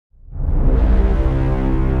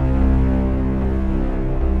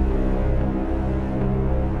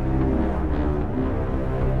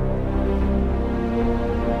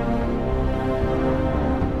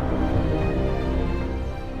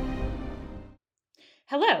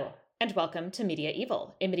Hello, and welcome to Media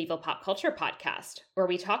Evil, a medieval pop culture podcast, where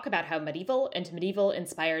we talk about how medieval and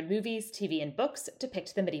medieval-inspired movies, TV, and books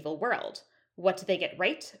depict the medieval world. What do they get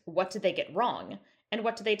right? What do they get wrong? And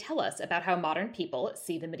what do they tell us about how modern people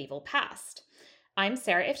see the medieval past? I'm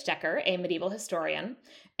Sarah Ifstecker, a medieval historian,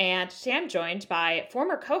 and today I'm joined by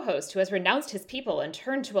former co-host who has renounced his people and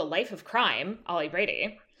turned to a life of crime, Ollie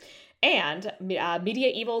Brady. And Media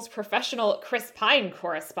Evil's professional Chris Pine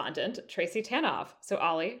correspondent, Tracy Tanoff. So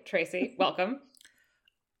Ollie, Tracy, welcome.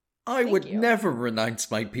 I would never renounce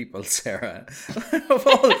my people, Sarah. of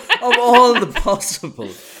all the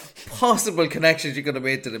possible connections you could have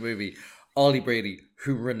made to the movie, Ollie Brady,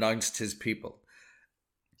 who renounced his people.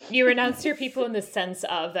 You renounced your people in the sense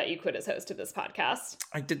of that you quit as host of this podcast.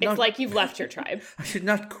 I did not. It's like you've left your tribe. I did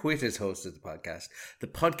not quit as host of the podcast. The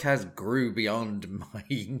podcast grew beyond my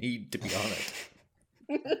need to be on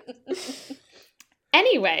it.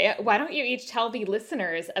 Anyway, why don't you each tell the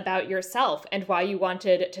listeners about yourself and why you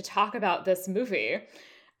wanted to talk about this movie?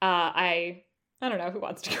 I don't know who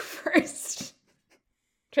wants to go first.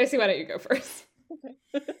 Tracy, why don't you go first?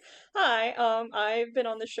 Hi, I've been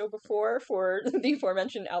on the show before for the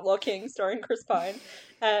aforementioned Outlaw King starring Chris Pine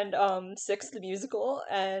and Six the Musical,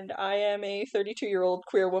 and I am a 32-year-old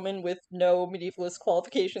queer woman with no medievalist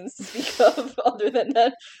qualifications to speak of other than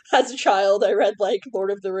that as a child I read like Lord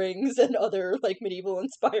of the Rings and other like medieval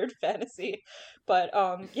inspired fantasy. But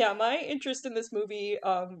yeah, my interest in this movie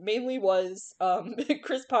mainly was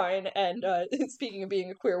Chris Pine, and speaking of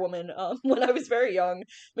being a queer woman, when I was very young,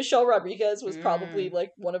 Michelle Rodriguez was probably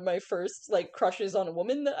like one of my first like crushes on a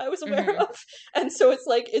woman that I was aware of. And so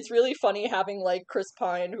it's really funny having like Chris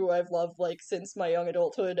Pine, who I've loved like since my young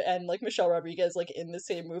adulthood, and like Michelle Rodriguez like in the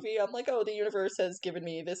same movie. I'm like, oh, the universe has given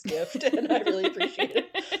me this gift and I really appreciate it.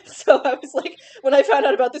 So I was like, when I found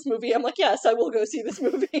out about this movie, I'm like, yes, I will go see this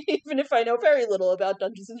movie even if I know very little about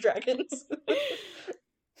Dungeons and Dragons.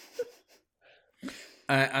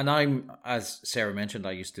 And I'm, as Sarah mentioned,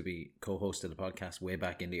 I used to be co-host of the podcast way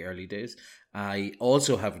back in the early days. I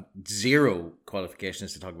also have zero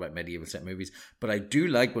qualifications to talk about medieval set movies, but I do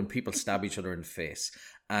like when people stab each other in the face.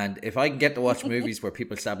 And if I can get to watch movies where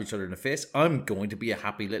people stab each other in the face, I'm going to be a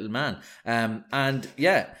happy little man. And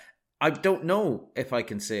yeah, I don't know if I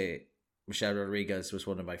can say Michelle Rodriguez was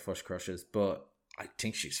one of my first crushes, but I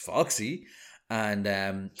think she's foxy.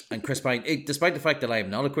 And Chris Pine, despite the fact that I am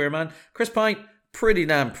not a queer man, Chris Pine, pretty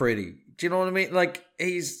damn pretty. Do you know what I mean? Like,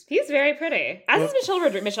 he's very pretty. As is Michelle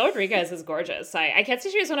Rodriguez is gorgeous. I can't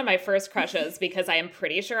say she was one of my first crushes because I am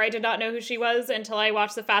pretty sure I did not know who she was until I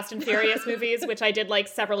watched the Fast and Furious movies, which I did like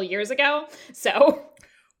several years ago. So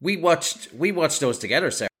we watched those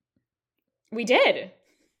together, Sarah. We did.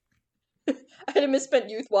 I had a misspent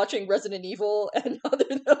youth watching Resident Evil and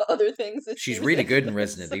other things. She's really good in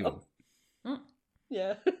Resident Evil.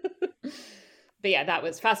 Yeah. But yeah, that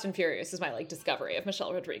was Fast and Furious is my like discovery of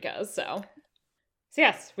Michelle Rodriguez. So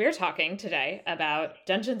yes, we're talking today about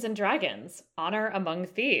Dungeons and Dragons: Honor Among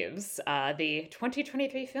Thieves, the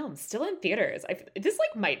 2023 film, still in theaters. This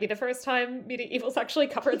like might be the first time Media Evil's actually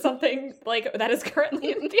covered something like that is currently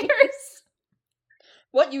in theaters.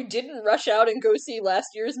 What, you didn't rush out and go see last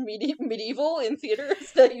year's Medieval in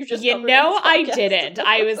theaters that you just I didn't.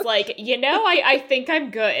 I was like, I think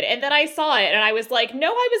I'm good. And then I saw it and I was like,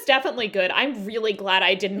 no, I was definitely good. I'm really glad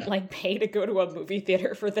I didn't like pay to go to a movie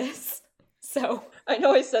theater for this. So I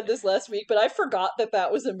know I said this last week, but I forgot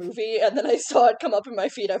that was a movie, and then I saw it come up in my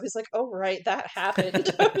feed. I was like, oh right, that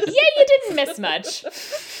happened. Yeah, you didn't miss much.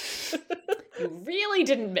 You really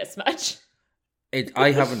didn't miss much.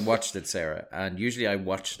 I haven't watched it, Sarah, and usually I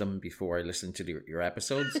watch them before I listen to your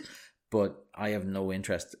episodes, but I have no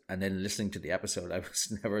interest. And then listening to the episode, I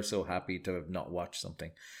was never so happy to have not watched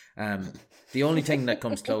something. The only thing that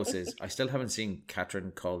comes close is I still haven't seen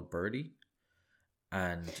Catherine Called Birdie,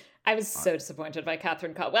 and I was so disappointed by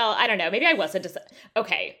Catherine Called. Well, I don't know. Maybe I wasn't.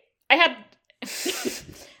 Okay, I had.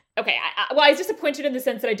 Okay, I was disappointed in the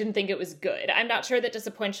sense that I didn't think it was good. I'm not sure that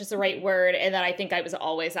disappointed is the right word, and that I think I was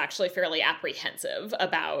always actually fairly apprehensive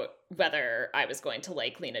about whether I was going to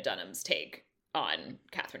like Lena Dunham's take on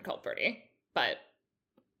Catherine Called Birdie. But,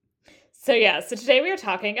 so today we are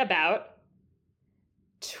talking about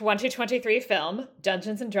 2023 film,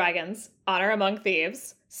 Dungeons and Dragons: Honor Among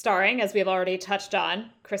Thieves, starring, as we've already touched on,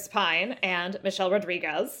 Chris Pine and Michelle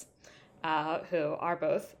Rodriguez. Who are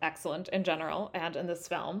both excellent in general and in this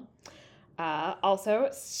film. Also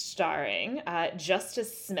starring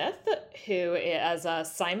Justice Smith, who is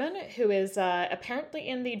Simon, who is apparently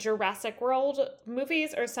in the Jurassic World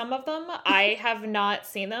movies, or some of them. I have not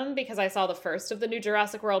seen them because I saw the first of the new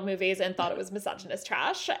Jurassic World movies and thought it was misogynist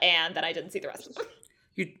trash, and then I didn't see the rest of them.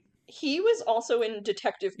 He was also in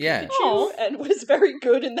Detective Yeah. Pikachu and was very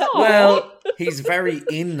good in that Well, he's very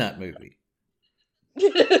in that movie.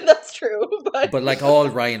 That's true. But like all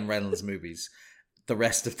Ryan Reynolds movies, the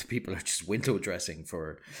rest of the people are just window dressing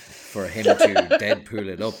for him to Deadpool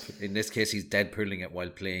it up. In this case, he's Deadpooling it while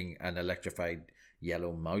playing an electrified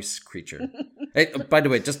yellow mouse creature. By the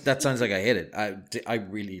way, just that sounds like I hate it. I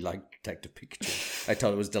really like Detective Pikachu. I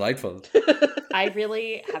thought it was delightful. I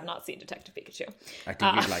really have not seen Detective Pikachu. I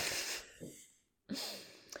think you'd like it.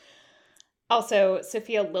 Also,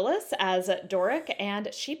 Sophia Lillis as Doric,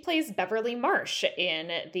 and she plays Beverly Marsh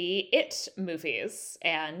in the It movies,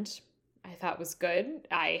 and I thought was good.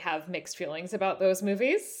 I have mixed feelings about those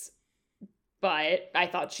movies, but I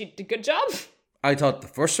thought she did a good job. I thought the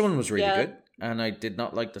first one was really good, and I did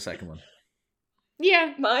not like the second one.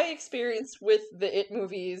 Yeah. My experience with the It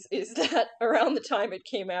movies is that around the time it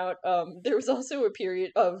came out, there was also a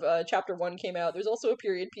period of chapter 1 came out. There's also a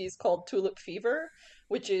period piece called Tulip Fever,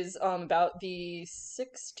 which is about the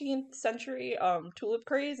 16th century tulip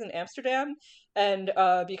craze in Amsterdam. And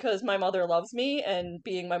because my mother loves me, and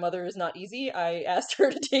being my mother is not easy, I asked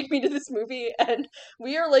her to take me to this movie, and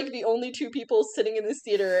we are like the only two people sitting in this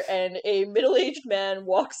theater, and a middle-aged man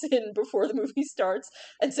walks in before the movie starts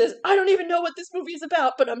and says, "I don't even know what this movie is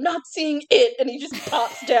about, but I'm not seeing it," and he just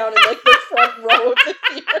pops down in like the front row of the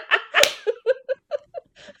theater.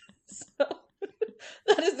 So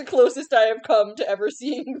that is the closest I have come to ever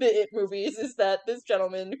seeing the It movies, is that this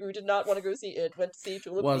gentleman who did not want to go see It went to see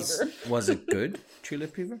Tulip Fever. Was it good,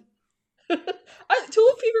 Tulip Fever?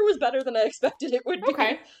 Tulip Fever was better than I expected it would be.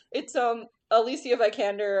 Okay. It's Alicia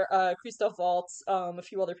Vikander, Christoph Waltz, a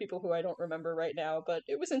few other people who I don't remember right now, but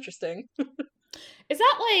it was interesting. Is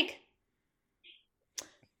that like...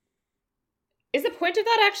 Is the point of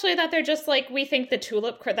that actually that they're just like, we think the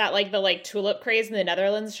tulip craze in the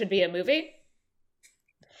Netherlands should be a movie?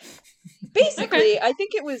 Basically, I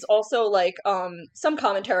think it was also like some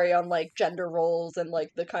commentary on like gender roles and like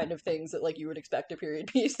the kind of things that like you would expect a period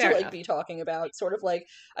piece to like be talking about. Sort of like,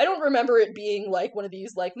 I don't remember it being like one of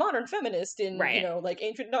these like modern feminist in you know, like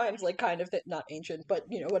ancient times, like kind of not ancient, but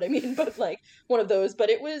you know what I mean, but like one of those. But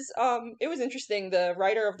it was interesting. The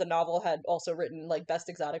writer of the novel had also written like Best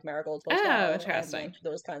Exotic Marigold Locale, interesting, and, like,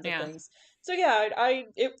 those kinds of things. So yeah,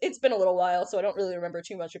 it's been a little while, so I don't really remember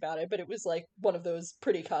too much about it, but it was like one of those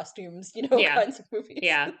pretty costumes, you know, kinds of movies.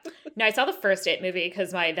 Yeah. No, I saw the first It movie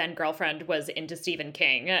because my then girlfriend was into Stephen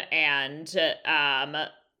King, and I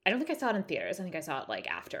don't think I saw it in theaters. I think I saw it like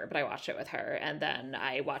after, but I watched it with her, and then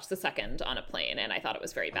I watched the second on a plane, and I thought it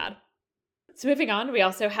was very bad. So moving on, we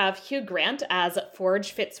also have Hugh Grant as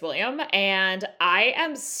Forge Fitzwilliam, and I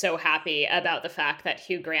am so happy about the fact that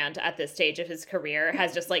Hugh Grant at this stage of his career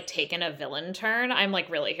has just like taken a villain turn. I'm like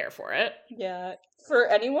really here for it. Yeah. For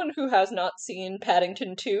anyone who has not seen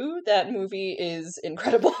Paddington 2, that movie is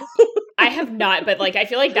incredible. I have not, but like I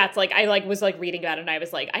feel like that's like I like was like reading about it and I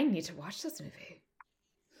was like, I need to watch this movie.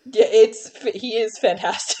 Yeah, he is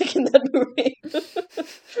fantastic in that movie.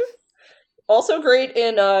 Also great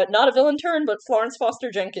in not a villain turn, but Florence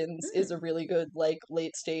Foster Jenkins is a really good like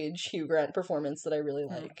late stage Hugh Grant performance that I really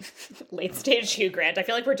like. Late stage Hugh Grant. I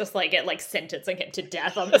feel like we're just like sentencing him to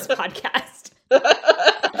death on this podcast.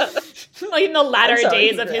 Like in the latter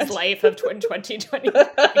days of his life of 2020.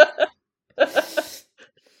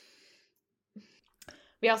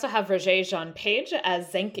 We also have Roger Jean Page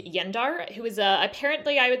as Zenk Yendar, who is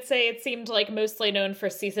apparently, I would say, it seemed like mostly known for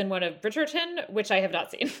season 1 of Bridgerton, which I have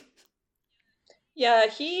not seen. Yeah,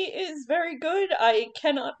 he is very good. I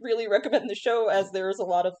cannot really recommend the show as there is a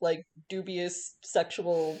lot of like dubious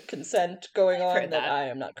sexual consent going on that I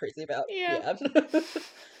am not crazy about. Yeah.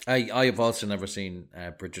 I have also never seen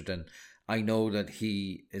Bridgerton. I know that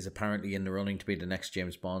he is apparently in the running to be the next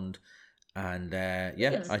James Bond, and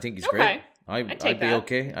I think he's great. I'd be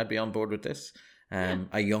okay. I'd be on board with this.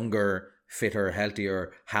 A younger, fitter,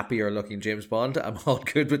 healthier, happier looking James Bond. I'm all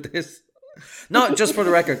good with this. Not just for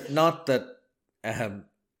the record, not that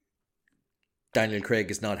Daniel Craig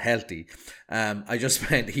is not healthy. I just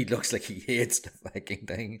meant he looks like he hates the fucking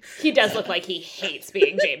thing. He does look like he hates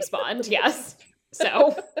being James Bond, yes.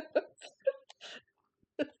 So,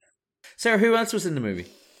 Sarah, who else was in the movie?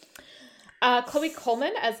 Chloe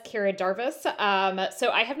Coleman as Kira Darvis. So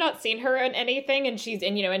I have not seen her in anything, and she's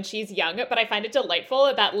young, but I find it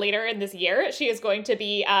delightful that later in this year she is going to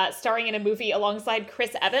be starring in a movie alongside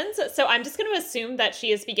Chris Evans. So I'm just going to assume that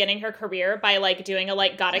she is beginning her career by like doing a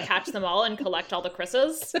like gotta catch them all and collect all the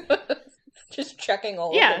Chris's. Just checking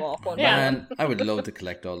all of them off one by one. Man, I would love to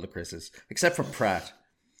collect all the Chris's, except for Pratt.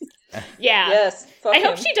 Yeah. Yes. I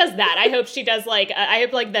hope she does that. I hope she does like I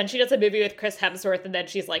hope like then she does a movie with Chris Hemsworth and then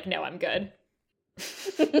she's like, no, I'm good.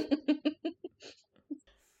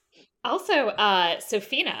 Also,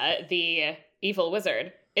 Sophina, the evil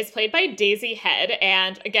wizard, is played by Daisy Head,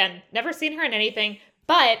 and again, never seen her in anything.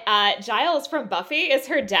 But Giles from Buffy is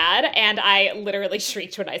her dad, and I literally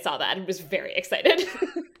shrieked when I saw that and was very excited.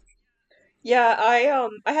 Yeah, I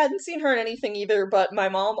hadn't seen her in anything either, but my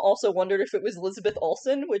mom also wondered if it was Elizabeth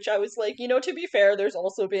Olsen, which I was like, to be fair, there's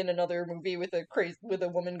also been another movie with a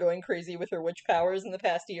woman going crazy with her witch powers in the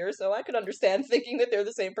past year, so I could understand thinking that they're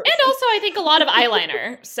the same person. And also, I think a lot of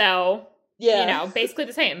eyeliner, so yeah, basically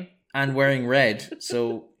the same. And wearing red,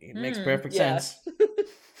 so it makes perfect sense.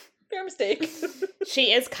 Fair mistake.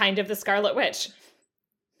 She is kind of the Scarlet Witch.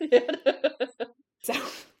 Yeah. So,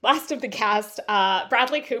 last of the cast,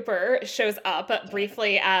 Bradley Cooper shows up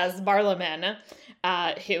briefly as Barlaman,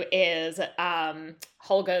 who is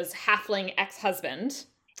Holga's halfling ex-husband.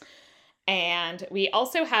 And we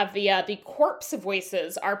also have the corpse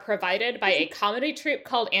voices are provided by a comedy troupe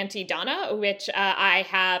called Auntie Donna, which I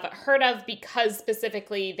have heard of because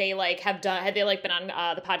specifically they been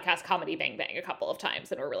on the podcast Comedy Bang Bang a couple of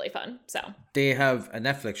times and were really fun. So they have a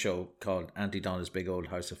Netflix show called Auntie Donna's Big Old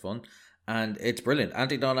House of Fun, and it's brilliant.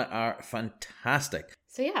 Auntie Donna are fantastic.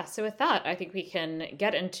 So with that, I think we can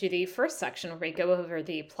get into the first section where we go over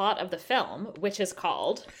the plot of the film, which is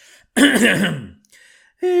called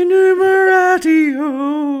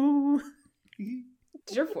Enumeratio.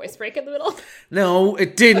 Did your voice break in the middle? No,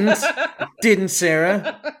 it didn't. It didn't,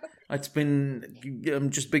 Sarah.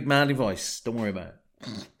 I'm just big manly voice. Don't worry about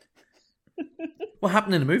it. What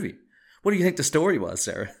happened in the movie? What do you think the story was,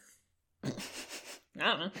 Sarah? I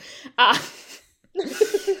don't know.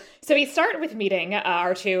 So we start with meeting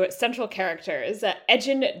our two central characters,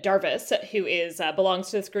 Edgin Darvis, who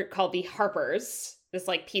belongs to this group called the Harpers, this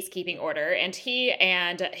peacekeeping order, and he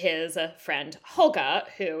and his friend Holga,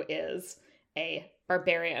 who is a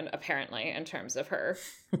barbarian apparently in terms of her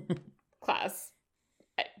class,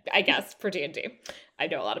 I guess, for D&D. I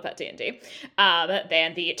know a lot about D&D.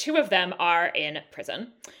 Then the two of them are in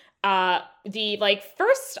prison. The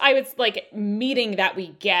first meeting that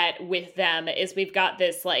we get with them is we've got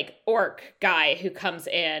this orc guy who comes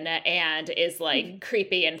in and is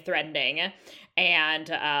creepy and threatening, and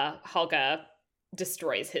Holga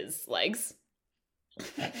destroys his legs.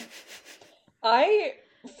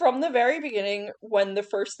 From the very beginning, when the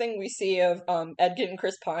first thing we see of Edgin and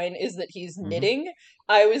Chris Pine is that he's knitting,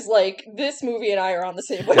 I was like, this movie and I are on the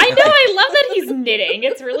same wavelength. I know, I love that he's knitting.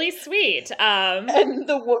 It's really sweet. And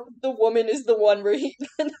the woman is the one where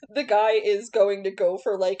the guy is going to go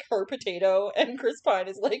for her potato, and Chris Pine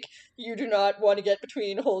is like, you do not want to get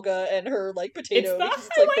between Holga and her potato. It's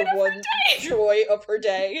the one joy of her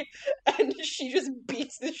day. And she just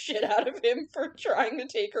beats the shit out of him for trying to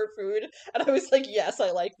take her food. And I was like, yes,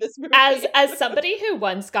 I like this movie. As somebody who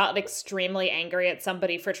once got extremely angry at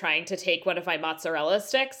somebody for trying to take one of my mozzarella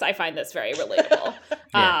sticks, I find this very relatable.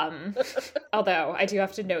 Yeah. Although I do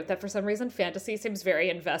have to note that for some reason fantasy seems very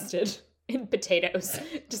invested in potatoes,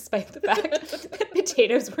 despite the fact that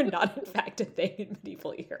potatoes were not in fact a thing in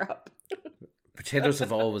medieval Europe. Potatoes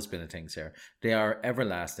have always been a thing, Sarah. They are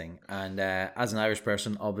everlasting. And as an Irish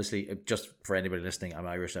person, obviously, just for anybody listening, I'm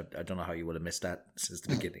Irish. I don't know how you would have missed that since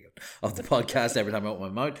the beginning of the podcast every time I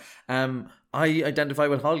open my mouth. I identify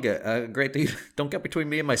with Holga a great deal. Don't get between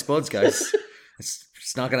me and my spuds, guys.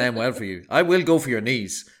 It's not going to end well for you. I will go for your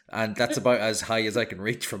knees. And that's about as high as I can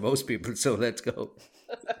reach for most people. So let's go.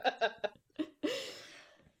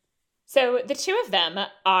 So the two of them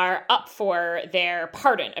are up for their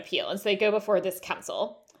pardon appeal, and so they go before this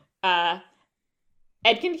council.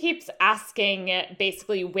 Edgin keeps asking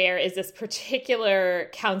basically where is this particular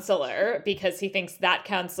counselor, because he thinks that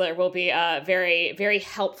counselor will be very, very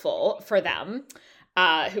helpful for them,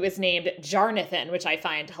 who is named Jarnathan, which I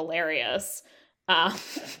find hilarious. And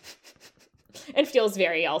feels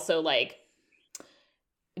very also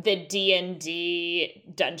the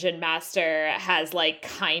D&D dungeon master has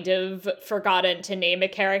kind of forgotten to name a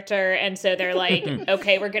character, and so they're like,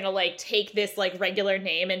 okay, we're gonna take this regular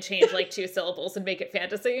name and change 2 syllables and make it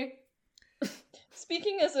fantasy.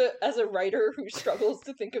 Speaking as a writer who struggles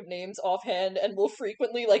to think of names offhand and will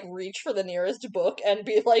frequently reach for the nearest book and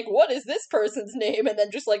be like, what is this person's name, and then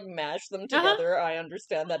just mash them together, I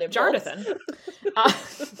understand that impulse.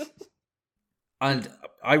 Jarnathan. And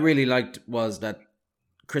I really liked was that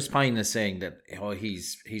Chris Pine is saying that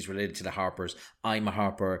he's related to the Harpers. I'm a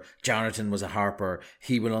Harper. Jonathan was a Harper.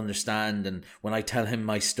 He will understand, and when I tell him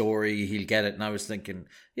my story, he'll get it. And I was thinking,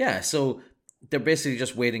 yeah, so they're basically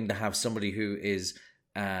just waiting to have somebody who is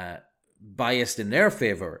biased in their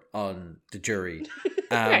favor on the jury.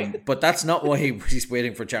 Right. But that's not why he's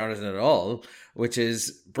waiting for Jonathan at all, which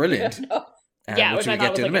is brilliant. Yeah, no. Yeah, which which I we'll thought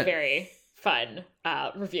get was to in a like a minute. very fun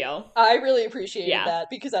reveal. I really appreciated Yeah. that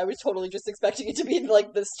because I was totally just expecting it to be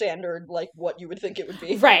like the standard, like what you would think it would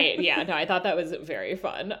be. Right, yeah, no, I thought that was very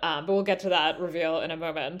fun. But we'll get to that reveal in a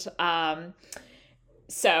moment. But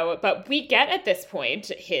we get at this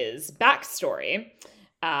point his backstory,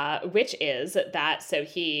 which is that so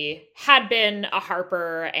he had been a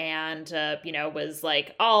Harper and, was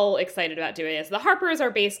like all excited about doing this. The Harpers are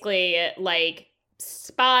basically like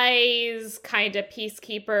spies, kind of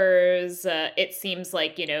peacekeepers. It seems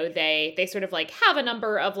like, they sort of like have a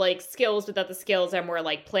number of like skills, but that the skills are more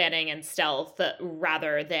like planning and stealth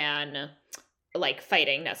rather than like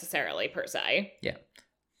fighting necessarily per se. Yeah.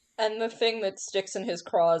 And the thing that sticks in his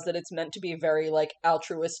craw is that it's meant to be very, like,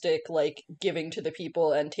 altruistic, like, giving to the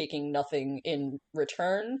people and taking nothing in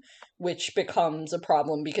return, which becomes a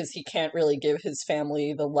problem because he can't really give his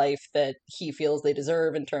family the life that he feels they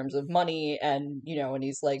deserve in terms of money, and, and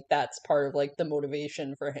he's like, that's part of, like, the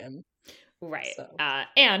motivation for him. Right. So.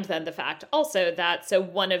 And then the fact also that, so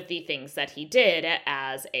one of the things that he did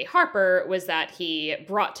as a Harper was that he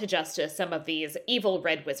brought to justice some of these evil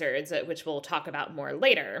red wizards, which we'll talk about more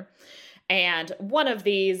later. And one of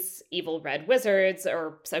these evil red wizards,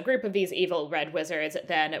 or a group of these evil red wizards,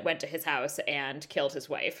 then went to his house and killed his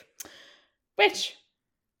wife. Which,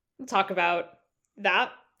 we'll talk about that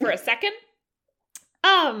for a second.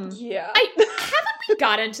 Yeah. Haven't we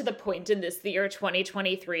gotten to the point in this year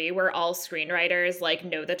 2023 where all screenwriters like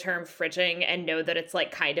know the term fridging and know that it's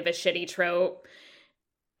like kind of a shitty trope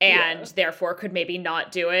and therefore could maybe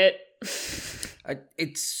not do it?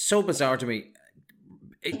 It's so bizarre to me.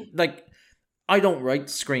 I don't write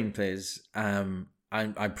screenplays. I'm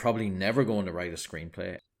probably never going to write a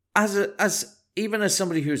screenplay. Even as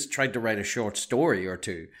somebody who's tried to write a short story or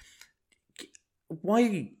two,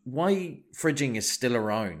 why fridging is still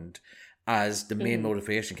around as the main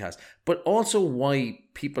motivation cast, but also why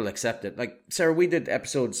people accept it. Like, Sarah, we did an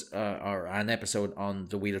episode on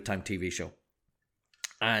the Wheel of Time TV show,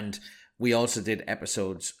 and we also did an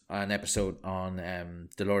episode on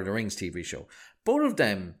the Lord of the Rings TV show. Both of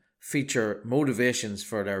them feature motivations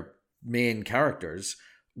for their main characters,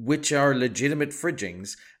 which are legitimate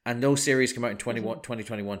fridgings, and those series come out in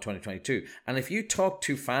 2021, 2022. And if you talk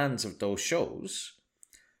to fans of those shows,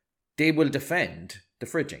 they will defend the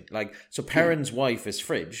fridging. Like, so Perrin's wife is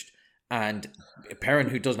fridged, and Perrin,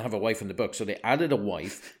 who doesn't have a wife in the book, so they added a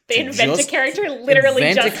wife. They invent a character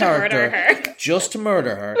literally just to murder her. Just to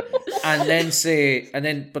murder her.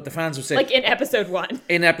 But the fans will say... Like in episode 1.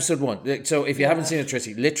 In episode 1. So if you haven't seen it,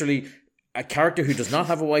 Tracy, literally a character who does not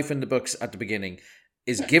have a wife in the books at the beginning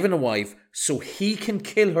is given a wife so he can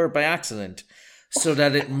kill her by accident, so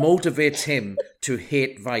that it motivates him to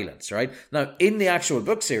hate violence, right? Now, in the actual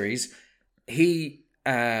book series, he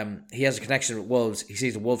has a connection with wolves. He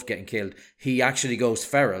sees a wolf getting killed. He actually goes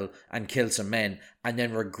feral and kills some men, and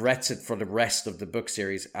then regrets it for the rest of the book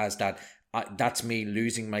series as that's me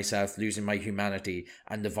losing myself, losing my humanity,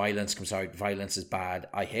 and the violence comes out. Violence is bad.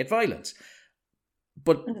 I hate violence.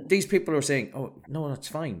 But these people are saying, oh, no, that's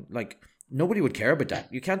fine. Like, nobody would care about that.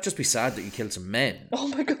 You can't just be sad that you killed some men. Oh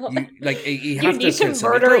my god. You need to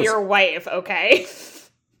murder your wife, okay?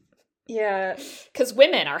 Yeah. Because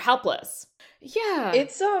women are helpless. Yeah.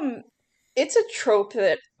 It's a trope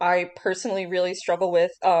that I personally really struggle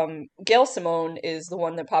with. Gail Simone is the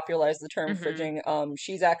one that popularized the term fridging.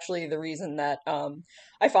 She's actually the reason that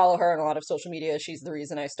I follow her on a lot of social media. She's the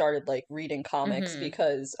reason I started like reading comics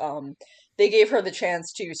because they gave her the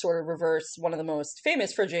chance to sort of reverse one of the most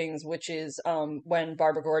famous fridgings, which is when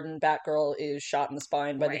Barbara Gordon, Batgirl, is shot in the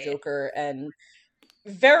spine by the Joker and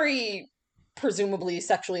very presumably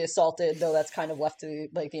sexually assaulted, though that's kind of left to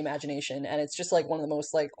like the imagination, and it's just like one of the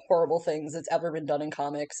most like horrible things that's ever been done in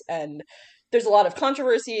comics. And there's a lot of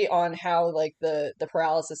controversy on how like the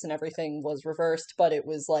paralysis and everything was reversed, but it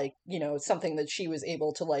was like, something that she was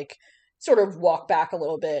able to like sort of walk back a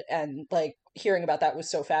little bit, and like hearing about that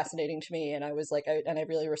was so fascinating to me, and I was like, I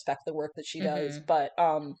really respect the work that she does. But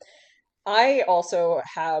I also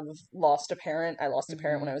have lost a parent. I lost a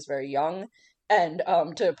parent when I was very young. And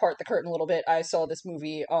to part the curtain a little bit, I saw this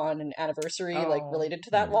movie on an anniversary like related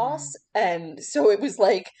to that loss. And so it was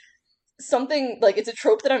like something like, it's a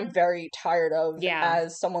trope that I'm very tired of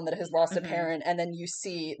as someone that has lost a parent, and then you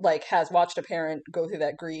see like has watched a parent go through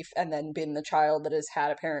that grief and then been the child that has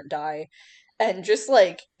had a parent die. And just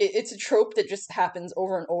like it's a trope that just happens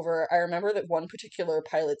over and over. I remember that one particular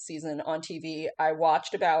pilot season on TV, I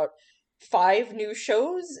watched about 5 new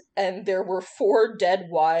shows, and there were 4 dead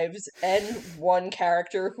wives and one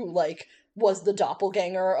character who like was the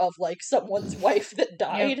doppelganger of like someone's wife that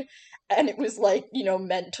died. and it was like, you know,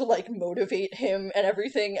 meant to like motivate him and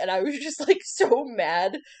everything, and I was just like so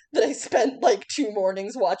mad that I spent like 2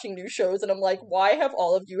 mornings watching new shows, and I'm like, why have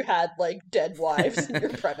all of you had like dead wives in your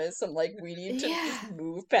premise? I'm like, we need to just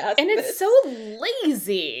move past and this. it's so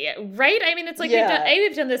lazy, right? I mean, it's like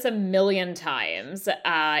we've done this a million times.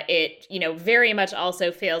 It, you know, very much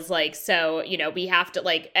also feels like, so, you know, we have to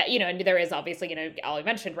like, you know, and there is obviously, you know, Ollie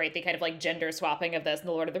mentioned, right, the kind of like gender swapping of this in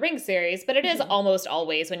the Lord of the Rings series, but it is almost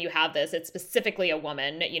always when you have this, it's specifically a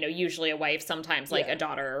woman, you know, usually a wife, sometimes like a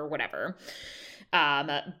daughter or whatever.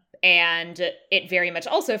 And it very much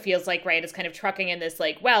also feels like, right, it's kind of trucking in this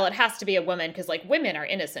like, well, it has to be a woman because like women are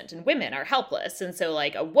innocent and women are helpless. And so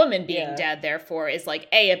like a woman being dead, therefore, is like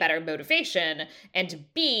a better motivation, and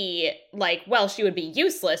B, like, well, she would be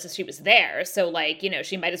useless if she was there. So like, you know,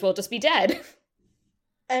 she might as well just be dead.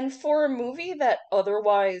 And for a movie that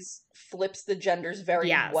otherwise flips the genders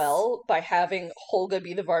very well by having Holga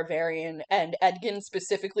be the Varvarian and Edgin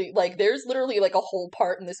specifically, like, there's literally, like, a whole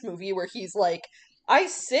part in this movie where he's like, I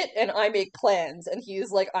sit and I make plans, and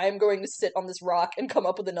he's like, I'm going to sit on this rock and come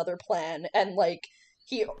up with another plan, and, like,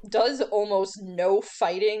 he does almost no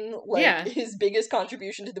fighting. Like, his biggest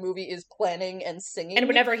contribution to the movie is planning and singing. And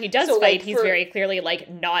whenever he does fight, like, he's very clearly, like,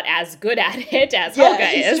 not as good at it as Helga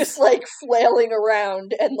is. He's just, like, flailing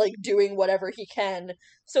around and, like, doing whatever he can.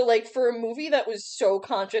 So, like, for a movie that was so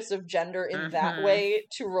conscious of gender in that way,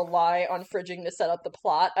 to rely on fridging to set up the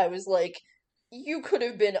plot, I was like, you could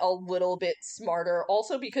have been a little bit smarter.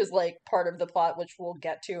 Also because, like, part of the plot, which we'll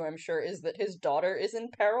get to, I'm sure, is that his daughter is in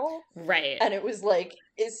peril. Right. And it was, like,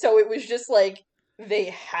 so it was just, like, they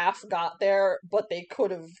half got there, but they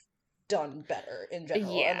could have done better in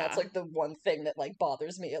general. And that's, like, the one thing that, like,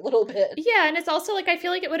 bothers me a little bit. Yeah, and it's also, like, I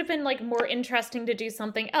feel like it would have been, like, more interesting to do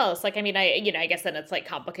something else. Like, I mean, I guess then it's, like,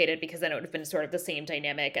 complicated because then it would have been sort of the same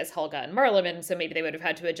dynamic as Helga and Merliman, so maybe they would have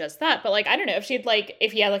had to adjust that. But, like, I don't know, if she'd, like,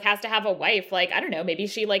 if he, like, has to have a wife, like, I don't know, maybe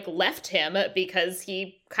she, like, left him because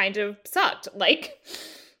he kind of sucked. Like,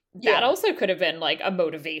 that also could have been, like, a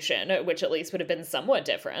motivation, which at least would have been somewhat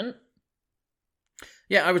different.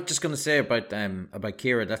 Yeah, I was just going to say about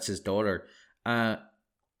Kira, that's his daughter.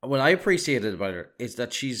 What I appreciated about her is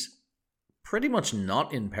that she's pretty much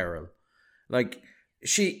not in peril. Like,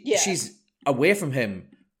 she's away from him,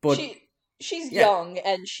 but she's young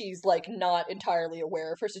and she's, like, not entirely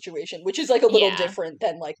aware of her situation, which is, like, a little different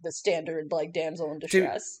than, like, the standard, like, damsel in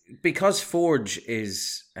distress. Because Forge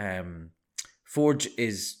is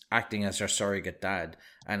acting as her surrogate dad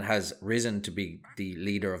and has risen to be the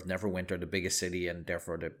leader of Neverwinter, the biggest city and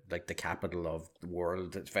therefore the capital of the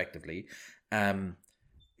world, effectively.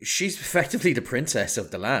 She's effectively the princess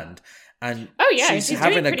of the land, and she's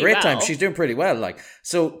having a great time. She's doing pretty well. Like,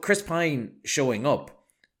 so Chris Pine showing up,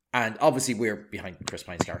 and obviously we're behind Chris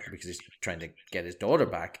Pine's character because he's trying to get his daughter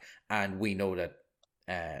back, and we know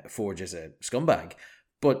that Forge is a scumbag,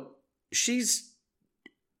 but she's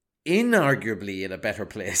inarguably in a better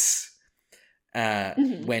place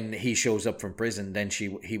when he shows up from prison than she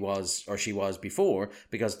was before,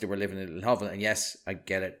 because they were living in a little hovel. And yes, I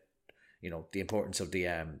get it, you know, the importance of the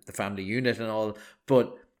family unit and all,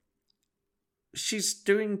 but she's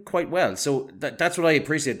doing quite well. So that's what I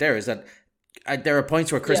appreciate there, is that there are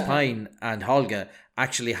points where Chris Pine and Holga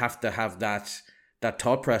actually have to have that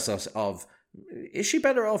thought process of, is she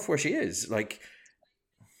better off where she is? Like,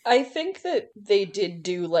 I think that they did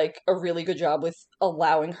do, like, a really good job with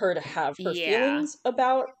allowing her to have her feelings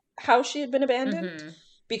about how she had been abandoned.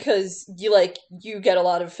 Because you get a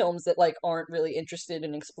lot of films that, like, aren't really interested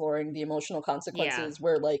in exploring the emotional consequences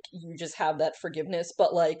where, like, you just have that forgiveness.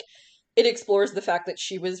 But, like, it explores the fact that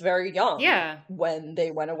she was very young when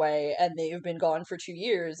they went away, and they've been gone for 2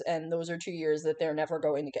 years, and those are 2 years that they're never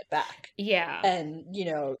going to get back. Yeah. And, you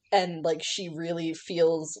know, and, like, she really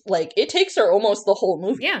feels like it takes her almost the whole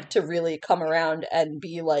movie to really come around and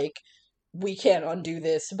be like, we can't undo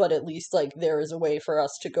this, but at least, like, there is a way for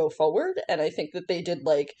us to go forward. And I think that they did,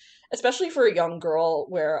 like, especially for a young girl,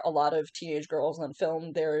 where a lot of teenage girls on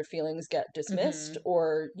film, their feelings get dismissed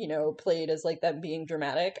or, you know, played as, like, them being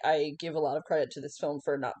dramatic. I give a lot of credit to this film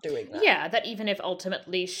for not doing that. Yeah, that even if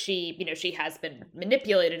ultimately she, you know, she has been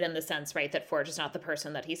manipulated in the sense, right, that Forge is not the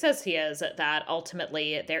person that he says he is, that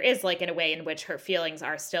ultimately there is, like, in a way in which her feelings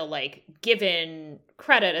are still, like, given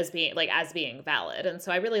credit as being valid. And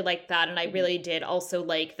so I really liked that, and I really did also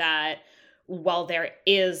like that while there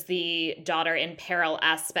is the daughter in peril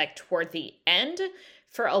aspect toward the end,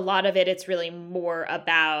 for a lot of it, it's really more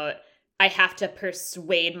about, I have to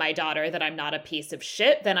persuade my daughter that I'm not a piece of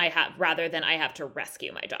shit rather than I have to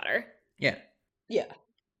rescue my daughter. Yeah. Yeah.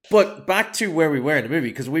 But back to where we were in the movie,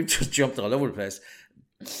 because we've just jumped all over the place.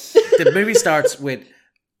 The movie starts with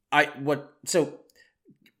So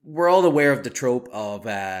we're all aware of the trope of,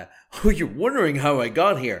 oh, you're wondering how I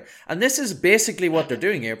got here. And this is basically what they're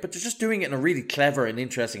doing here, but they're just doing it in a really clever and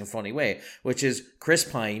interesting and funny way, which is Chris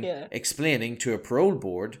Pine explaining to a parole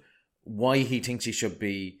board why he thinks he should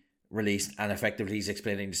be released, and effectively he's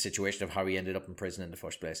explaining the situation of how he ended up in prison in the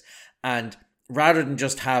first place. And rather than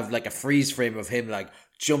just have like a freeze frame of him like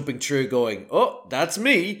jumping through going, oh, that's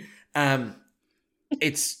me,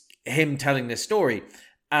 it's him telling this story.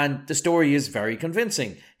 And the story is very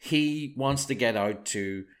convincing. He wants to get out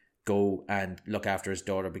to go and look after his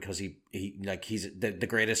daughter because he's the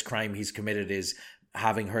greatest crime he's committed is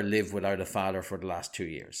having her live without a father for the last 2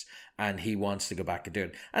 years. And he wants to go back and do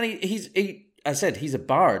it. And I said, he's a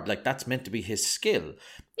bard. Like, that's meant to be his skill.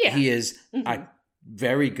 Yeah. He is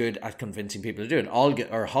very good at convincing people to do it.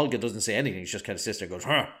 Holga doesn't say anything. She's just kind of sits there and goes,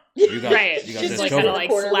 huh, you got She's this like covered. kind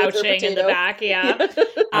of like slouching in the back. Yeah.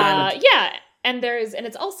 And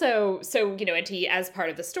it's also, so, you know, and he, as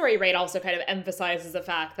part of the story, right, also kind of emphasizes the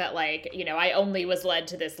fact that, like, you know, I only was led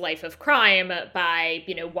to this life of crime by,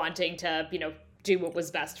 you know, wanting to, you know, do what was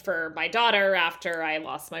best for my daughter after I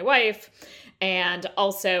lost my wife. And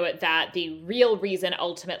also that the real reason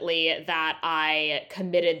ultimately that I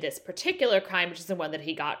committed this particular crime, which is the one that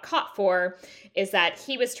he got caught for, is that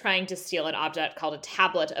he was trying to steal an object called a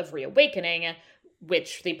Tablet of Reawakening,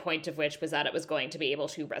 which the point of which was that it was going to be able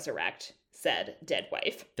to resurrect said dead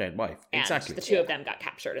wife. Exactly. And the two of them got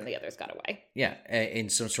captured and the others got away. Yeah, in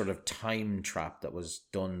some sort of time trap that was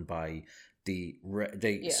done by the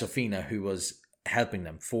Sofina, who was helping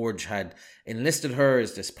them. Forge had enlisted her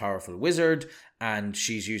as this powerful wizard, and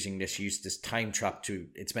she's used this time trap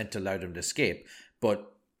it's meant to allow them to escape,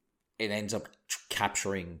 but it ends up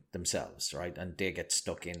capturing themselves, right? And they get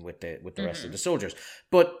stuck in with the rest of the soldiers.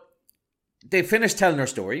 But they finish telling their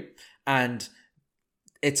story, and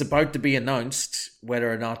it's about to be announced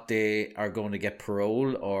whether or not they are going to get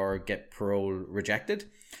parole or get parole rejected.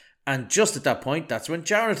 And just at that point, that's when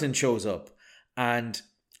Jonathan shows up. And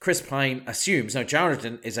Chris Pine assumes, now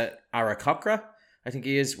Jonathan is a Arakocra, I think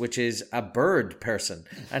he is, which is a bird person.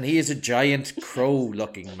 And he is a giant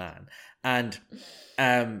crow-looking man. And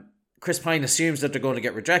Chris Pine assumes that they're going to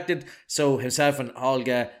get rejected. So himself and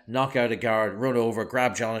Olga knock out a guard, run over,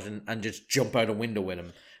 grab Jonathan, and just jump out a window with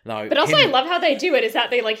him. Now, but also I love how they do it is that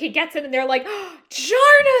they like, he gets in and they're like, oh,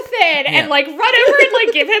 Jonathan, and like run over and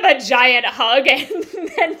like give him a giant hug and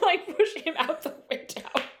then like push him out the window.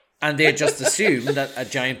 And they just assume that a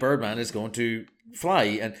giant birdman is going to fly,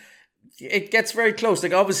 and it gets very close.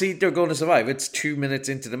 Like, obviously they're going to survive. It's 2 minutes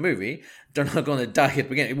into the movie. They're not going to die at the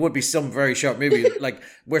beginning. It would be some very short movie. Like,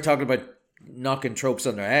 we're talking about knocking tropes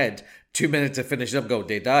on their head. 2 minutes to finish up, go,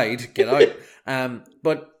 they died, get out.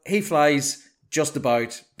 But he flies just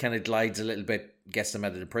about, kind of glides a little bit, gets them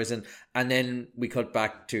out of the prison, and then we cut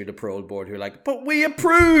back to the parole board who are like, but we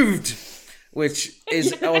approved, which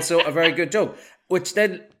is also a very good joke. Which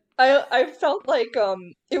then I felt like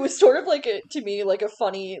it was sort of like to me like a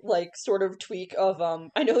funny like sort of tweak of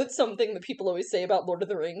I know it's something that people always say about Lord of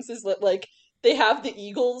the Rings is that like they have the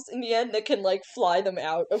eagles in the end that can like fly them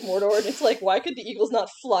out of Mordor, and it's like, why could the eagles not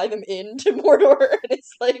fly them into Mordor? And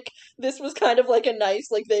it's like, this was kind of like a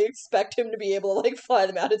nice, like they expect him to be able to like fly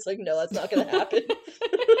them out. It's like, no, that's not gonna happen.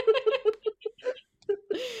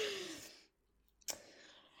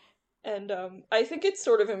 And I think it's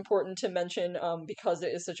sort of important to mention, because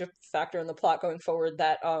it is such a factor in the plot going forward,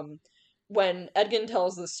 that when Edgin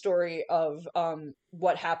tells the story of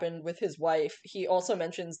what happened with his wife, he also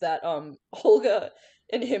mentions that Olga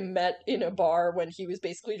and him met in a bar when he was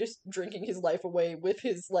basically just drinking his life away with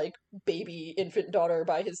his like baby infant daughter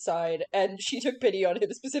by his side, and she took pity on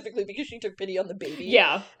him specifically because she took pity on the baby.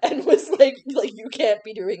 Yeah. And was like you can't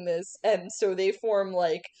be doing this. And so they form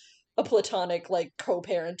like a platonic like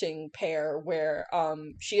co-parenting pair where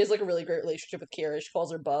she has like a really great relationship with Kira. She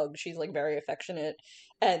calls her Bug. She's like very affectionate.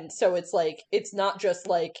 And so it's like, it's not just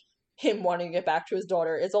like him wanting to get back to his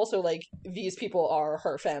daughter. It's also like these people are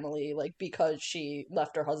her family, like because she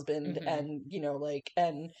left her husband. And you know, like,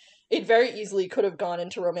 and it very easily could have gone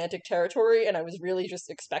into romantic territory, and I was really just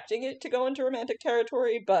expecting it to go into romantic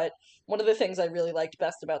territory. But one of the things I really liked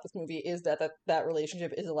best about this movie is that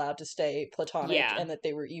relationship is allowed to stay platonic, and that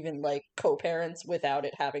they were even like co-parents without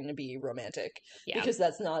it having to be romantic, because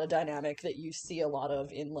that's not a dynamic that you see a lot of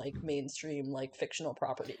in like mainstream like fictional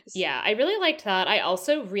properties. Yeah, I really liked that. I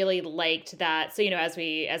also really liked that. So, you know, as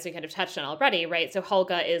we kind of touched on already, right? So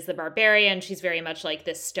Holga is the barbarian. She's very much like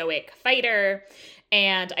this stoic fighter.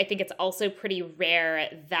 And I think it's also pretty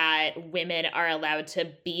rare that women are allowed to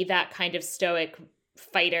be that kind of stoic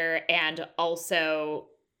fighter and also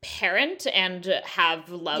parent and have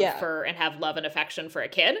love for and have love and affection for a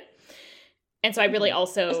kid. And so I really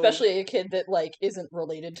also, especially a kid that like isn't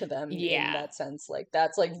related to them in that sense, like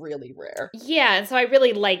that's like really rare. Yeah, and so I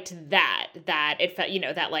really liked that it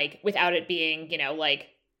felt, that like without it being, like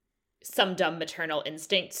some dumb maternal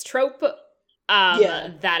instincts trope,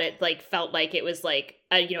 that it like felt like it was like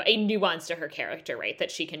a nuance to her character, right?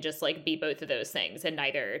 That she can just like be both of those things and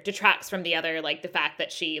neither detracts from the other. Like the fact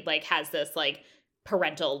that she like has this like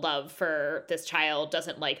parental love for this child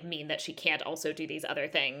doesn't like mean that she can't also do these other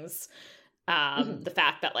things. The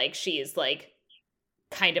fact that like she's like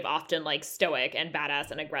kind of often like stoic and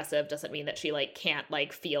badass and aggressive doesn't mean that she like can't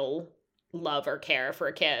like feel love or care for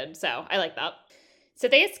a kid. So I like that. So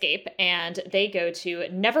they escape and they go to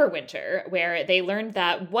Neverwinter, where they learned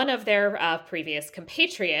that one of their previous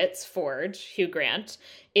compatriots, Forge, Hugh Grant,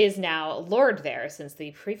 is now Lord there since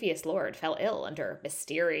the previous Lord fell ill under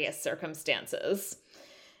mysterious circumstances.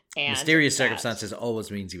 And mysterious circumstances always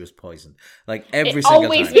means he was poisoned. Like every single time.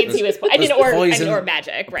 Always means he was poisoned. Or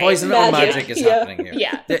magic, right? Poison or magic is happening here.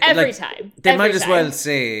 Yeah, every time. They might as well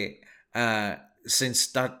say, since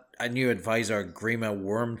that a new advisor, Grima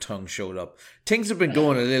Wormtongue, showed up, things have been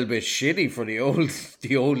going a little bit shitty for the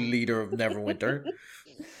old leader of Neverwinter.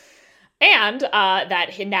 And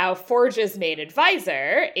that now Forge's main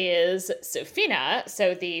advisor is Sophina,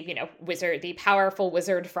 so the wizard, the powerful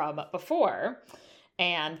wizard from before,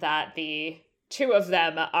 and that the two of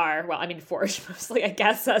them are, well, I mean, Forge mostly, I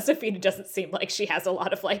guess. Sophina doesn't seem like she has a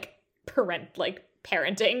lot of like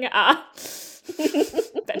parenting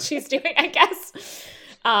that she's doing, I guess.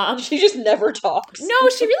 She just never talks. No,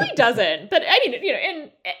 she really doesn't. But I mean, in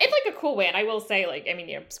like a cool way. And I will say, like, I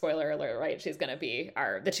mean, spoiler alert, right? She's going to be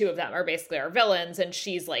the two of them are basically our villains. And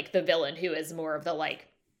she's like the villain who is more of the like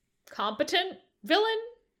competent villain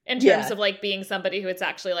in terms of like being somebody who it's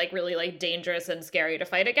actually like really like dangerous and scary to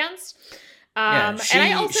fight against. And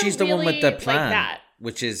I also she's the one with the plan, like that.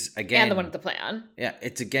 Which is again, and the one with the plan. Yeah,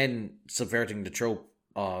 it's again subverting the trope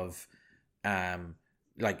of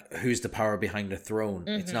like who's the power behind the throne.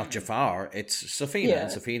 It's not Jafar, it's Sophina.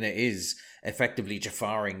 And Sophina is effectively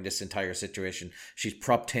Jafaring this entire situation. She's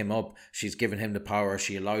propped him up, she's given him the power,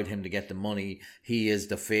 she allowed him to get the money. He is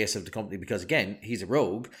the face of the company because again, he's a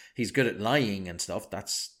rogue, he's good at lying and stuff.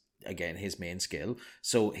 That's again his main skill.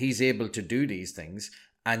 So he's able to do these things,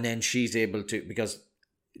 and then she's able to, because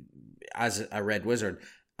as a red wizard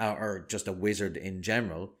or just a wizard in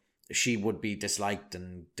general, she would be disliked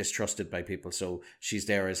and distrusted by people. So she's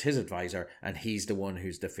there as his advisor, and he's the one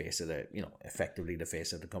who's the face of the, effectively the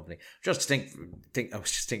face of the company. Just think. I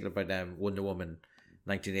was just thinking about Wonder Woman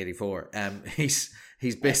 1984.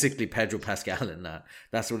 He's basically Pedro Pascal in that.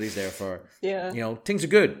 That's what he's there for. Yeah. Things are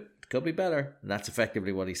good. Could be better. And that's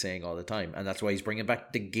effectively what he's saying all the time. And that's why he's bringing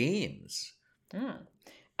back the games.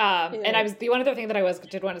 And I was the one other thing that I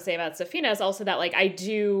did want to say about Sophina is also that like I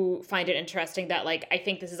do find it interesting that like I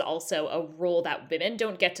think this is also a role that women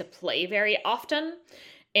don't get to play very often,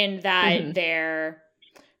 in that there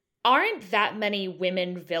aren't that many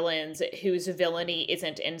women villains whose villainy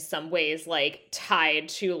isn't in some ways like tied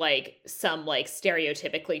to like some like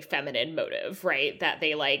stereotypically feminine motive, right? That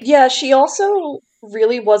they like. Yeah, she also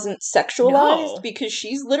really wasn't sexualized because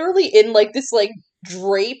she's literally in like this like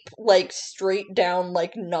drape, like straight down,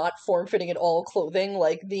 like not form-fitting at all clothing,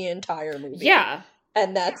 like the entire movie. Yeah.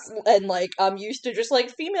 And like I'm used to just like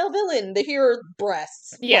female villain, they hear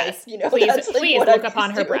breasts. Yes, like, please like, look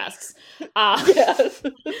upon her breasts.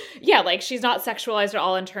 Yeah, like she's not sexualized at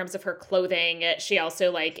all in terms of her clothing. She also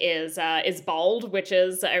like is bald, which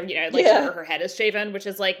is her head is shaven, which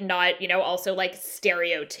is like not also like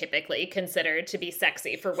stereotypically considered to be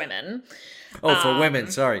sexy for women. Oh, for women,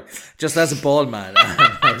 sorry. Just as a bald man,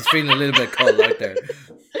 I was feeling a little bit cold out there.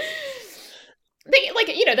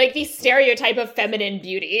 Like the stereotype of feminine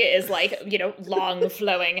beauty is like, long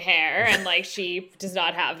flowing hair, and like she does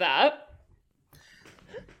not have that.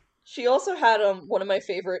 She also had one of my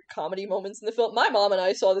favorite comedy moments in the film. My mom and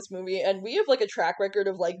I saw this movie, and we have like a track record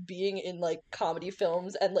of like being in like comedy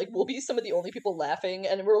films, and like we'll be some of the only people laughing,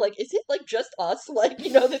 and we're like, is it like just us? Like,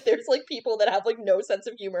 that there's like people that have like no sense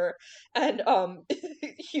of humor. And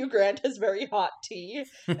Hugh Grant has very hot tea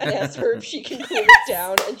and asks her if she can cool it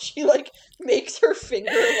down, and she like makes her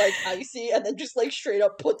finger like icy and then just like straight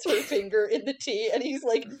up puts her finger in the tea, and he's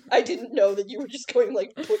like, I didn't know that you were just going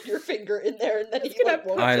like put your finger in there, and then he like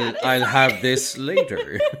won't. I'll have this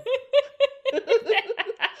later.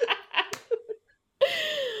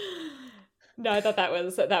 No, I thought that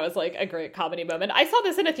was like a great comedy moment. I saw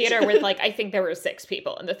this in a theater with like, I think there were 6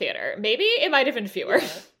 people in the theater. Maybe it might have been fewer.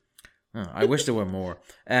 I wish there were more.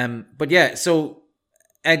 But yeah, so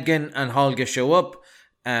Edgin and Holga show up.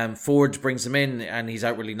 Forge brings him in and he's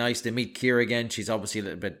out really nice. They meet Kira again. She's obviously a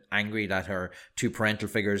little bit angry that her two parental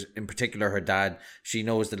figures, in particular her dad, she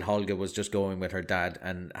knows that Holga was just going with her dad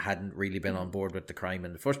and hadn't really been on board with the crime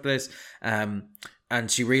in the first place. And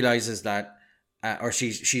she realizes that, or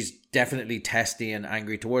she's definitely testy and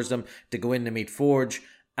angry towards them. They go in to meet Forge,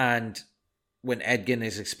 and when Edgin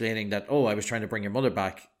is explaining that, oh, I was trying to bring your mother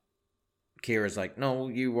back, Kira's like, no,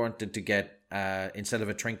 you wanted to get, instead of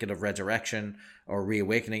a trinket of resurrection or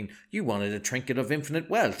reawakening, you wanted a trinket of infinite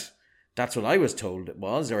wealth. That's what I was told it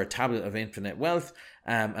was, or a tablet of infinite wealth.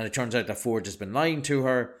 And it turns out that Forge has been lying to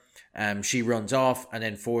her. She runs off, and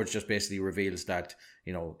then Forge just basically reveals that,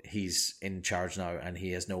 you know, he's in charge now and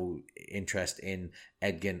he has no interest in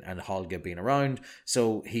Edgin and Holga being around.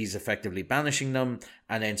 So he's effectively banishing them.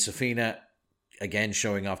 And then Safina, again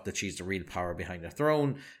showing off that she's the real power behind the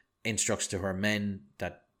throne, instructs to her men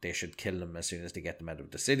that they should kill them as soon as they get them out of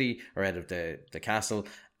the city or out of the castle,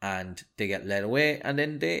 and they get led away and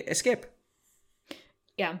then they escape.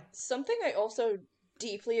 Yeah. Something I also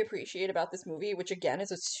deeply appreciate about this movie, which again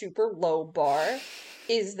is a super low bar,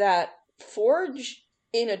 is that Forge,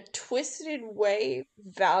 in a twisted way,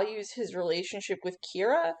 values his relationship with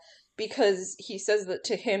Kira, because he says that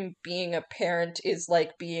to him being a parent is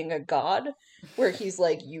like being a god, where he's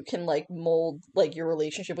like, you can like mold like your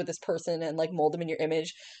relationship with this person and like mold them in your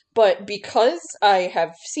image. But because I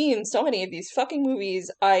have seen so many of these fucking movies,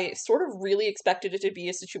 I sort of really expected it to be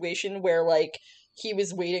a situation where like he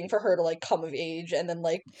was waiting for her to like come of age and then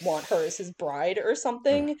like want her as his bride or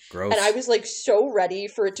something. Gross. And I was like so ready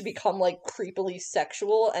for it to become like creepily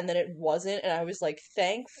sexual, and then it wasn't, and I was like,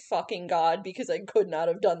 thank fucking God, because I could not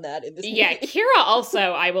have done that in this movie. Yeah, Kira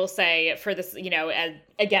also, I will say, for this, you know,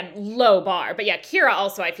 again, low bar, but yeah, Kira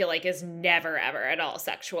also I feel like is never ever at all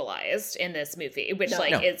sexualized in this movie, which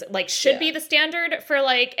is like should be the standard for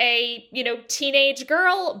like a, you know, teenage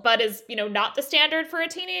girl, but is, you know, not the standard for a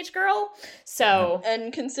teenage girl. So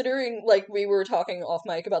and considering like we were talking off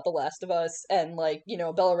mic about The Last of Us, and like, you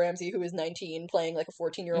know, Bella Ramsey, who is 19 playing like a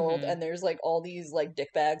 14-year-old, and there's like all these like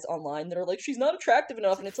dickbags online that are like, she's not attractive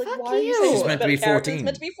enough, and it's like, why are you saying she's meant to be 14? She's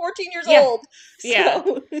meant to be 14 years old. Yeah.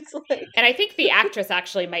 So it's like, and I think the actress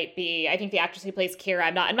actually might be, I think the actress who plays Kira,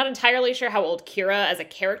 I'm not entirely sure how old Kira as a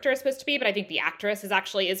character is supposed to be, but I think the actress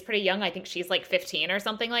is pretty young. I think she's like 15 or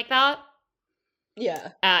something like that.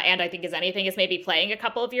 Yeah. And I think is maybe playing a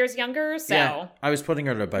couple of years younger. So yeah, I was putting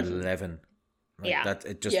her at about 11. Like, yeah. That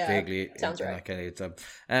it just vaguely sounds right.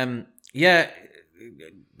 Yeah,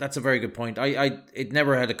 that's a very good point. It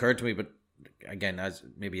never had occurred to me, but again, as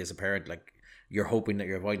a parent, like, you're hoping that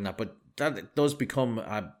you're avoiding that, but that does become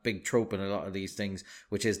a big trope in a lot of these things,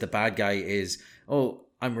 which is the bad guy is, oh,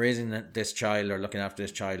 I'm raising this child or looking after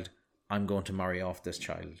this child, I'm going to marry off this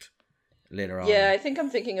child later on. Yeah, I think I'm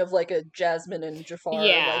thinking of like a Jasmine and Jafar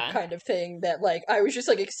like kind of thing, that like I was just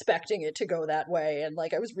like expecting it to go that way, and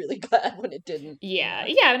like I was really glad when it didn't. Yeah,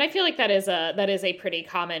 and I feel like that is a pretty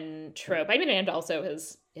common trope. I mean, and also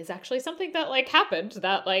is actually something that like happened,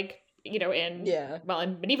 that like, you know, in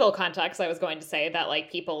medieval context, I was going to say that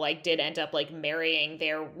like people like did end up like marrying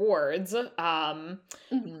their wards,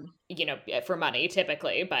 you know, for money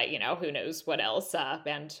typically, but you know, who knows what else.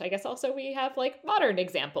 And I guess also we have like modern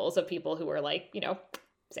examples of people who are like, you know,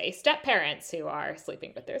 say step parents who are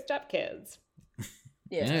sleeping with their stepkids.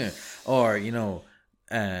 Yeah. Or, you know,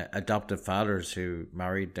 adoptive fathers who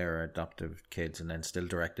married their adoptive kids and then still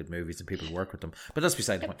directed movies and people work with them. But that's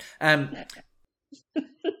beside the point.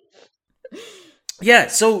 Yeah,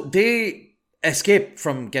 so they escape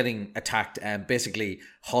from getting attacked, and basically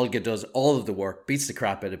Holga does all of the work, beats the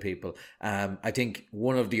crap out of people. I think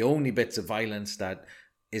one of the only bits of violence that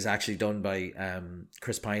is actually done by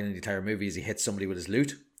Chris Pine in the entire movie is he hits somebody with his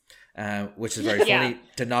lute, which is very funny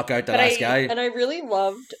to knock out the last guy. And I really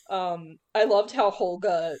loved, I loved how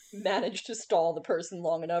Holga managed to stall the person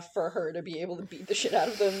long enough for her to be able to beat the shit out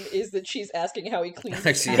of them, is that she's asking how he cleans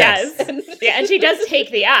his axe. Yes. Yeah, and she does take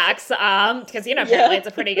the axe, because, you know, apparently it's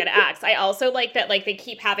a pretty good axe. I also like that, like, they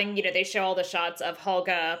keep having, you know, they show all the shots of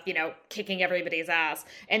Holga, you know, kicking everybody's ass,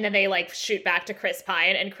 and then they, like, shoot back to Chris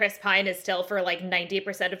Pine, and Chris Pine is still, for, like,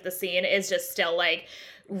 90% of the scene, is just still, like,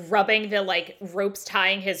 rubbing the like ropes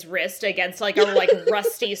tying his wrist against like a like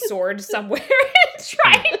rusty sword somewhere and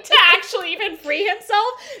trying to actually even free himself.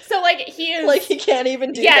 So like he is like, he can't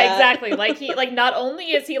even do that. Yeah, exactly. Like he like not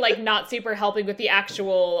only is he like not super helping with the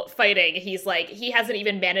actual fighting, he's like he hasn't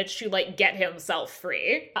even managed to like get himself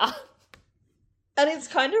free. And it's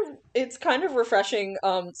kind of refreshing,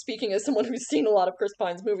 speaking as someone who's seen a lot of Chris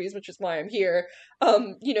Pine's movies, which is why I'm here.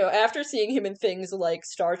 After seeing him in things like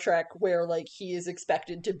Star Trek, where like he is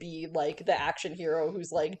expected to be like the action hero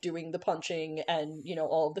who's like doing the punching and,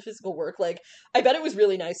 all of the physical work, like I bet it was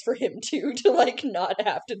really nice for him too to like not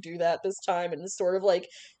have to do that this time, and sort of like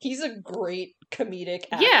he's a great comedic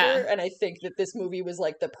actor, Yeah. and I think that this movie was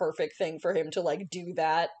like the perfect thing for him to like do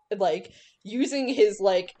that, like using his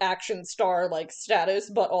like action star like status,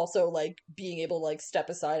 but also like being able to like step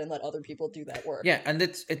aside and let other people do that work. Yeah, and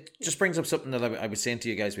it just brings up something that I was saying to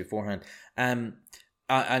you guys beforehand. And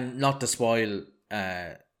not to spoil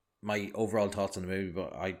my overall thoughts on the movie,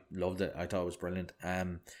 but I loved it. I thought it was brilliant.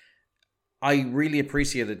 I really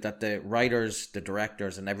appreciated that the writers, the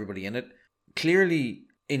directors, and everybody in it clearly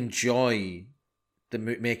enjoy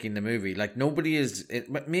making the movie. Like nobody is,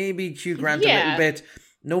 maybe Hugh Grant a little bit.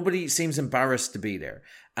 Nobody seems embarrassed to be there,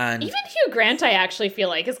 and even Hugh Grant, I actually feel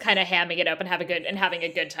like is kind of hamming it up and having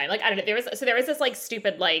a good time. Like I don't know, there was this like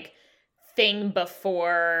stupid like thing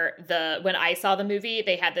before when I saw the movie.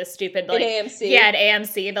 They had this stupid like AMC. At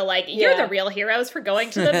AMC, the like you're the real heroes for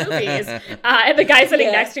going to the movies, and the guy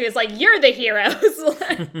sitting next to you is like you're the heroes.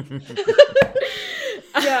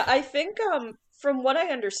 Yeah, I think from what I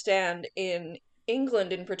understand in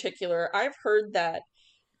England in particular, I've heard that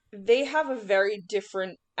they have a very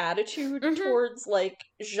different attitude towards like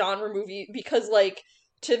genre movie, because like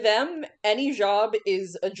to them any job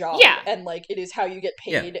is a job, and like it is how you get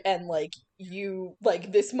paid, and like you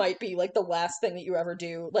like this might be like the last thing that you ever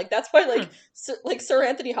do. Like that's why like Sir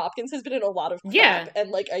Anthony Hopkins has been in a lot of crap, and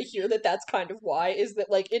like I hear that that's kind of why, is that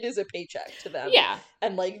like it is a paycheck to them,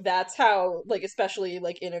 and like that's how, like especially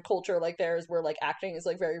like in a culture like theirs where like acting is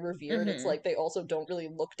like very revered, it's like they also don't really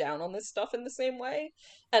look down on this stuff in the same way.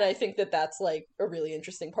 And I think that that's like a really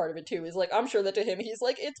interesting part of it too, is like I'm sure that to him he's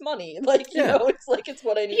like it's money, like you know, it's like it's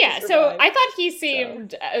what I need to survive. So I thought he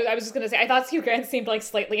seemed I was just gonna say I thought Hugh Grant seemed like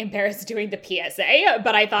slightly embarrassed doing the PSA,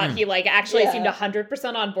 but I thought he like actually seemed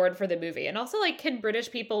 100% on board for the movie. And also like, can British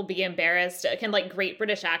people be embarrassed? Can like great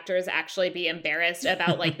British actors actually be embarrassed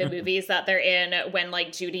about like the movies that they're in when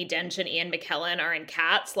like Judi Dench and Ian McKellen are in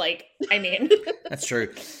Cats? Like, I mean, that's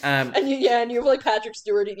true. And you have like Patrick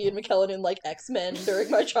Stewart and Ian McKellen in like X-Men during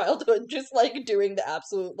my childhood, just like doing the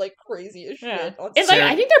absolute like craziest shit. It's like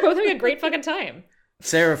I think they're both having a great fucking time.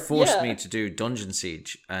 Sarah forced me to do Dungeon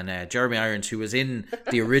Siege, and Jeremy Irons, who was in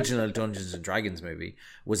the original Dungeons and Dragons movie,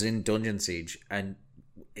 was in Dungeon Siege, and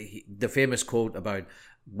the famous quote about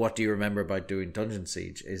what do you remember about doing Dungeon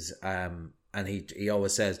Siege is, and he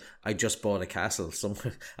always says, "I just bought a castle.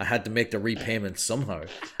 I had to make the repayment somehow,"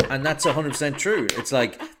 and that's 100% true. It's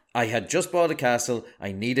like I had just bought a castle,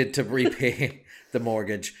 I needed to repay the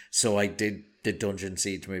mortgage, so I did the Dungeon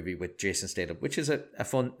Siege movie with Jason Statham, which is a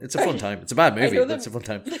fun time. It's a bad movie, but it's a fun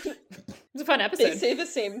time. It's a fun episode. They say the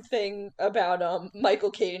same thing about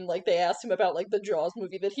Michael Caine. Like they asked him about like the Jaws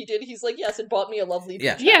movie that he did. He's like, yes, it bought me a lovely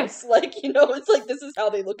beach house. Like, it's like this is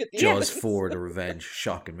how they look at the Jaws 4: The Revenge,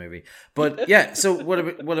 shocking movie. But yeah, so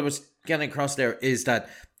what I was getting across there is that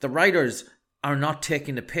the writers are not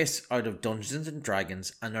taking the piss out of Dungeons and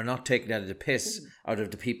Dragons, and they're not taking the piss out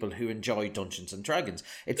of the people who enjoy Dungeons and Dragons.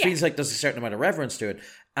 It feels like there's a certain amount of reverence to it,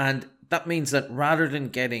 and that means that rather than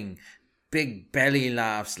getting big belly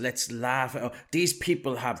laughs, let's laugh. These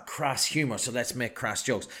people have crass humor, so let's make crass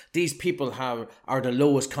jokes. These people are the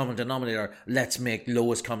lowest common denominator, let's make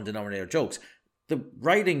lowest common denominator jokes. The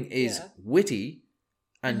writing is witty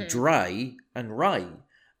and dry and wry,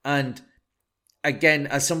 and again,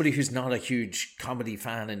 as somebody who's not a huge comedy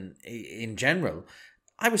fan in general,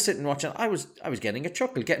 I was sitting watching. I was getting a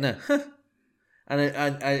chuckle, getting a huh, and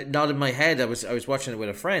I nodded my head. I was watching it with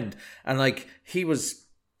a friend, and like he was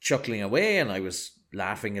chuckling away, and I was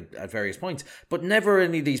laughing at various points, but never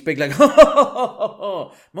any of these big like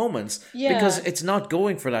moments, because it's not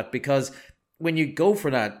going for that. Because when you go for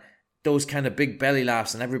that, those kind of big belly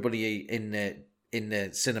laughs and everybody in the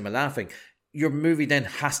cinema laughing, your movie then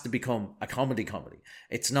has to become a comedy.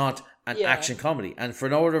 It's not an action comedy. And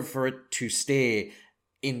in order for it to stay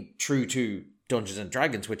true to Dungeons and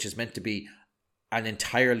Dragons, which is meant to be an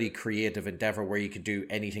entirely creative endeavor where you can do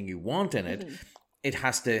anything you want in it, it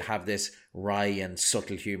has to have this wry and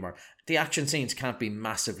subtle humor. The action scenes can't be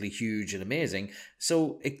massively huge and amazing.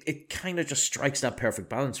 So it kind of just strikes that perfect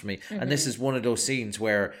balance for me. And this is one of those scenes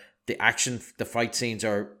where the fight scenes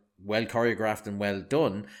are well choreographed and well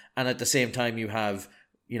done, and at the same time you have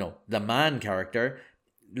the man character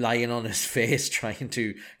lying on his face trying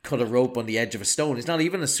to cut a rope on the edge of a stone. It's not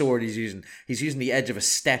even a sword he's using the edge of a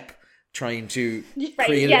step trying to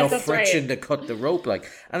create enough friction to cut the rope,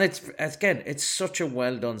 and it's such a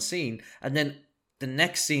well done scene. And then the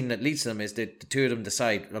next scene that leads to them is that the two of them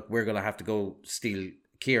decide, look, we're going to have to go steal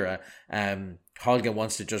Kira. Holga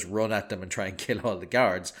wants to just run at them and try and kill all the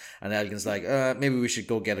guards. And Elgin's like, maybe we should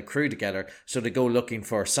go get a crew together. So they go looking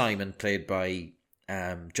for Simon, played by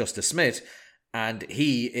Justice Smith. And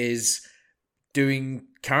he is doing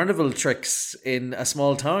carnival tricks in a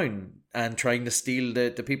small town and trying to steal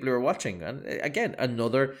the people who are watching. And again,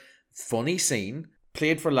 another funny scene,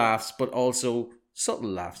 played for laughs, but also subtle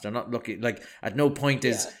laughs. They're not looking, like, at no point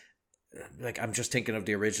is, like, I'm just thinking of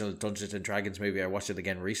the original Dungeons and Dragons movie. I watched it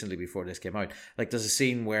again recently before this came out. Like, there's a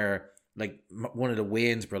scene where, like, one of the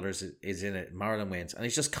Wayans brothers is in it, Marilyn Wayans, and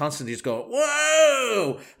he's just constantly just going,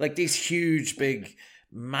 whoa! Like, these huge, big,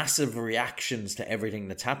 massive reactions to everything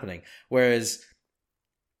that's happening. Whereas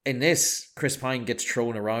in this, Chris Pine gets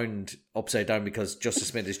thrown around upside down because Justice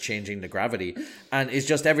Smith is changing the gravity, and it's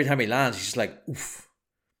just every time he lands, he's just like, oof.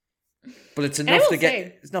 But it's enough to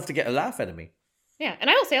get a laugh out of me. Yeah, and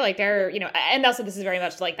I will say, like, there, you know, and also this is very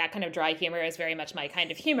much like that kind of dry humor is very much my kind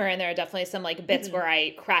of humor, and there are definitely some like bits where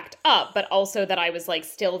I cracked up, but also that I was like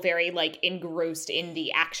still very like engrossed in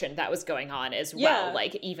the action that was going on as well.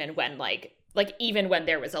 Like even when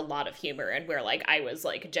there was a lot of humor and where like I was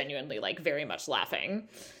like genuinely like very much laughing.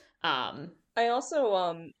 I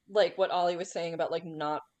also like what Ollie was saying about like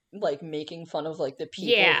not like making fun of like the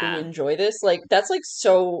people who enjoy this, like that's like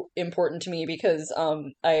so important to me because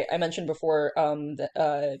I mentioned before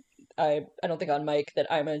that I don't think on mic that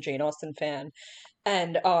I'm a Jane Austen fan,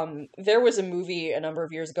 and there was a movie a number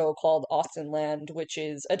of years ago called Austen Land, which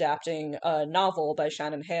is adapting a novel by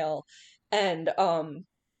Shannon Hale, and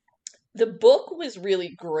the book was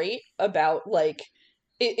really great about like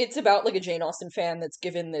it's about like a Jane Austen fan that's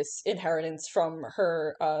given this inheritance from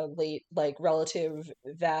her late like relative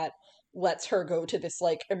that lets her go to this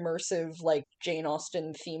like immersive like Jane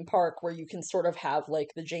Austen theme park where you can sort of have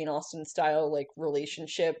like the Jane Austen style like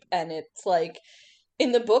relationship, and it's like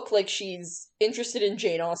in the book like she's interested in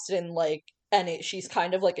Jane Austen like and she's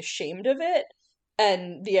kind of like ashamed of it.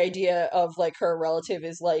 And the idea of like her relative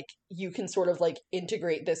is like you can sort of like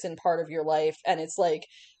integrate this in part of your life, and it's like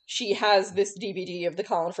she has this DVD of the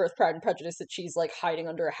Colin Firth Pride and Prejudice that she's like hiding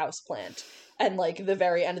under a houseplant. And like the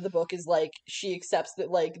very end of the book is like she accepts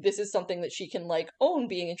that like this is something that she can like own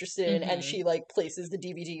being interested in, and she like places the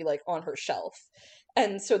DVD like on her shelf.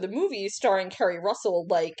 And so the movie starring Kerry Russell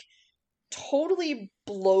like totally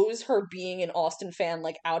blows her being an Austen fan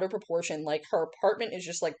like out of proportion. Like her apartment is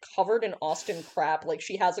just like covered in Austen crap. Like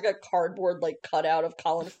she has like a cardboard like cutout of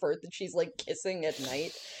Colin Firth that she's like kissing at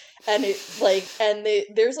night. And it like and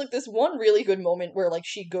there's like this one really good moment where like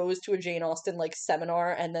she goes to a Jane Austen like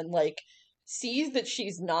seminar and then like sees that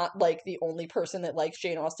she's not like the only person that likes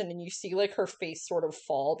Jane Austen, and you see like her face sort of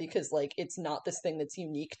fall because like it's not this thing that's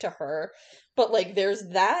unique to her. But like there's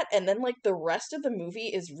that, and then like the rest of the movie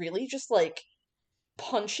is really just like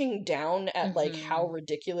punching down at like how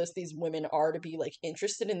ridiculous these women are to be like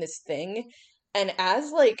interested in this thing. And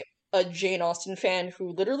as like a Jane Austen fan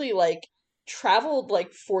who literally like traveled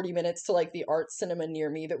like 40 minutes to like the art cinema near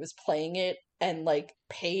me that was playing it and like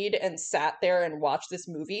paid and sat there and watched this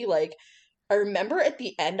movie, like I remember at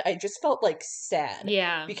the end, I just felt like sad.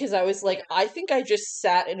 Yeah. Because I was like, I think I just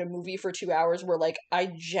sat in a movie for 2 hours where like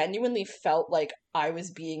I genuinely felt like I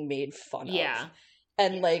was being made fun of. Yeah.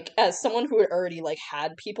 And like as someone who had already like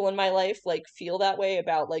had people in my life like feel that way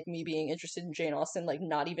about like me being interested in Jane Austen, like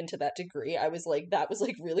not even to that degree, I was like that was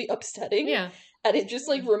like really upsetting. Yeah. And it just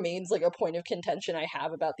like remains like a point of contention I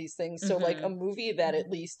have about these things. So like a movie that at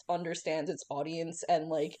least understands its audience and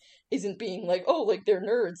like isn't being like, oh, like they're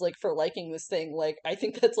nerds like for liking this thing, like I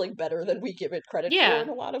think that's like better than we give it credit for in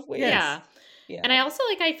a lot of ways. Yeah. And I also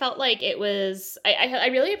like I felt like it was I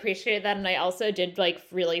really appreciated that, and I also did like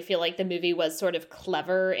really feel like the movie was sort of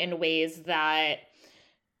clever in ways that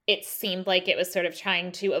it seemed like it was sort of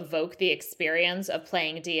trying to evoke the experience of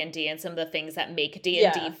playing D&D and some of the things that make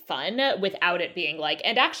D&D fun without it being like,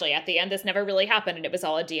 and actually at the end this never really happened and it was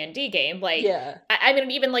all a D&D game. Like I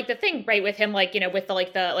mean even like the thing right with him like, you know, with the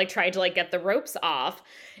like trying to like get the ropes off,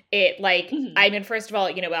 it like I mean first of all,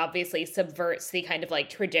 you know, obviously subverts the kind of like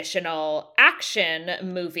traditional action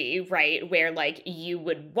movie, right, where like you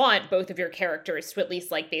would want both of your characters to at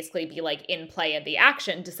least like basically be like in play in the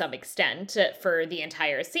action to some extent for the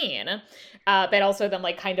entire scene, but also then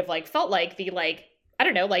like kind of like felt like the like I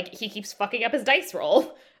don't know, like he keeps fucking up his dice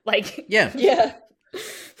roll like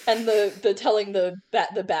and the telling the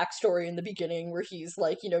backstory in the beginning where he's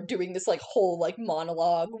like, you know, doing this like whole like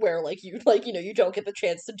monologue where like you know you don't get the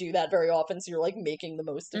chance to do that very often, so you're like making the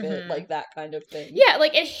most of it, like that kind of thing.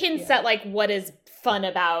 Like it hints at like what is fun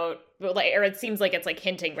about like, or it seems like it's like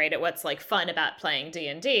hinting right at what's like fun about playing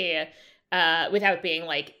D&D. without being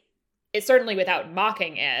like, it's certainly without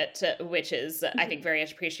mocking it, which is, I think, very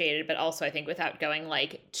much appreciated, but also I think without going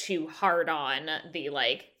like too hard on the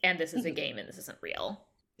like, and this is a game and this isn't real.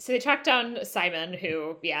 So they track down Simon,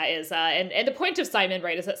 who, is, and the point of Simon,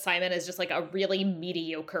 right, is that Simon is just like a really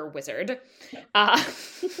mediocre wizard.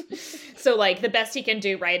 So like the best he can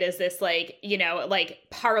do, right, is this like, like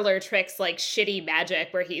parlor tricks, like shitty magic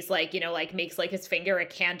where he's like, like makes like his finger a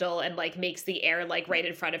candle and like makes the air like right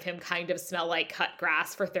in front of him kind of smell like cut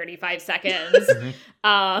grass for 35 seconds.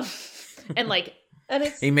 And like,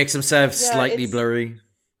 and he makes himself slightly blurry.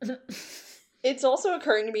 It's also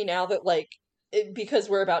occurring to me now that like, because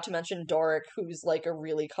we're about to mention Doric, who's like a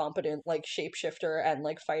really competent like shapeshifter and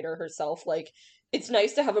like fighter herself, like it's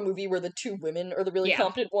nice to have a movie where the two women are the really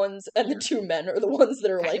competent ones and the two men are the ones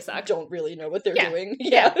that are kind like don't really know what they're doing.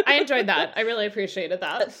 Yeah, I enjoyed that. I really apprecited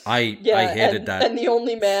that. I hated that. And the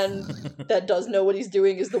only man that does know what he's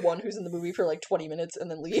doing is the one who's in the movie for like 20 minutes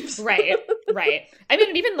and then leaves. Right. I mean,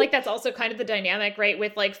 and even like that's also kind of the dynamic, right,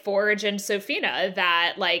 with like Forge and Sophina,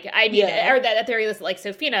 that like, I mean, or that there is like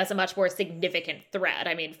Sophina is a much more significant threat.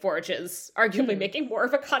 I mean, Forge is arguably making more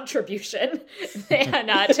of a contribution than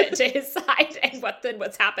to his side and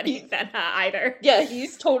what's happening than either. Yeah,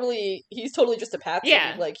 he's totally just a patsy.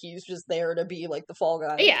 Yeah. Like he's just there to be like the fall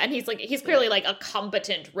guy. Yeah, and he's clearly like a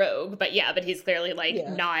competent rogue, but he's clearly like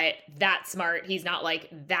not that smart. He's not like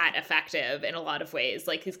that effective in a lot of ways.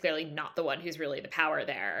 Like he's clearly not the one who's really the power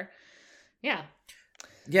there.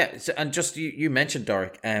 So, and just you mentioned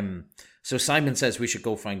Doric. So Simon says we should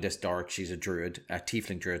go find this Doric. She's a druid, a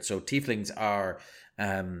tiefling druid. So tieflings are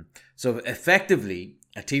so effectively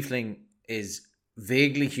a tiefling is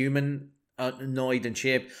vaguely humanoid in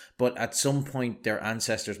shape, but at some point their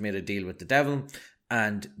ancestors made a deal with the devil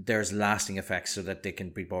and there's lasting effects so that they can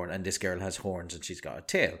be born, and this girl has horns and she's got a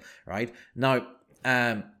tail, right? Now,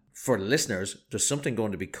 for the listeners, there's something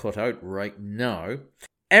going to be cut out right now.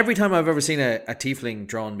 Every time I've ever seen a tiefling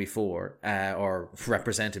drawn before, or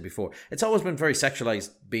represented before, it's always been very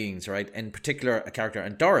sexualized beings, right? In particular, a character,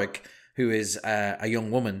 and Doric, who is a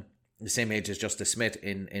young woman, the same age as Justice Smith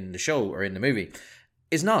in the show or in the movie,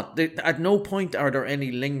 is not. At no point are there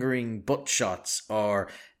any lingering butt shots or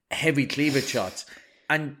heavy cleavage shots.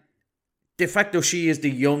 And de facto, she is the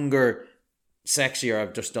younger, sexier,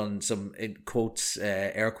 I've just done some quotes,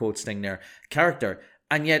 air quotes thing there, character.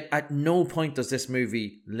 And yet at no point does this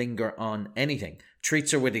movie linger on anything.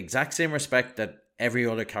 Treats her with the exact same respect that every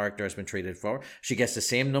other character has been treated for. She gets the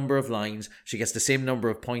same number of lines. She gets the same number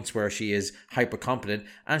of points where she is hyper competent.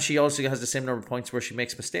 And she also has the same number of points where she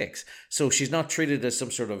makes mistakes. So she's not treated as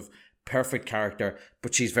some sort of perfect character,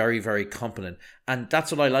 but she's very, very competent. And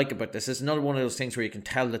that's what I like about this. It's another one of those things where you can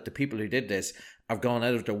tell that the people who did this have gone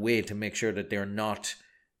out of their way to make sure that they're not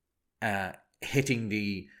hitting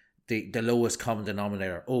the lowest common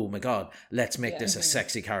denominator. Oh my God, let's make this a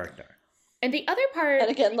sexy character. And the other part, and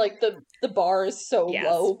again, like the bar is so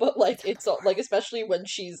low, but like it's like, especially when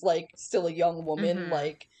she's like still a young woman,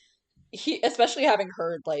 like especially having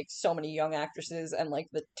heard like so many young actresses and like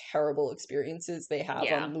the terrible experiences they have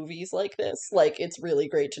on movies like this, like it's really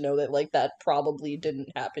great to know that like that probably didn't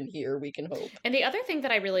happen here, we can hope. And the other thing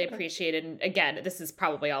that I really appreciated, and again, this is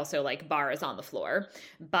probably also like bars on the floor,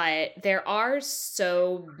 but there are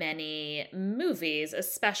so many movies,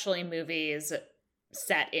 especially movies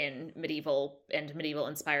set in medieval and medieval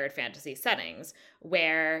inspired fantasy settings,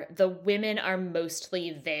 where the women are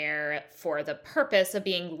mostly there for the purpose of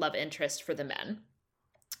being love interest for the men.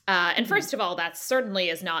 And first of all, that certainly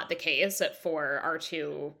is not the case for our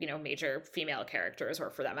two, major female characters, or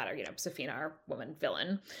for that matter, Sophina, our woman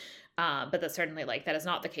villain. But that's certainly like, that is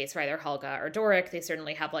not the case for either Helga or Doric. They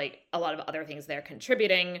certainly have like a lot of other things they're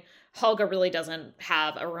contributing. Helga really doesn't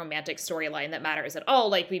have a romantic storyline that matters at all.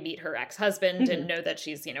 Like we meet her ex-husband and know that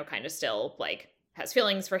she's, kind of still like has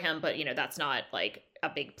feelings for him, but that's not like a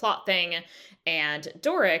big plot thing. And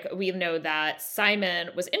Doric, we know that Simon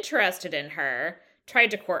was interested in her, tried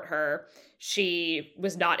to court her. She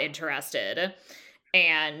was not interested.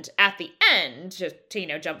 And at the end, just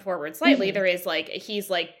to, jump forward slightly, there is like, he's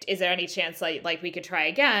like, is there any chance like we could try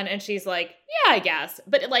again? And she's like, yeah, I guess.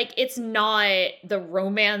 But like, it's not, the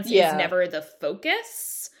romance is never the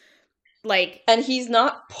focus. Like, and he's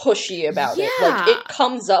not pushy about it. Like, it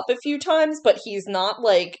comes up a few times, but he's not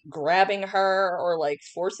like grabbing her or like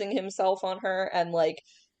forcing himself on her. And like,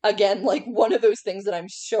 again, like one of those things that I'm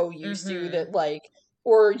so used to that like,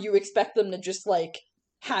 or you expect them to just like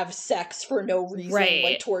have sex for no reason,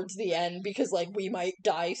 like towards the end because like we might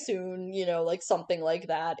die soon, like something like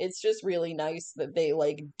that. It's just really nice that they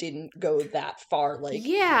like didn't go that far. Like,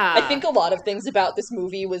 I think a lot of things about this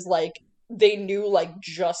movie was like they knew like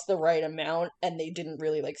just the right amount and they didn't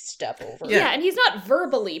really like step over it. Yeah, and he's not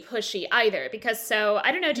verbally pushy either, because so,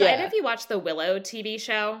 I don't know, do either of you watch the Willow TV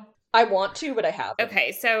show? I want to, but I haven't.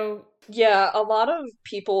 Okay, so... Yeah, a lot of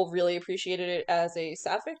people really appreciated it as a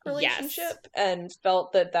sapphic relationship and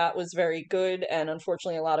felt that that was very good, and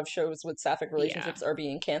unfortunately a lot of shows with sapphic relationships are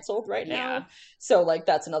being canceled right now. So, like,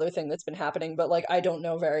 that's another thing that's been happening, but, like, I don't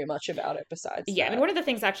know very much about it besides that. I mean, one of the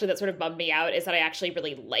things actually that sort of bummed me out is that I actually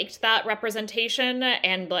really liked that representation,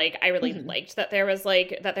 and, like, I really liked that there was,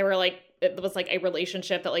 like, that there were, like, it was like a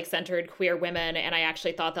relationship that like centered queer women, and I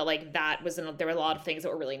actually thought that like that was there were a lot of things that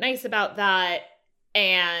were really nice about that.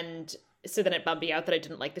 And so then it bummed me out that I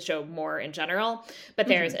didn't like the show more in general. But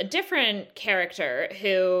there's a different character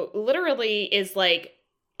who literally is like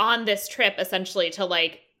on this trip essentially to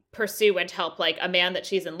like pursue and help like a man that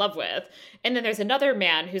she's in love with. And then there's another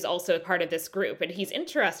man who's also a part of this group, and he's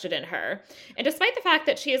interested in her. And despite the fact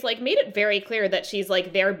that she has like made it very clear that she's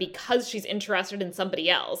like there because she's interested in somebody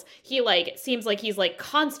else, he like seems like he's like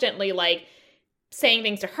constantly like saying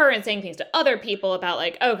things to her and saying things to other people about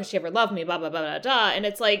like, oh, could she ever love me, blah, blah, blah, blah, blah. And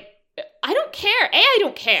it's like, I don't care. A, I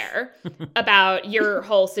don't care about your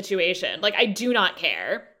whole situation. Like, I do not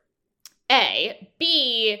care. A.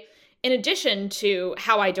 B, in addition to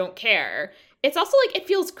how I don't care, it's also like, it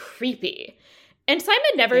feels creepy. And Simon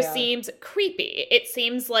never seems creepy. It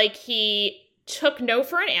seems like he took no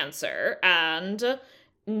for an answer, and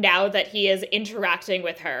now that he is interacting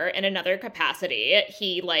with her in another capacity,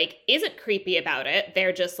 he, like, isn't creepy about it.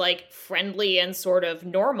 They're just, like, friendly and sort of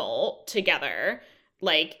normal together.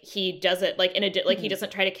 Like, he doesn't, like, he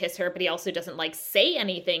doesn't try to kiss her, but he also doesn't, like, say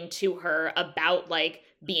anything to her about, like,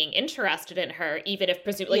 being interested in her, even if,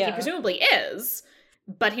 he presumably is.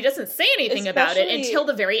 But he doesn't say anything about it until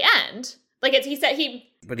the very end. Like,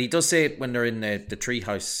 But he does say it when they're in the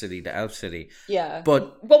treehouse city, the elf city. Yeah.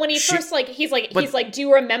 But when he first, like, he's like, do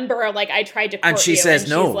you remember, like, I tried to court you? And she says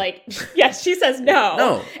no. She's like, yes, she says no.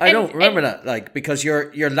 No, I don't remember that. Like, because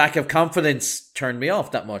your lack of confidence turned me off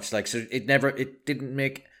that much. Like, so it didn't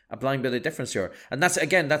make a blind bit of difference to her. And that's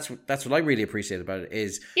what I really appreciate about it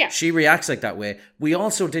is she reacts like that way. We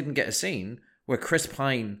also didn't get a scene where Chris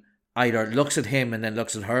Pine either looks at him and then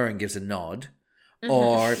looks at her and gives a nod.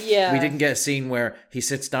 Or we didn't get a scene where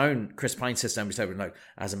Chris Pine sits down beside him, like,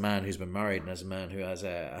 as a man who's been married and as a man who has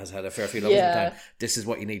had a fair few lovers in time, this is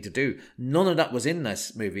what you need to do. None of that was in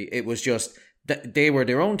this movie. It was just that they were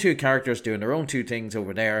their own two characters doing their own two things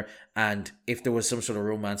over there, and if there was some sort of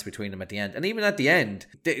romance between them at the end, and even at the end,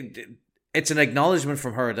 it's an acknowledgement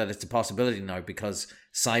from her that it's a possibility now because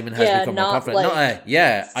Simon has become more confident. Like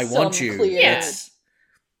I want you.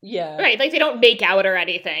 Right, like they don't make out or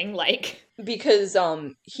anything, like, because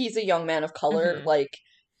he's a young man of color. Like,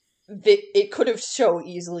 it could have so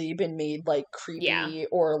easily been made like creepy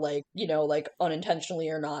or like, you know, like unintentionally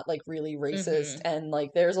or not, like really racist. And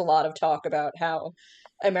like there's a lot of talk about how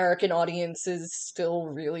American audiences still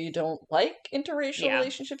really don't like interracial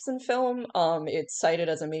relationships in film. It's cited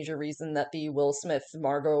as a major reason that the Will Smith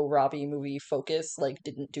Margot Robbie movie Focus like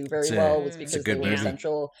didn't do very well, was because they were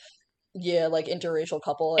essential like interracial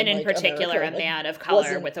couple, and in like, particular America, a man of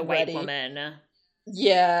color with a white woman.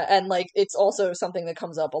 Yeah, and like it's also something that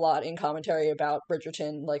comes up a lot in commentary about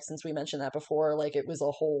Bridgerton, like since we mentioned that before, like it was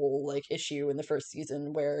a whole like issue in the first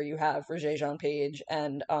season where you have Regé-Jean Page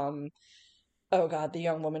and oh god, the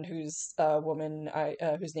young woman whose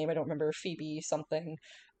whose name I don't remember, Phoebe something.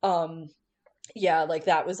 Yeah, like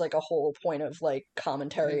that was like a whole point of like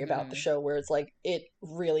commentary about the show where it's like it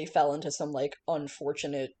really fell into some like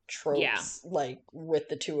unfortunate tropes like with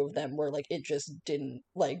the two of them where like it just didn't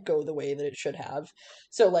like go the way that it should have.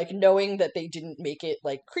 So like knowing that they didn't make it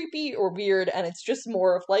like creepy or weird and it's just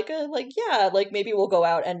more of like a like like maybe we'll go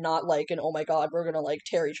out and not like an oh my god we're gonna like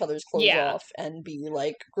tear each other's clothes off and be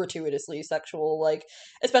like gratuitously sexual, like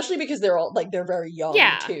especially because they're very young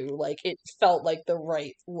too, like it felt like the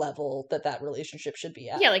right level that relationship should be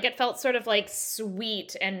at. Yeah, like it felt sort of like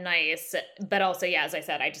sweet and nice, but also as I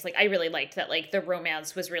said, I really liked that like the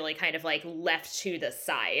romance was really kind of like left to the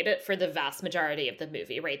side for the vast majority of the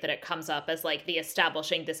movie, right? That it comes up as like the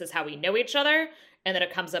establishing this is how we know each other, and then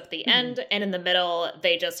it comes up at the end, and in the middle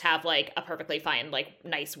they just have like a perfectly fine like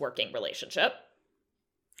nice working relationship.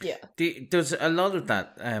 Yeah. There's a lot of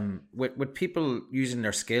that with people using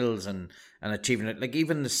their skills and achieving it. Like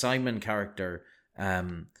even the Simon character,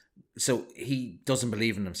 so he doesn't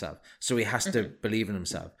believe in himself, so he has to believe in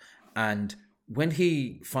himself. And when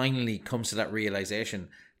he finally comes to that realization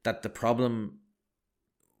that the problem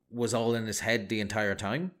was all in his head the entire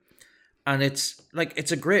time, and it's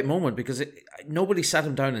a great moment because nobody sat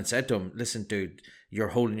him down and said to him, listen dude, you're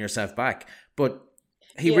holding yourself back. But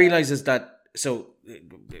he realizes that. So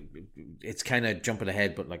it's kind of jumping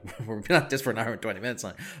ahead, but like we're been at this for an hour and 20 minutes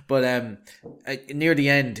now. But near the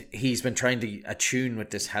end, he's been trying to attune with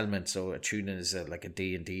this helmet. So attuning is like a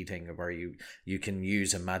D&D thing where you can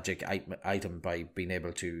use a magic item by being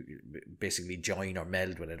able to basically join or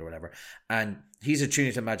meld with it or whatever. And he's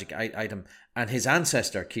attuning to a magic item, and his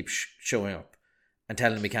ancestor keeps showing up and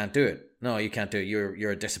telling him he can't do it. No, you can't do it.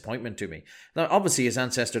 You're a disappointment to me. Now, obviously, his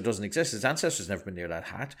ancestor doesn't exist. His ancestor's never been near that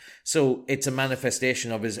hat. So it's a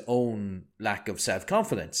manifestation of his own lack of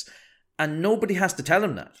self-confidence. And nobody has to tell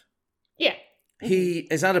him that. Yeah. He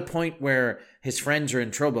is at a point where his friends are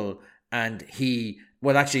in trouble, and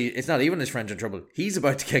actually, it's not even his friends are in trouble. He's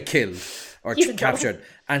about to get killed or captured.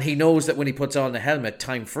 And he knows that when he puts on the helmet,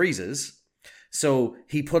 time freezes. So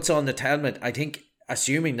he puts on the helmet, I think,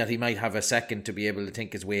 assuming that he might have a second to be able to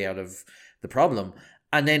think his way out of the problem.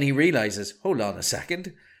 And then he realizes, hold on a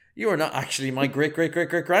second, you are not actually my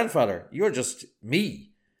great-great-great-great-grandfather. You're just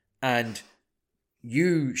me. And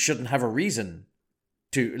you shouldn't have a reason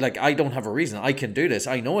to, like, I don't have a reason. I can do this.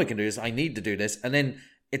 I know I can do this. I need to do this. And then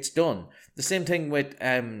it's done. The same thing with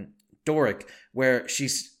Doric, where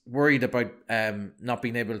she's worried about not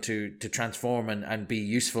being able to transform and be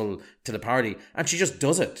useful to the party. And she just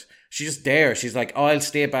does it. She just dares. She's like, oh, I'll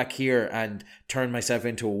stay back here and turn myself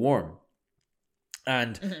into a worm.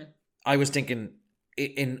 And I was thinking,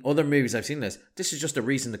 in other movies I've seen this is just a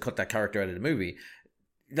reason to cut that character out of the movie.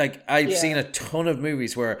 Like, I've seen a ton of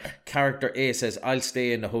movies where character A says, I'll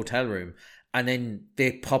stay in the hotel room. And then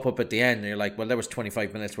they pop up at the end and you're like, well, there was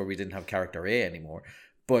 25 minutes where we didn't have character A anymore.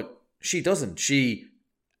 But she doesn't. She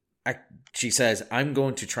says, I'm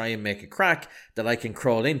going to try and make a crack that I can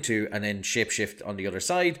crawl into and then shapeshift on the other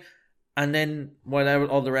side. And then while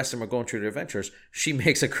all the rest of them are going through their adventures, she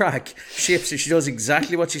makes a crack, she does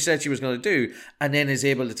exactly what she said she was going to do, and then is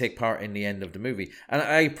able to take part in the end of the movie. And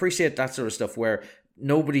I appreciate that sort of stuff where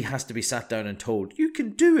nobody has to be sat down and told, you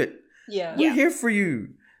can do it. Yeah. We're here for you.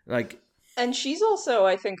 Like, and she's also,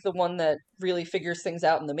 I think, the one that really figures things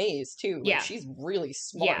out in the maze, too. Like, Yeah. she's really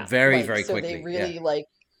smart. Yeah. Very, very so quickly. They really,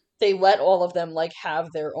 they let all of them,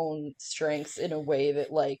 have their own strengths in a way that,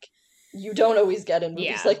 you don't always get in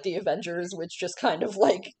movies like The Avengers, which just kind of,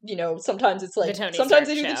 sometimes it's sometimes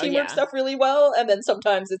they do the teamwork stuff really well, and then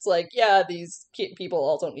sometimes it's these people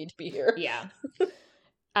all don't need to be here. Yeah.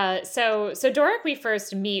 So Doric, we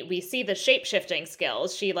first meet, we see the shape-shifting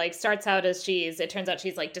skills. She starts out as it turns out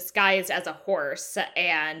she's disguised as a horse,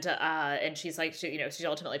 and she's she's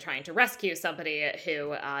ultimately trying to rescue somebody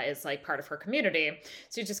who is part of her community.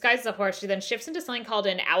 So she disguises as a horse. She then shifts into something called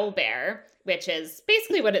an owl bear, which is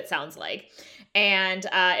basically what it sounds like. And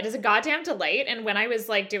it is a goddamn delight. And when I was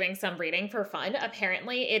doing some reading for fun,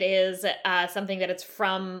 apparently it is something that it's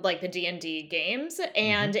from the D&D games,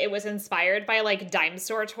 and it was inspired by dime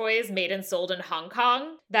store toys made and sold in Hong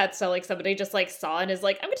Kong. That somebody just saw and is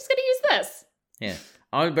I'm just gonna use this. Yeah,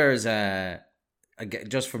 owlbears,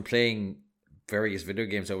 just from playing various video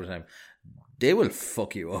games over time, they will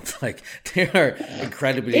fuck you up. They are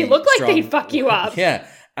incredibly. They look strong. like they fuck you up. Yeah.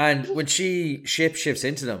 And when she shapeshifts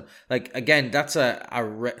into them, again, that's to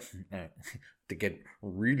get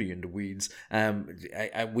really into weeds,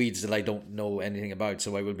 weeds that I don't know anything about,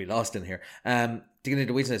 so I will be lost in here. To get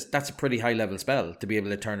into weeds, that's a pretty high level spell to be able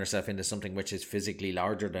to turn herself into something which is physically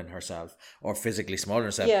larger than herself or physically smaller than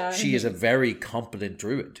herself. Yeah. She is a very competent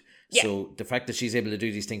druid. Yeah. So the fact that she's able to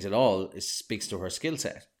do these things at all speaks to her skill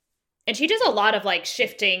set. And she does a lot of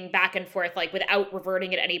shifting back and forth without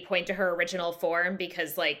reverting at any point to her original form,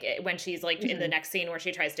 because when she's in the next scene where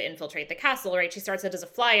she tries to infiltrate the castle, right, she starts out as a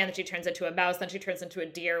fly and then she turns into a mouse, then she turns into a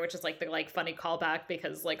deer, which is the funny callback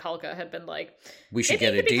because Hulka had been we should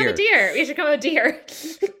get a deer. We should become a deer.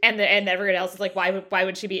 and everyone else is why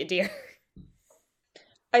would she be a deer?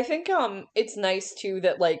 I think it's nice too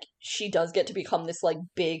that she does get to become this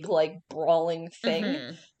big brawling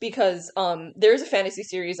thing, because there's a fantasy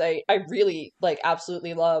series I really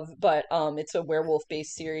absolutely love, but it's a werewolf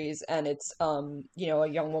based series, and it's a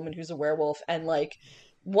young woman who's a werewolf, and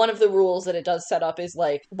one of the rules that it does set up is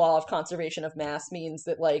law of conservation of mass means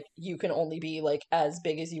that you can only be as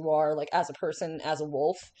big as you are as a person, as a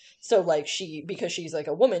wolf. So because she's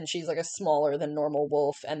a woman, she's a smaller than normal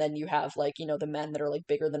wolf, and then you have the men that are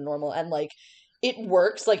bigger than normal, and it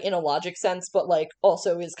works in a logic sense, but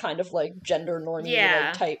also is kind of gender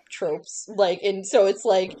normie type tropes, and so it's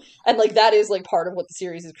and that is part of what the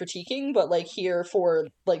series is critiquing, but here for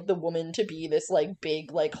the woman to be this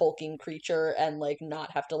big hulking creature and not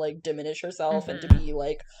have to diminish herself and to be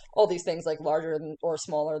all these things larger than or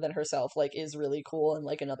smaller than herself is really cool,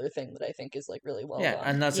 and another thing that I think is really well done.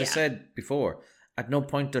 And as I said before, at no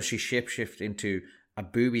point does she shapeshift into a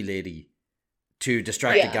booby lady to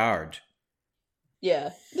distract the guard.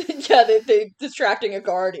 Yeah. Yeah, they distracting a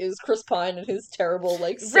guard is Chris Pine and his terrible,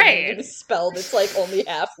 like, singing and his spell that's, like, only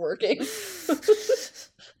half working.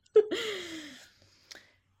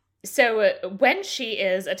 So when she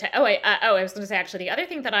is I was going to say, actually, the other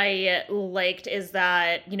thing that I liked is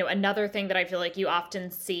that, you know, another thing that I feel like you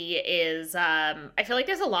often see is I feel like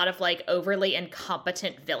there's a lot of like overly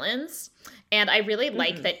incompetent villains, and I really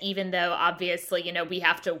like that even though obviously, you know, we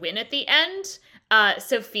have to win at the end,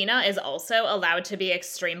 Sophina is also allowed to be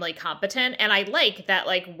extremely competent, and I like that,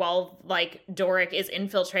 like, while like Doric is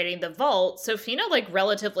infiltrating the vault, Sophina like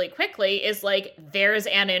relatively quickly is like, there's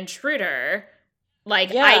an intruder.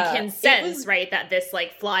 Like, yeah, I can sense, right, that this,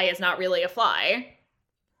 like, fly is not really a fly.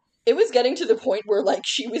 It was getting to the point where, like,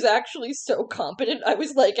 she was actually so competent. I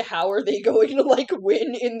was like, how are they going to, like,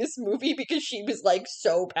 win in this movie? Because she was, like,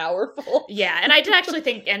 so powerful. Yeah, and I did actually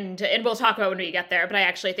think, and we'll talk about when we get there, but I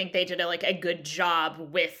actually think they did, a good job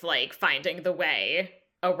with, like, finding the way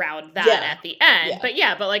around that at the end. But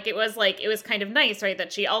like it was kind of nice, right,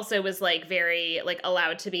 that she also was like very like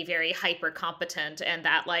allowed to be very hyper competent, and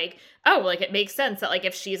that like, oh, like it makes sense that like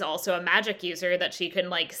if she's also a magic user that she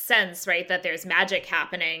can like sense, right, that there's magic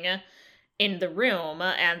happening in the room,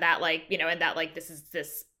 and that like, you know, and that like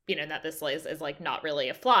this you know, that this is like not really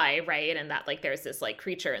a fly, right, and that like there's this like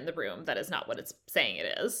creature in the room that is not what it's saying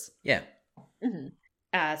it is. Yeah.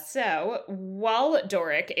 So while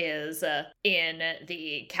Doric is in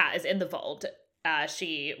the vault,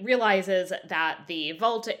 she realizes that the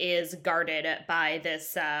vault is guarded by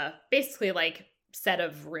this basically like set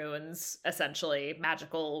of runes, essentially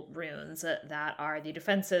magical runes that are the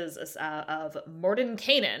defenses of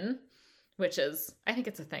Mordenkainen, which is, I think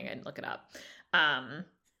it's a thing. I didn't look it up.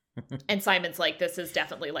 And Simon's like, this is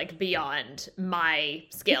definitely like beyond my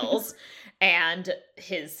skills. And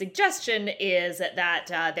his suggestion is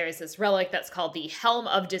that there's this relic that's called the Helm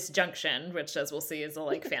of Disjunction, which, as we'll see, is a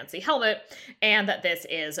like fancy helmet, and that this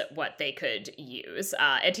is what they could use.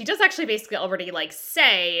 And he does actually basically already like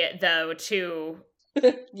say, though, to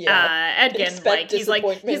Edgin, like he's like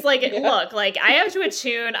look, like I have to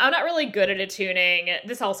attune. I'm not really good at attuning.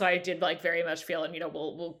 This also I did like very much feel, and you know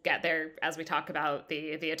we'll get there as we talk about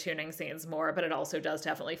the attuning scenes more, but it also does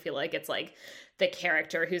definitely feel like it's like the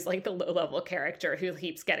character who's like the low level character who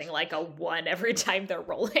keeps getting like a 1 every time they're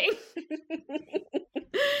rolling.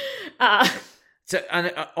 So,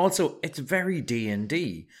 and also it's very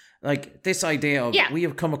D&D. Like this idea of we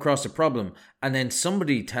have come across a problem, and then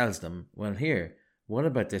somebody tells them, well, here, what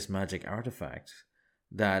about this magic artifact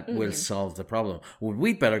that will solve the problem? Well,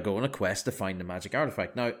 we'd better go on a quest to find the magic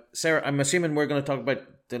artifact. Now, Sarah, I'm assuming we're going to talk about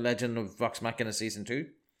The Legend of Vox Machina Season 2?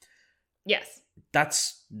 Yes.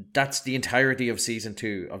 That's the entirety of Season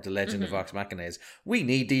 2 of The Legend of Vox Machina is, we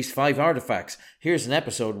need these 5 artifacts. Here's an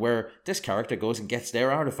episode where this character goes and gets their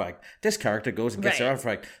artifact. This character goes and gets their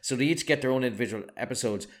artifact. So they each get their own individual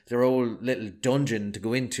episodes, their own little dungeon to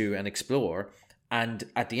go into and explore. And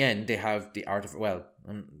at the end, they have the artifact. Well,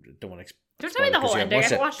 I don't want to. Don't tell me the whole ending. I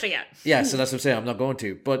haven't watched it yet. Yeah, so that's what I'm saying. I'm not going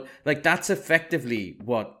to. But like, that's effectively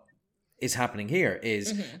what is happening here.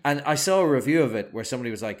 And I saw a review of it where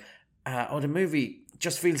somebody was like, "Oh, the movie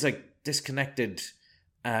just feels like disconnected,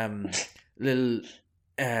 little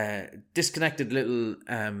action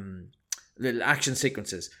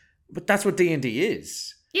sequences." But that's what D&D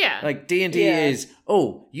is. Yeah, like D&D is.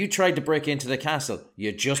 Oh, you tried to break into the castle.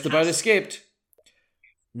 You just about escaped.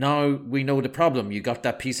 Now we know the problem. You got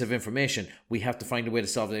that piece of information. We have to find a way to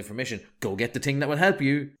solve the information. Go get the thing that will help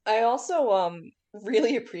you. I also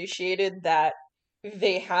really appreciated that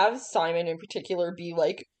they have Simon in particular be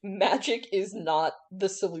like, magic is not the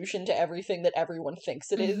solution to everything that everyone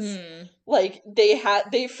thinks it is. Like they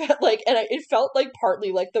felt like, and it felt like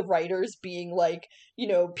partly like the writers being like, you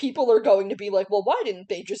know, people are going to be like, well, why didn't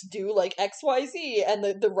they just do like XYZ? And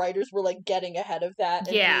the writers were like getting ahead of that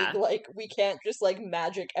and being like, we can't just like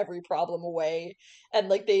magic every problem away. And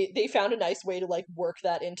like they found a nice way to like work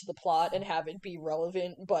that into the plot and have it be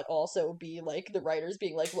relevant, but also be like the writers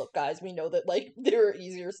being like, look guys, we know that like there are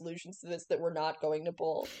easier solutions to this that we're not going to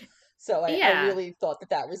pull. So I really thought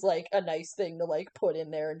that was like a nice thing to like put in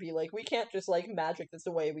there and be like, we can't just like magic this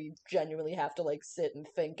away. We genuinely have to like sit and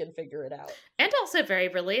think and figure it out. And also very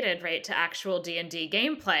related, right, to actual D&D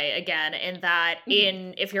gameplay again, in that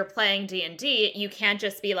if you're playing D&D, you can't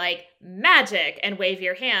just be like magic and wave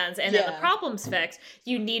your hands and then the problem's fixed.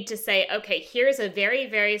 You need to say, okay, here's a very,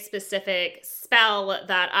 very specific spell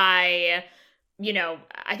that I you know,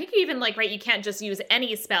 I think you even like, right, you can't just use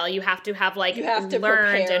any spell. You have to have like You have to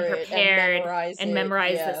learned and prepare it prepared and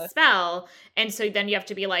memorize yeah. the spell. And so then you have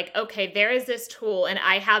to be like, okay, there is this tool and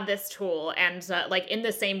I have this tool. And like in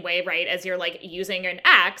the same way, right, as you're like using an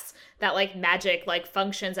axe, that like magic like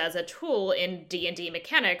functions as a tool in D&D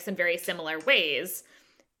mechanics in very similar ways.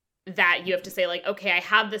 That you have to say like, okay, I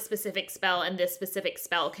have this specific spell and this specific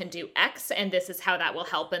spell can do X and this is how that will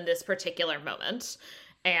help in this particular moment.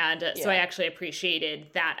 And so I actually appreciated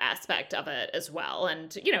that aspect of it as well.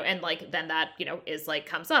 And, you know, and like, then that, you know, is like,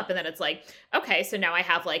 comes up and then it's like, okay, so now I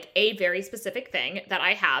have like a very specific thing that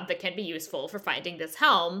I have that can be useful for finding this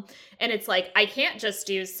helm. And it's like, I can't just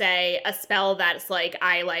do, say, a spell that's like,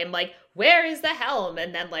 I'm like, where is the helm?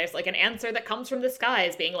 And then there's like an answer that comes from the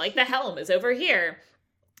skies being like, the helm is over here.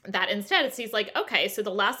 That instead it's he's like, okay, so the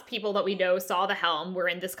last people that we know saw the helm were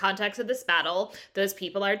in this context of this battle. Those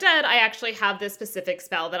people are dead. I actually have this specific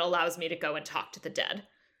spell that allows me to go and talk to the dead.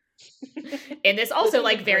 In this also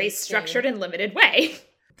like very structured and limited way.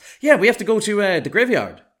 Yeah, we have to go to the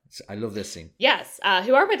graveyard. I love this scene. Yes,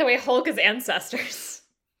 who are, by the way, Holga's ancestors.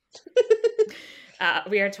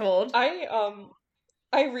 We are told. I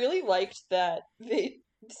really liked that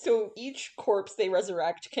so each corpse they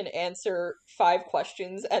resurrect can answer 5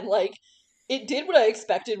 questions, and like it did what I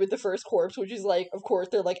expected with the first corpse, which is like, of course,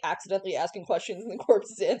 they're like accidentally asking questions and the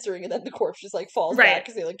corpse is answering and then the corpse just like falls back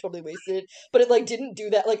because they like totally wasted it. But it like didn't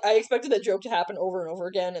do that. Like I expected that joke to happen over and over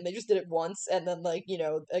again, and they just did it once, and then like, you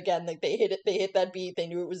know, again, like they hit that beat, they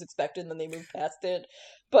knew it was expected, and then they moved past it.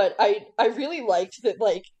 But I really liked that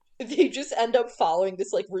like they just end up following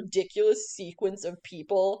this like ridiculous sequence of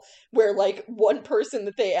people where like one person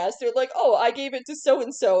that they asked, they're like, oh, I gave it to so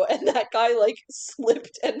and so, and that guy like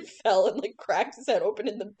slipped and fell and like cracked his head open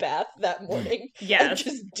in the bath that morning. And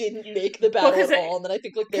just didn't make the battle at all. And then I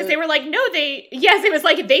think like because they were like, no, it was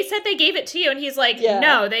like they said they gave it to you, and he's like,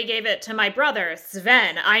 no, they gave it to my brother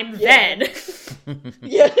Sven. I'm Ven.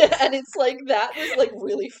 Yeah, and it's like that was like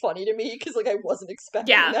really funny to me because like I wasn't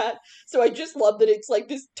expecting that. So I just love that it's like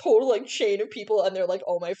this total like chain of people, and they're like,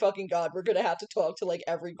 oh my fucking god, we're gonna have to talk to like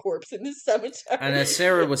every corpse in this cemetery. And as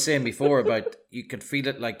Sarah was saying before about you could feel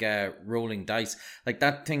it like rolling dice, like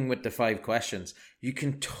that thing with the 5 questions, you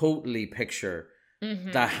can totally picture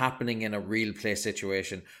that happening in a real play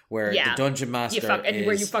situation where the dungeon master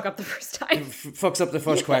where you fuck up the first time, fucks up the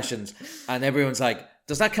first questions, and everyone's like,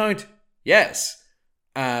 does that count? Yes.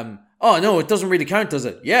 Oh no, it doesn't really count, does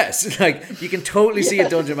it? Yes. Like you can totally see a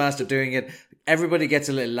dungeon master doing it. Everybody gets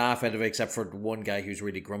a little laugh out of it, except for one guy who's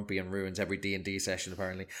really grumpy and ruins every D&D session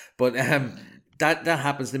apparently. But that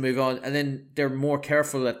happens. They move on, and then they're more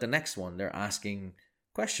careful at the next one. They're asking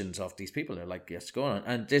questions of these people. They're like, yes, go on.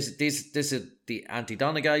 And this is the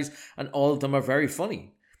anti-Donna guys, and all of them are very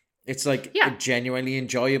funny. It's like a genuinely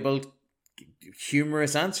enjoyable,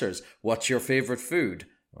 humorous answers. What's your favorite food?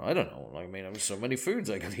 I don't know. I mean, there's so many foods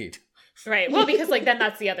I can eat. Right. Well, because like then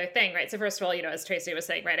that's the other thing, right? So first of all, you know, as Tracy was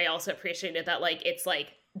saying, right, I also appreciated that like it's like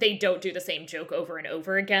they don't do the same joke over and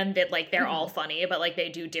over again, that like they're all funny, but like they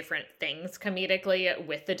do different things comedically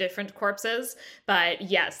with the different corpses. But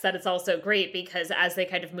yes, that is also great because as they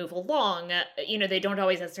kind of move along, you know, they don't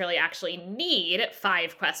always necessarily actually need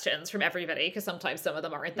 5 questions from everybody, because sometimes some of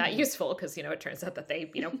them aren't that useful because, you know, it turns out that they,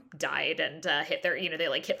 you know, died and hit their, you know, they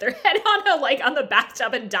like hit their head on the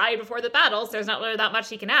bathtub and died before the battle, so there's not really that much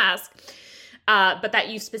you can ask. But that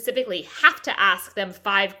you specifically have to ask them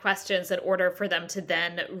 5 questions in order for them to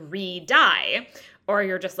then re-die, or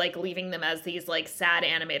you're just like leaving them as these like sad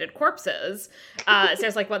animated corpses. So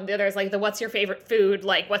there's like there's like the what's your favorite food,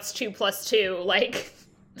 like what's 2 + 2, like.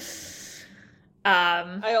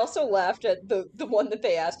 I also laughed at the one that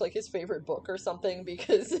they asked like his favorite book or something,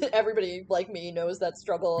 because everybody like me knows that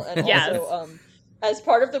struggle, and also as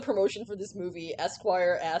part of the promotion for this movie,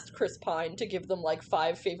 Esquire asked Chris Pine to give them like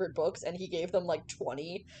 5 favorite books, and he gave them like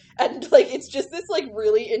 20. And like it's just this like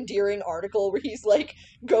really endearing article where he's like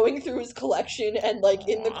going through his collection, and like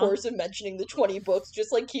in the course of mentioning the 20 books,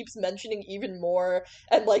 just like keeps mentioning even more,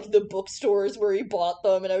 and like the bookstores where he bought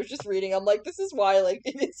them. And I was just reading, I'm like, this is why like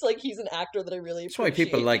it's like he's an actor that I really appreciate. That's why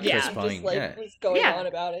people like Chris Pine. Just, like, he's going on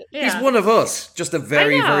about it. He's one of us, just a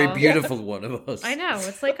very very beautiful one of us. I know,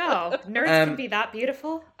 it's like, oh, nerds can be that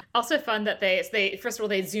beautiful. Also fun that they first of all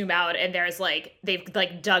they zoom out and there's like they've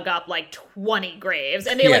like dug up like 20 graves,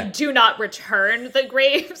 and they like do not return the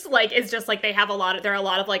graves. Like it's just like there are a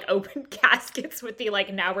lot of like open caskets with the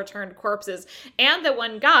like now returned corpses, and the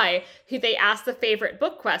one guy who they ask the favorite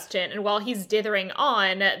book question, and while he's dithering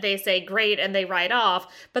on they say great and they ride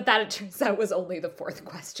off, but that it turns out was only the 4th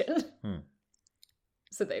question.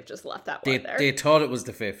 So they've just left that one there. They thought it was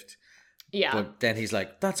the 5th. Yeah. But then he's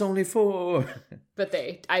like, that's only 4. But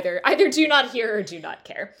they either do not hear or do not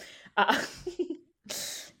care.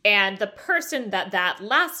 And the person that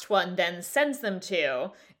last one then sends them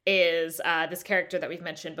to is this character that we've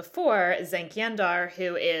mentioned before, Zenkyandar,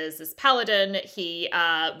 who is this paladin. He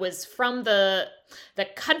was from the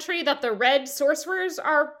country that the red sorcerers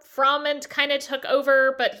are from and kind of took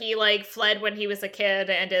over, but he like fled when he was a kid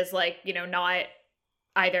and is like, not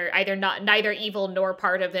neither evil nor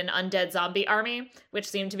part of an undead zombie army, which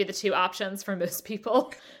seem to be the two options for most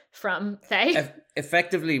people from Fae.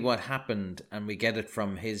 Effectively, what happened, and we get it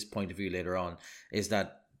from his point of view later on, is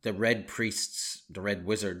that the red priests, the red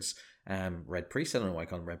wizards, red priests, I don't know why I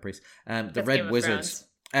call them red priests, the That's red Game of wizards.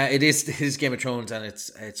 It is Game of Thrones, and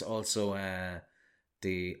it's also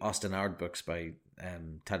the Austin Ard books by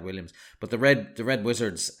Tad Williams. But the red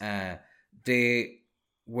wizards, they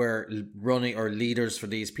were running or leaders for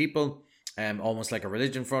these people, almost like a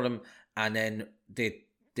religion for them, and then they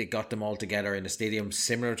got them all together in a stadium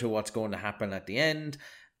similar to what's going to happen at the end,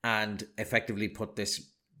 and effectively put this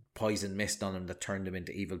poison mist on them that turned them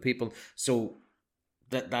into evil people. So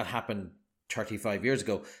that happened 35 years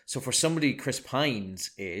ago. So for somebody Chris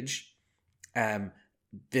Pine's age,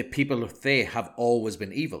 the people they have always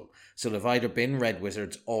been evil. So they've either been red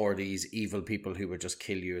wizards or these evil people who would just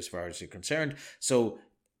kill you as far as you're concerned. So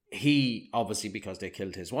he, obviously, because they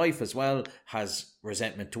killed his wife as well, has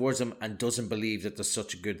resentment towards him and doesn't believe that there's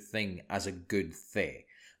such a good thing as a good Fae.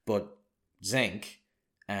 But Zenk,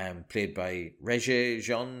 played by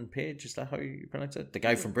Regé-Jean Page, is that how you pronounce it? The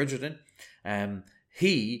guy from Bridgerton.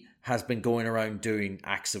 He has been going around doing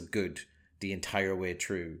acts of good the entire way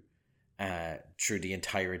through the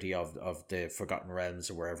entirety of the Forgotten Realms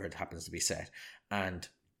or wherever it happens to be set. And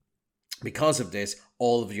because of this,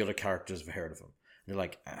 all of the other characters have heard of him. They're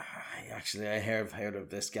like, I have heard of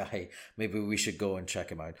this guy. Maybe we should go and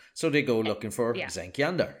check him out. So they go looking for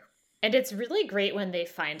Zenkyandar. And it's really great when they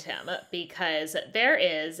find him because there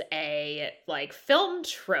is a film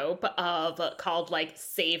trope called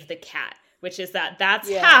save the cat, which is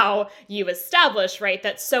that's how you establish, right,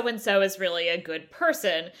 that so and so is really a good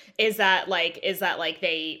person. Is that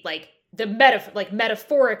they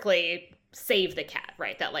metaphorically save the cat,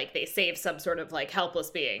 right? That they save some sort of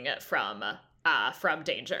helpless being from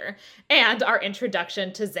danger. And our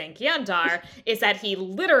introduction to Zenkyandar is that he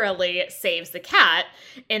literally saves the cat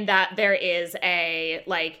in that there is a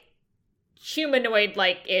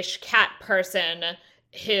humanoid-ish cat person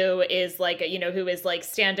who is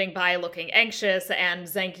standing by looking anxious, and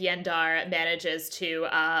Zenkyandar manages to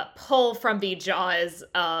pull from the jaws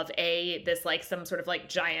of some sort of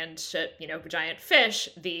giant fish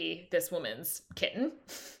this woman's kitten.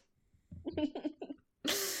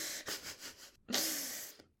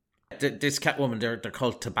 This Catwoman, they're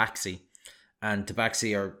called Tabaxi, and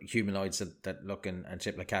Tabaxi are humanoids that look and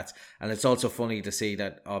shape like cats. And it's also funny to see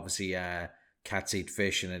that obviously cats eat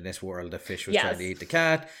fish, and in this world, the fish was trying to eat the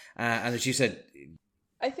cat. And as you said,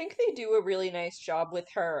 I think they do a really nice job with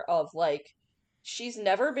her of she's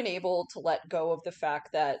never been able to let go of the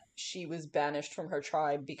fact that she was banished from her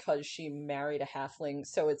tribe because she married a halfling.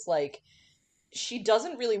 So it's she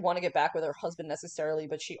doesn't really want to get back with her husband necessarily,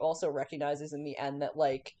 but she also recognizes in the end that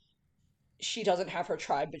she doesn't have her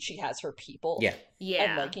tribe, but she has her people. Yeah.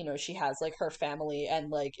 And she has her family,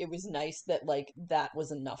 and it was nice that that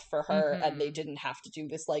was enough for her, Mm-hmm. and they didn't have to do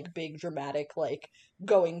this big dramatic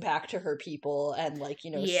going back to her people and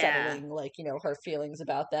settling her feelings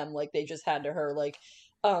about them. They just had to her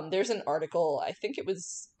there's an article, I think it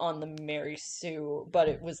was on the Mary Sue, but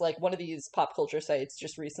it was one of these pop culture sites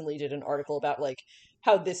just recently did an article about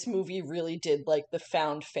how this movie really did the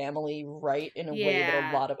found family right in a way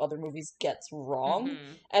that a lot of other movies gets wrong.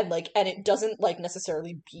 Mm-hmm. And it doesn't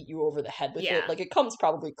necessarily beat you over the head with it. It comes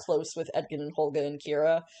probably close with Edgin and Holga and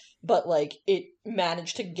Kira, but it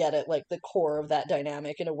managed to get at the core of that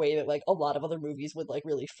dynamic in a way that a lot of other movies would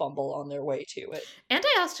really fumble on their way to it. And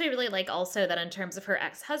I also really like also that in terms of her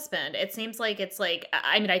ex-husband, it seems I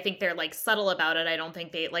mean, I think they're subtle about it. I don't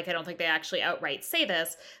think they actually outright say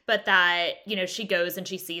this, but that, she goes and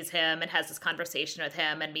she sees him and has this conversation with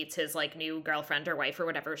him and meets his new girlfriend or wife or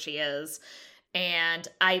whatever she is. And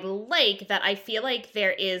I like that. I feel like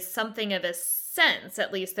there is something of a sense,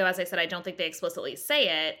 at least, though, as I said, I don't think they explicitly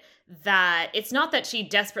say it, that it's not that she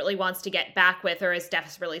desperately wants to get back with or is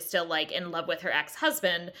desperately still in love with her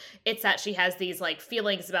ex-husband. It's that she has these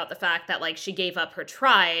feelings about the fact that she gave up her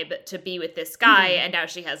tribe to be with this guy, and now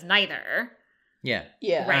she has neither. Yeah.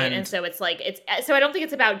 Right. And so it's so I don't think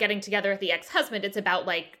it's about getting together with the ex-husband. It's about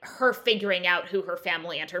her figuring out who her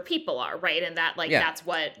family and her people are. Right. And that that's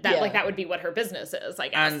what that would be what her business is, I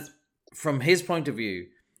guess. And from his point of view,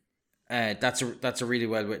 that's a really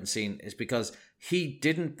well written scene, is because he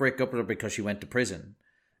didn't break up with her because she went to prison.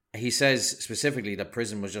 He says specifically that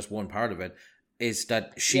prison was just one part of it, is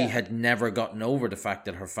that she had never gotten over the fact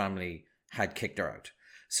that her family had kicked her out.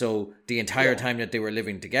 So the entire time that they were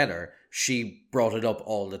living together, she brought it up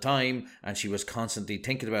all the time, and she was constantly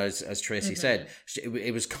thinking about it, as Tracy said.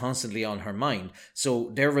 It was constantly on her mind. So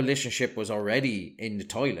their relationship was already in the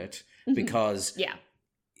toilet because...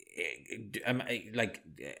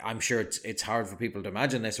 I'm sure it's hard for people to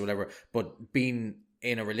imagine this or whatever, but being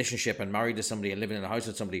in a relationship and married to somebody and living in a house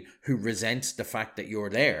with somebody who resents the fact that you're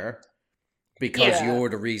there because you're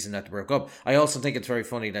the reason that they broke up. I also think it's very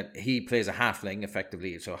funny that he plays a halfling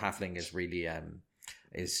effectively. So halfling is really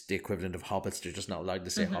is the equivalent of hobbits. They're just not allowed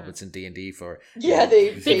to say hobbits in D&D for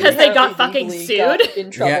because they got fucking sued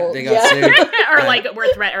in trouble. Yeah, they got sued or were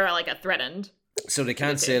threatened. So they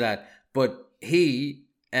can't say that, but he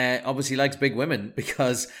obviously likes big women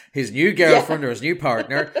because his new girlfriend or his new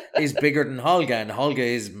partner is bigger than Holga, and Holga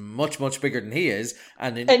is much, much bigger than he is.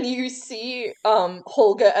 And you see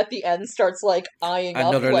Holga at the end starts like eyeing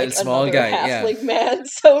another up like little small another guy, halfling man.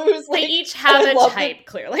 So it was like they each have a type,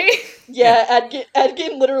 clearly.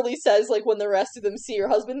 Edgin literally says like when the rest of them see her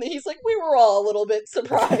husband, he's like, we were all a little bit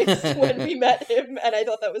surprised when we met him, and I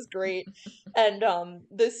thought that was great. And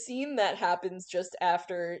the scene that happens just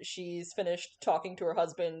after she's finished talking to her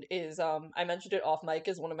husband is I mentioned it off mic,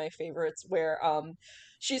 is one of my favorites, where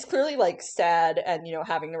she's clearly like sad and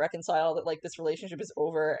having to reconcile that like this relationship is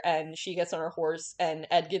over, and she gets on her horse and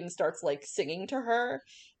Edgin starts like singing to her,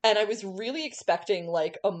 and I was really expecting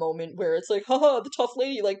like a moment where it's like, haha, the tough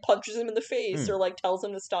lady like punches him in the face or like tells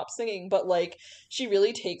him to stop singing, but like she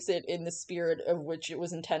really takes it in the spirit of which it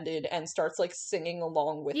was intended and starts like singing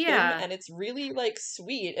along with him, and it's really like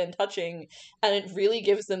sweet and touching, and it really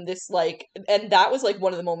gives them this like, and that was like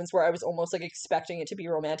one of the moments where I was almost like expecting it to be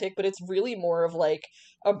romantic, but it's really more of like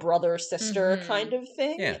a brother sister kind of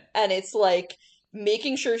thing, and it's like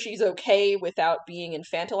making sure she's okay without being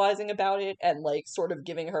infantilizing about it, and like sort of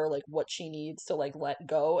giving her like what she needs to like let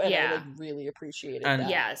go, and I like really appreciated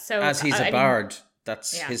that. So as he's a bard,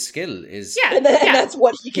 that's his skill is and that's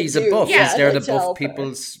what he can do. He's a buff. He's there to buff her.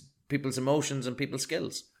 people's emotions and people's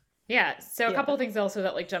skills. Yeah, so a couple of things also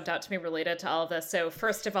that like jumped out to me related to all of this. So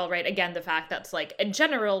first of all, right, again, the fact that's like in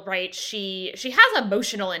general, right, she has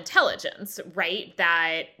emotional intelligence, right?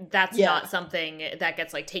 That's not something that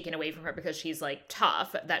gets like taken away from her because she's like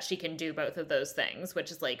tough, that she can do both of those things, which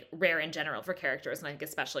is like rare in general for characters, and I think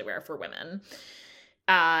especially rare for women.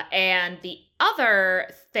 And the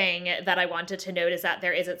other thing that I wanted to note is that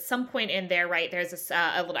there is at some point in there, right, there's this,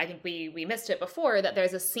 I think we missed it before, that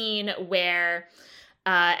there's a scene where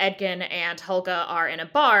Edgin and Helga are in a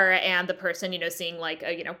bar, and the person, seeing like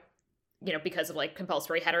a, because of like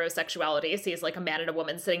compulsory heterosexuality, sees like a man and a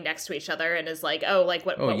woman sitting next to each other and is like, oh, like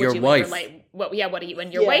what would you wife. and what do you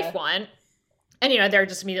and your wife want? And, they're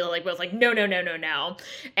just immediately like, both like, no.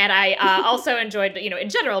 And I also enjoyed, in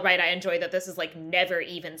general, right, I enjoyed that this is like never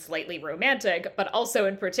even slightly romantic, but also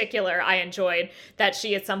in particular, I enjoyed that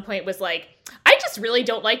she at some point was like, I just really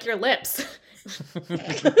don't like your lips.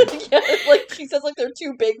 Like she says like they're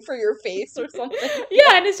too big for your face or something.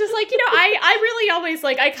 And it's just like, I really always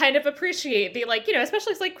like, I kind of appreciate the like,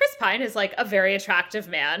 especially like Chris Pine is like a very attractive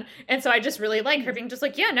man, and so I just really like her being just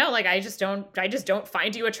like, I just don't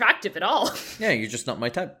find you attractive at all. You're just not my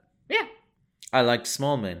type. I like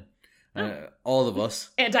small men, all of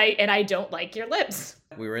us, and I don't like your lips.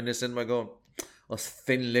 We were in the cinema going, us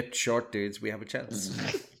thin-lipped short dudes, we have a chance.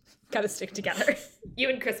 Gotta stick together. You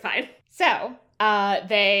and Chris Pine. So,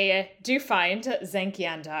 they do find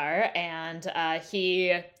Zenkiandar, and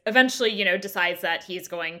he eventually, decides that he's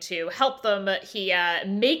going to help them. He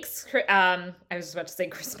makes, I was just about to say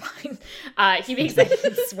Chris Pine, he makes him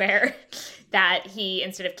swear that he,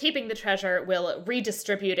 instead of keeping the treasure, will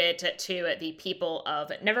redistribute it to the people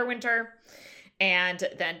of Neverwinter, and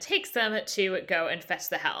then takes them to go and fetch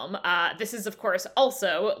the helm. This is, of course,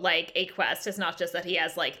 also, like, a quest. It's not just that he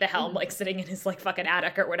has, like, the helm, like, sitting in his, like, fucking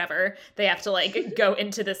attic or whatever. They have to, like, go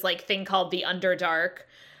into this, like, thing called the Underdark,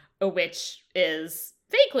 which is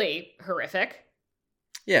vaguely horrific.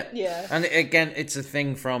 Yeah. And, again, it's a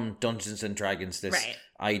thing from Dungeons & Dragons, this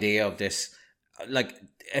idea of this, like,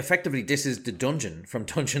 effectively, this is the dungeon from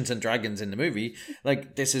Dungeons & Dragons in the movie.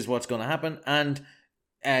 Like, this is what's going to happen, and...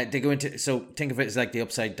 they go into, so think of it as like the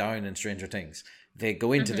Upside Down in Stranger Things. They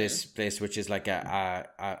go into this place, which is like a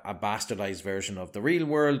bastardized version of the real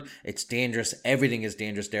world. It's dangerous. Everything is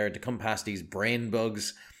dangerous there. They come past these brain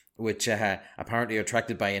bugs, which apparently are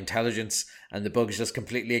attracted by intelligence, and the bugs just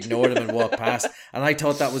completely ignore them and walk past. And I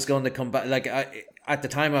thought that was going to come back. Like, I at the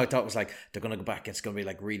time I thought it was like, they're going to go back, it's going to be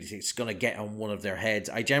like really, it's going to get on one of their heads.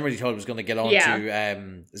 I generally thought it was going to get on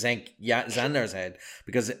to Xander's head,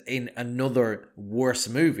 because in another worse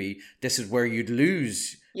movie, this is where you'd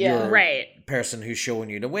lose your person who's showing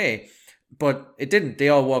you the way. But it didn't. They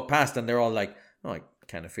all walk past and they're all like, oh, I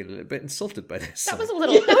kind of feel a little bit insulted by this. That was a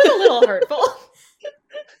little hurtful.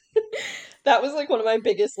 That was like one of my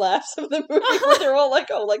biggest laughs of the movie, where they're all like,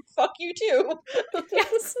 oh, like, fuck you too.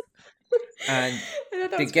 Yes. And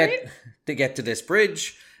they get to this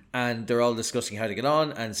bridge, and they're all discussing how to get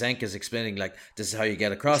on, and Zenk is explaining, like, this is how you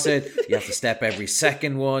get across it. You have to step every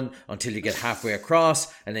second one until you get halfway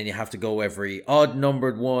across, and then you have to go every odd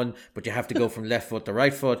numbered one, but you have to go from left foot to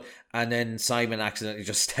right foot. And then Simon accidentally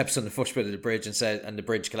just steps on the footbit of the bridge and the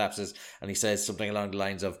bridge collapses, and he says something along the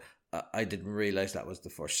lines of, I didn't realise that was the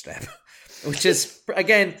first step. Which is,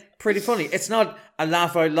 again, pretty funny. It's not a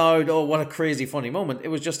laugh out loud, oh, what a crazy funny moment. It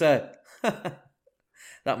was just a,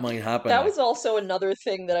 that might happen. That was also another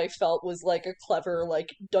thing that I felt was like a clever,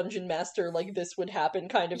 like, dungeon master, like, this would happen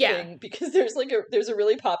kind of thing. Because there's a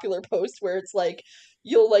really popular post where it's like,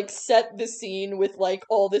 you'll like set the scene with like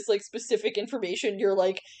all this like specific information. You're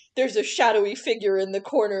like, there's a shadowy figure in the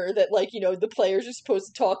corner that, like, you know, the players are supposed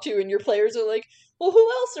to talk to, and your players are like, well,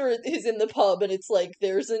 who else is in the pub? And it's like,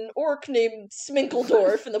 there's an orc named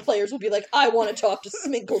Sminkledorf, and the players will be like, I want to talk to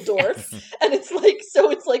Sminkledorf. And it's like,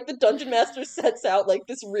 so it's like the dungeon master sets out like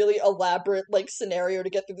this really elaborate like scenario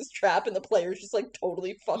to get through this trap, and the players just like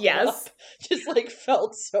totally fuck it up. Just like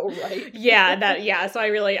felt so right. So I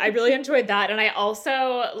really enjoyed that. And I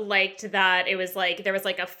also liked that it was like, there was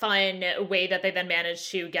like a fun way that they then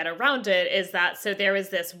managed to get around it, is that, so there was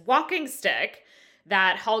this walking stick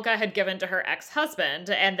that Helga had given to her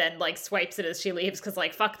ex-husband, and then like swipes it as she leaves because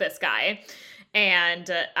like, fuck this guy. And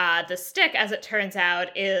the stick, as it turns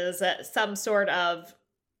out, is some sort of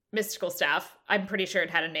mystical staff. I'm pretty sure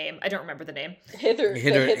it had a name. I don't remember the name. Hither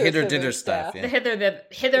dither staff. Yeah. The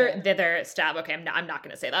hither thither staff. Okay, I'm not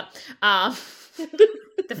going to say that.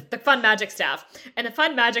 The fun magic staff. And the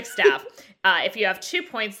fun magic staff, if you have 2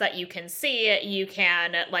 points that you can see, you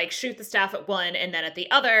can like shoot the staff at one and then at the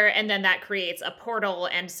other, and then that creates a portal.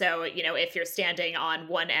 And so, you know, if you're standing on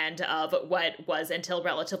one end of what was until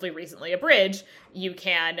relatively recently a bridge, you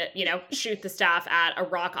can, you know, shoot the staff at a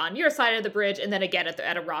rock on your side of the bridge, and then again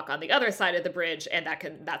at a rock on the other side of the bridge, and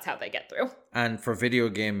that's how they get through. And for video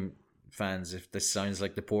game fans, if this sounds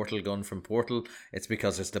like the portal gun from Portal, it's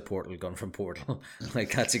because it's the portal gun from Portal.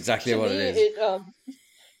 Like, that's exactly what it is.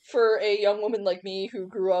 For a young woman like me who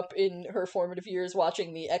grew up in her formative years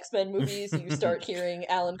watching the X-Men movies, you start hearing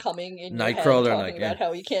Alan Cumming in your head talking about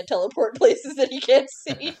how he can't teleport places that he can't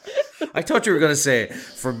see. I thought you were going to say,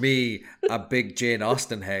 for me, a big Jane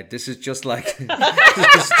Austen head. This is just like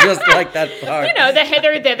that part. You know, the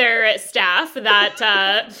hither-thither staff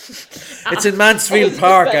that... it's in Mansfield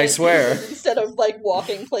Park, I swear. Instead of, like,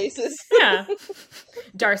 walking places. Yeah.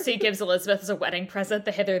 Darcy gives Elizabeth as a wedding present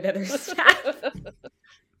the hither-thither staff.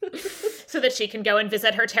 So that she can go and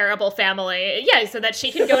visit her terrible family. Yeah, so that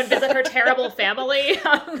she can go and visit her terrible family,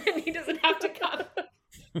 and he doesn't have to come.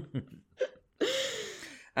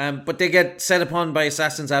 But they get set upon by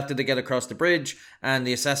assassins after they get across the bridge, and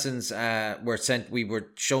the assassins were sent. We were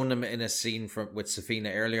shown them in a scene with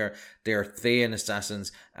Safina earlier. They're Thean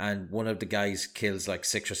assassins, and one of the guys kills like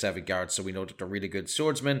 6 or 7 guards, so we know that they're really good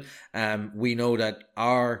swordsmen. We know that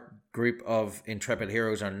our group of intrepid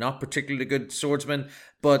heroes are not particularly good swordsmen,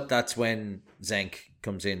 but that's when Zenk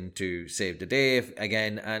comes in to save the day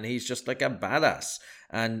again, and he's just like a badass.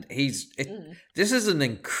 And this is an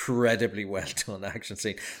incredibly well done action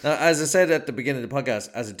scene. Now, as I said at the beginning of the podcast,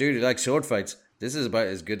 as a dude who likes sword fights, this is about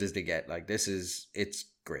as good as they get. Like, it's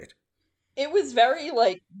great. It was very,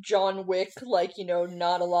 like, John Wick, like, you know,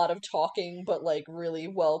 not a lot of talking, but, like, really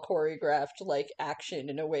well choreographed, like, action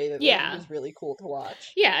in a way that was really cool to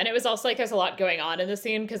watch. Yeah, and it was also, like, there's a lot going on in the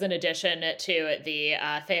scene, because in addition to the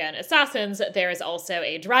Thean assassins, there is also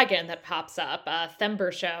a dragon that pops up,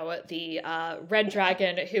 Thembershow, the red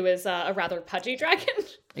dragon, who is a rather pudgy dragon.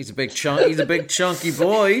 He's a big chunky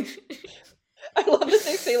boy. I love that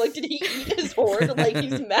they say, like, did he eat his horde? Like,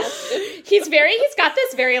 he's massive. He's got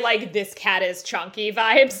this very, like, this cat is chunky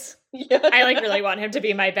vibes. Yeah. I, like, really want him to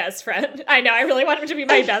be my best friend. I know, I really want him to be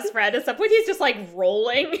my best friend. At some point, he's just, like,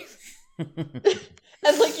 rolling.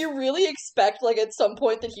 And, like, you really expect, like, at some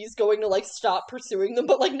point that he's going to, like, stop pursuing them.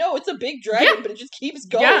 But, like, no, it's a big dragon, but it just keeps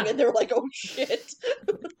going. And they're like, oh, shit.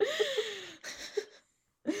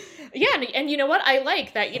 Yeah, and you know what? I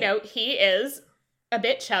like that, you know, he is a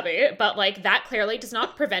bit chubby, but like that clearly does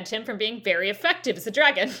not prevent him from being very effective as a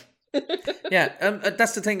dragon. Yeah,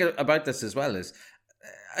 that's the thing about this as well, is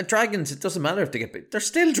dragons, it doesn't matter if they get bit. They're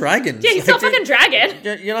still dragons. Yeah, he's still fucking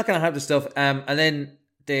dragon. You're not going to have the stuff. And then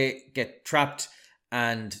they get trapped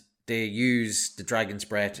and they use the dragon's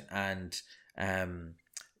breath and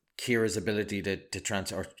Kira's ability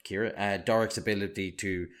Doric's ability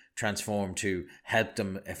to transform to help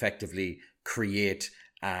them effectively create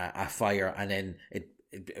a fire, and then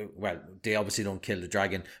they obviously don't kill the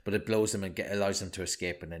dragon, but it blows them and allows them to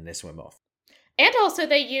escape, and then they swim off. And also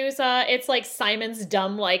they use it's like Simon's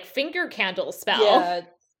dumb like finger candle spell.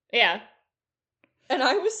 Yeah. And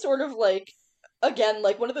I was sort of like, again,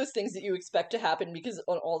 like one of those things that you expect to happen, because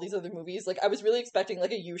on all these other movies, like I was really expecting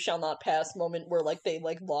like a "you shall not pass" moment where like they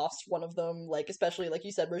like lost one of them, like especially like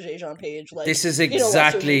you said, Roger Jean Page. Like this is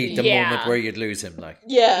exactly the moment where you'd lose him. Like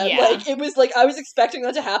like it was like I was expecting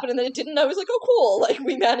that to happen, and then it didn't. I was like, oh cool, like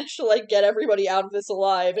we managed to like get everybody out of this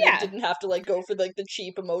alive, and it didn't have to like go for like the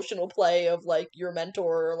cheap emotional play of like your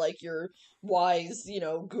mentor or like your wise,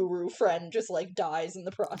 guru friend just like dies in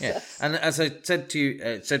the process. Yeah. And as I said to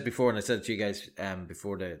you, said before, and I said to you guys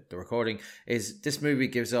before the recording, is this movie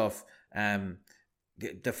gives off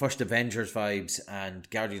the first Avengers vibes and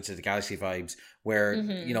Guardians of the Galaxy vibes, where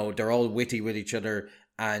they're all witty with each other,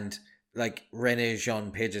 and like Rene Jean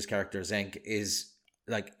Page's character Zenk is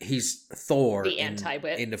like he's Thor the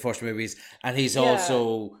anti-wit in the first movies, and he's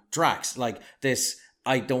also Drax, like this.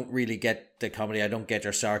 I don't really get the comedy. I don't get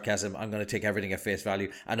your sarcasm. I'm going to take everything at face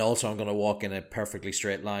value. And also I'm going to walk in a perfectly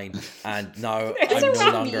straight line. And now I'm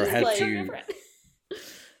no longer help you.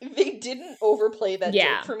 They didn't overplay that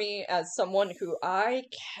joke for me as someone who I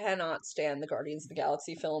cannot stand the Guardians of the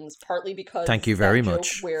Galaxy films, partly because thank you very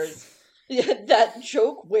much. That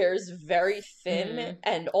joke wears very thin,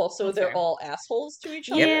 and also they're all assholes to each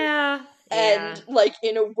other. Yeah. And like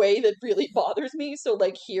in a way that really bothers me. So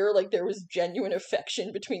like here, like there was genuine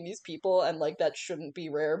affection between these people, and like that shouldn't be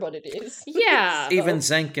rare, but it is. Yeah. Even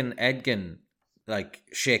Zenk and Edgin like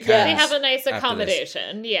shake hands. They have a nice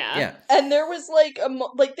accommodation. Yeah. And there was like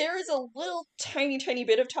there is a little tiny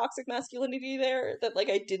bit of toxic masculinity there that like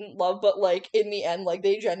I didn't love, but like in the end, like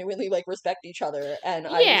they genuinely like respect each other, and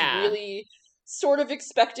I was really sort of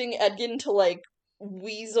expecting Edgin to like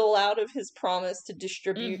weasel out of his promise to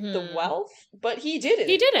distribute the wealth, but he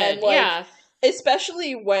didn't. And, like,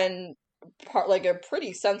 especially when like a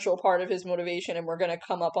pretty central part of his motivation, and we're going to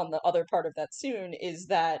come up on the other part of that soon, is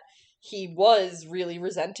that he was really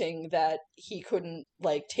resenting that he couldn't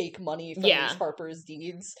like take money from these Harper's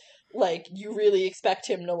deeds. Like you really expect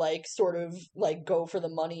him to like sort of like go for the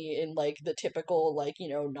money in like the typical like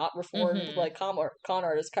not reformed like con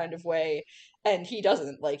artist kind of way, and he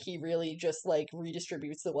doesn't. Like he really just like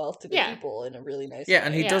redistributes the wealth to the people in a really nice way.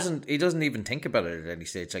 And he doesn't even think about it at any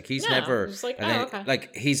stage. Like he's never just like,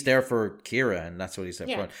 like he's there for Kira, and that's what he's there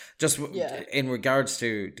for. Just in regards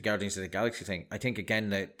to the Guardians of the Galaxy thing, I think again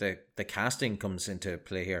the casting comes into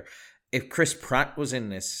play here. If Chris Pratt was in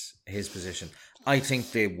his position, I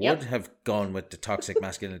think they would have gone with the toxic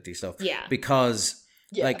masculinity stuff. Because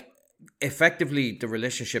like effectively the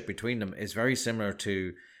relationship between them is very similar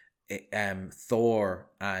to Thor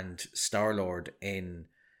and Star-Lord in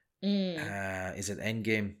is it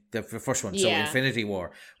Endgame? The first one, so Infinity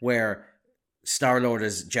War, where Star-Lord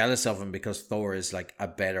is jealous of him because Thor is like a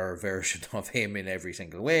better version of him in every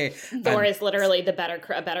single way. Thor is literally a better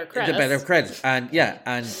Chris. The better credit. And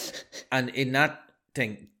and in that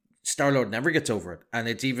thing, Star-Lord never gets over it, and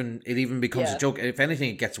it even becomes a joke. If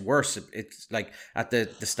anything, it gets worse. It's like at the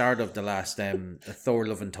start of the last Thor: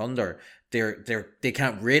 Love and Thunder, they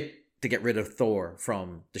can't wait to get rid of Thor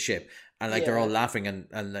from the ship, and like they're all laughing,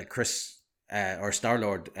 and like Chris or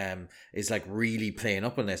Star-Lord is like really playing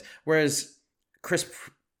up on this, whereas Chris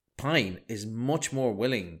Pine is much more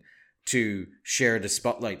willing to share the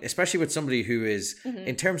spotlight, especially with somebody who is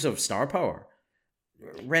in terms of star power.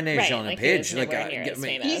 Rene Jean Page, like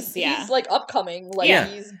he's like upcoming, like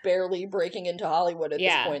he's barely breaking into Hollywood at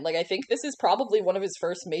this point. Like I think this is probably one of his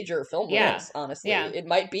first major film roles. Honestly, it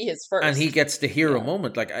might be his first, and he gets the hero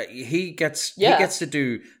moment. Like he gets to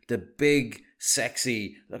do the big,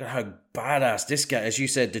 sexy. Look at how badass this guy, as you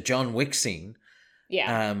said, the John Wick scene.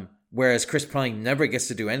 Whereas Chris Pine never gets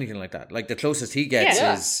to do anything like that. Like the closest he gets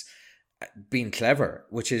is being clever,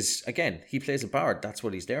 which is again he plays a bard. That's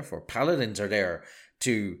what he's there for. Paladins are there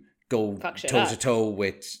to go toe to toe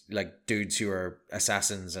with like dudes who are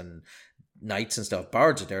assassins and knights and stuff.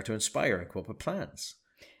 Bards are there to inspire and come up with plans.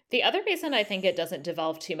 The other reason I think it doesn't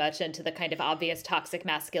devolve too much into the kind of obvious toxic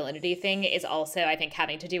masculinity thing is also, I think,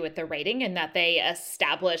 having to do with the writing, and that they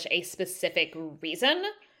establish a specific reason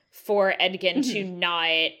for Edgin to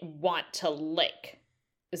not want to lick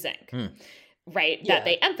Zenk. right? That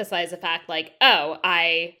they emphasize the fact like, oh,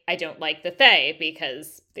 I don't like the Fae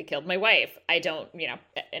because they killed my wife. I don't,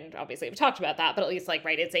 and obviously we've talked about that, but at least like,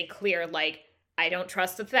 right, it's a clear like, I don't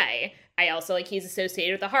trust the Fae. I also like he's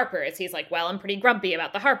associated with the Harpers. He's like, well, I'm pretty grumpy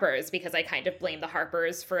about the Harpers because I kind of blame the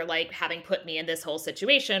Harpers for like having put me in this whole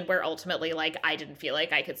situation where ultimately like I didn't feel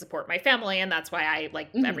like I could support my family, and that's why I like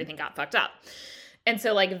everything got fucked up. And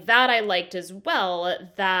so like that I liked as well,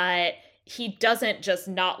 that he doesn't just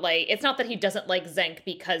not like, it's not that he doesn't like Zenk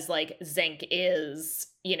because like Zenk is,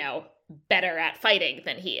 better at fighting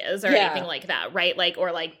than he is or anything like that, right? Like,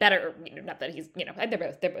 or like better, not that he's, they're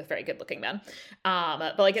both very good looking men.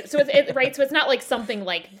 But like, so it's right. So it's not like something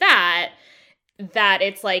like that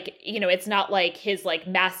it's like, it's not like his like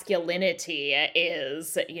masculinity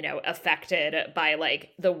is, affected by like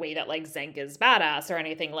the way that like Zenk is badass or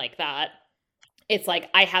anything like that. It's like,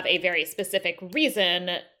 I have a very specific reason,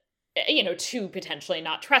 to potentially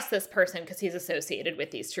not trust this person because he's associated with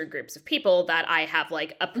these two groups of people that I have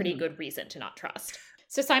like a pretty good reason to not trust.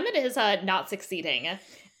 So Simon is not succeeding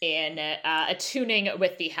in attuning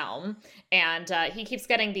with the helm, and he keeps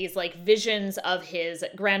getting these like visions of his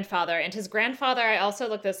grandfather. And his grandfather, I also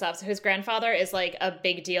looked this up, so his grandfather is like a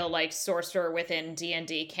big deal like sorcerer within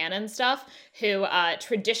D&D canon stuff, who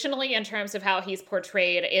traditionally in terms of how he's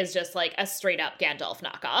portrayed is just like a straight up Gandalf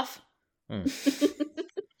knockoff.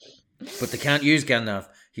 But they can't use Gandalf.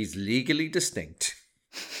 He's legally distinct.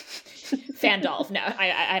 Fandolf. No,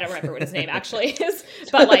 I don't remember what his name actually is.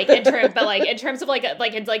 But in terms of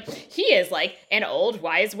it's like he is like an old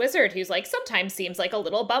wise wizard who's like sometimes seems like a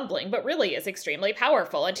little bumbling, but really is extremely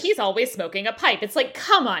powerful, and he's always smoking a pipe. It's like,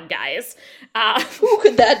 come on, guys. Who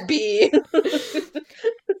could that be?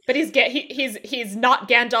 But he's not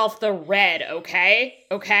Gandalf the Red, okay?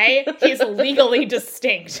 Okay? He's legally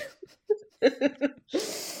distinct.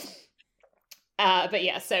 But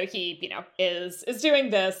yeah, so he, is doing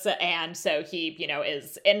this, and so he,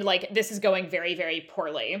 is, and like, this is going very, very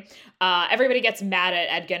poorly. Everybody gets mad at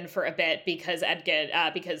Edgin for a bit because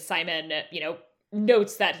Simon,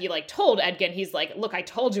 notes that he like told Edgin, he's like, look, I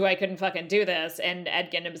told you I couldn't fucking do this, and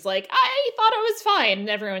Edgin was like, I thought it was fine, and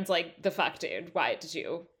everyone's like, the fuck, dude, why did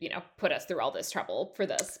you, put us through all this trouble for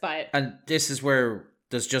this? And this is where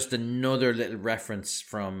there's just another little reference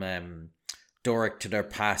from Doric to their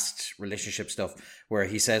past relationship stuff, where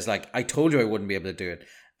he says like, I told you I wouldn't be able to do it,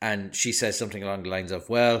 and she says something along the lines of,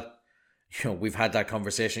 well, we've had that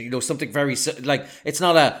conversation, something very like, it's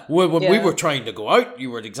not when we were trying to go out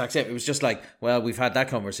you were the exact same. It was just like, well, we've had that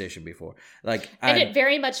conversation before, like, and it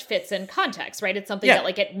very much fits in context, right? It's something that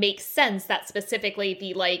like, it makes sense that specifically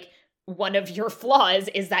the like, one of your flaws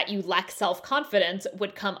is that you lack self-confidence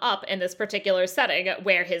would come up in this particular setting,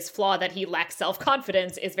 where his flaw that he lacks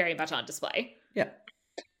self-confidence is very much on display.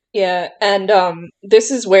 Yeah, and this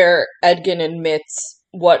is where Edgin admits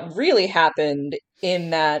what really happened, in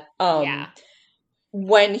that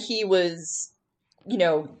when he was,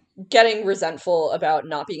 getting resentful about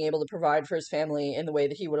not being able to provide for his family in the way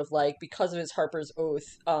that he would have liked because of his Harper's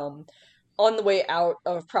Oath, on the way out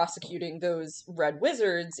of prosecuting those red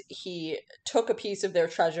wizards, he took a piece of their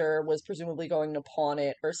treasure, was presumably going to pawn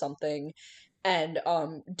it or something, and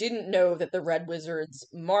didn't know that the red wizards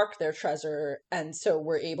mark their treasure, and so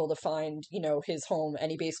were able to find, his home. And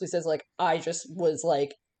he basically says, like, I just was,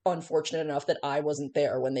 like, unfortunate enough that I wasn't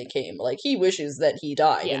there when they came. Like, he wishes that he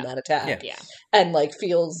died in that attack. And, like,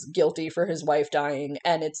 feels guilty for his wife dying.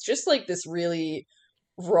 And it's just, like, this really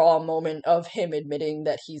raw moment of him admitting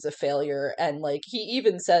that he's a failure. And like, he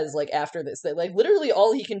even says like after this that like literally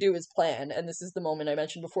all he can do is plan, and this is the moment I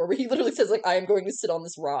mentioned before where he literally says like, I am going to sit on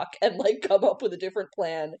this rock and like come up with a different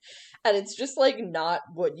plan. And it's just like not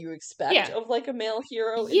what you expect of like a male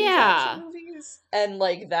hero in these action movies. And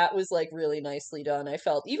like that was like really nicely done, I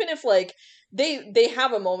felt. Even if like they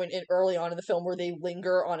have a moment early on in the film where they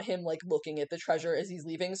linger on him like looking at the treasure as he's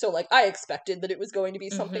leaving, so like I expected that it was going to be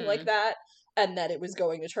something like that, and that it was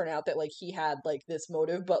going to turn out that like he had like this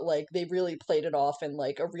motive, but like they really played it off in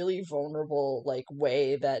like a really vulnerable like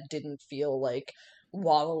way that didn't feel like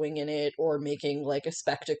wallowing in it or making like a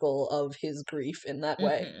spectacle of his grief in that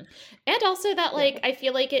way. And also that like I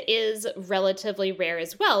feel like it is relatively rare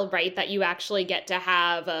as well, right, that you actually get to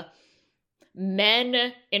have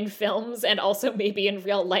men in films and also maybe in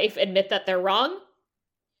real life admit that they're wrong.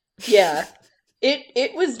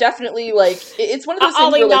 It was definitely like, it's one of those things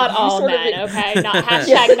Ollie, where like, not all men, okay? Not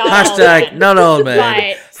hashtag not all hashtag men. not all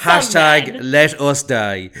men. Hashtag men. Let us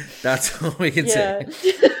die. That's all we can say.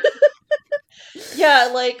 Yeah,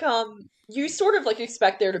 like you sort of, like,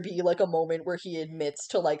 expect there to be, like, a moment where he admits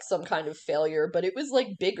to, like, some kind of failure, but it was, like,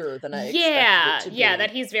 bigger than I expected it to be. Yeah,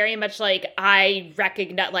 that he's very much like, I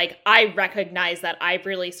recognize that I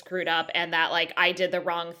really screwed up and that, like, I did the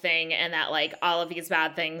wrong thing and that, like, all of these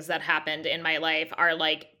bad things that happened in my life are,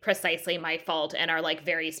 like, precisely my fault and are, like,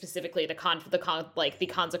 very specifically the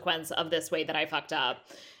consequence of this way that I fucked up.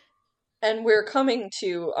 And we're coming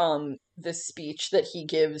to this speech that he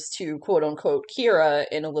gives to quote unquote Kira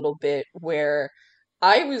in a little bit, where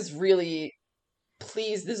I was really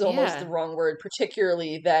pleased is almost the wrong word,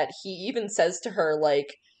 particularly that he even says to her,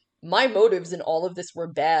 like, my motives in all of this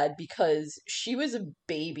were bad because she was a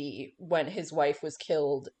baby when his wife was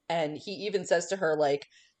killed. And he even says to her, like,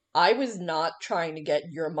 I was not trying to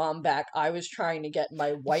get your mom back. I was trying to get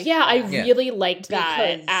my wife back. I really liked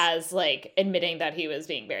that as, like, admitting that he was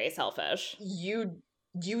being very selfish. You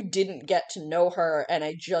didn't get to know her, and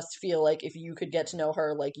I just feel like if you could get to know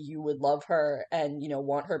her, like, you would love her and, you know,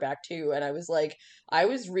 want her back too. And I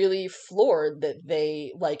was really floored that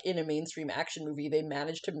they, like, in a mainstream action movie, they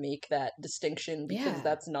managed to make that distinction, because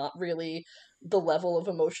that's not really the level of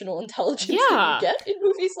emotional intelligence that you get in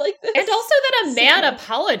movies like this. And also that a man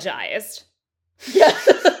apologized. Yeah.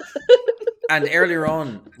 And earlier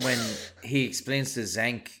on, when he explains to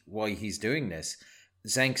Zank why he's doing this,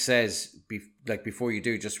 Zank says, before you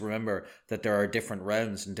do, just remember that there are different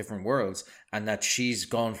realms and different worlds, and that she's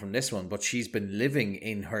gone from this one, but she's been living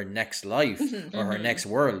in her next life or her next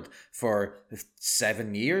world for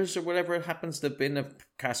 7 years or whatever it happens to have been a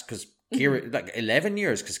cast, because Kira, like 11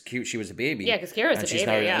 years, because she was a baby. Yeah, because Kira's a baby. She's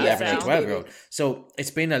now 11 or 12-year-old. So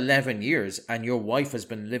it's been 11 years, and your wife has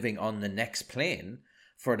been living on the next plane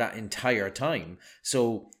for that entire time.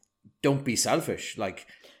 So don't be selfish. Like,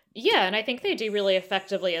 yeah, and I think they do really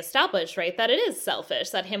effectively establish, right, that it is selfish,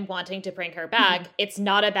 that him wanting to bring her back, it's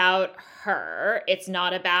not about her, it's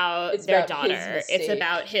not about their daughter, it's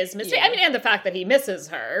about his mistake. Yeah. I mean, and the fact that he misses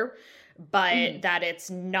her, but that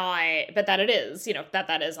it's not, but that it is, you know,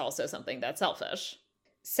 that is also something that's selfish.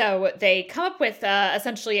 So they come up with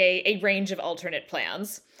essentially a range of alternate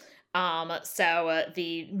plans. So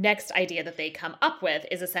the next idea that they come up with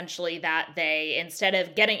is essentially that they, instead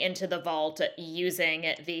of getting into the vault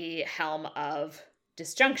using the Helm of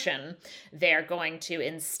Disjunction, they're going to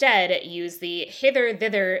instead use the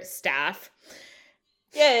Hither-Thither staff.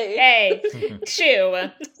 Yay!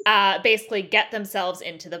 To basically get themselves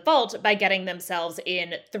into the vault by getting themselves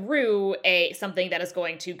in through something that is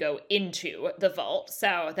going to go into the vault.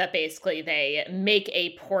 So that basically they make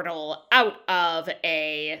a portal out of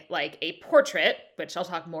a portrait, which I'll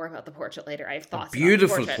talk more about the portrait later. I have thoughts.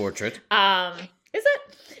 Beautiful portrait. Is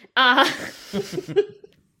it?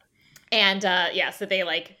 And so they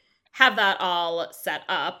like have that all set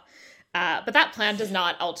up. But that plan does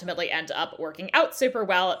not ultimately end up working out super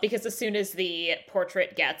well, because as soon as the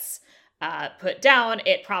portrait gets put down,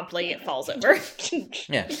 it promptly falls over.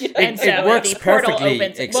 Yeah. And it works perfectly,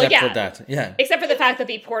 except for that. Yeah. Except for the fact that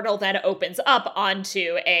the portal then opens up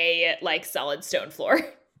onto a, like, solid stone floor.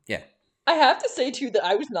 Yeah. I have to say, too, that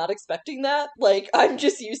I was not expecting that. Like, I'm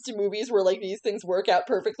just used to movies where, like, these things work out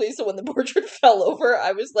perfectly, so when the portrait fell over,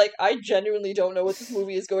 I was like, I genuinely don't know what this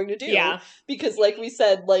movie is going to do. Yeah. Because, like we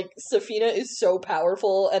said, like, Safina is so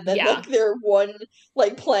powerful, and then, like, their one,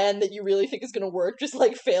 like, plan that you really think is going to work just,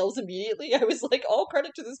 like, fails immediately. I was like, all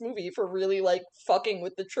credit to this movie for really, like, fucking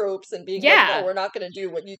with the tropes and being like, no, we're not going to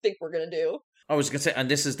do what you think we're going to do. I was going to say, and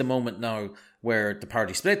this is the moment now where the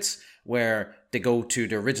party splits, where they go to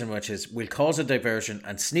the original, which is, we'll cause a diversion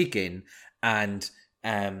and sneak in, and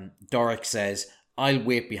Doric says, I'll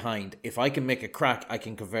wait behind. If I can make a crack, I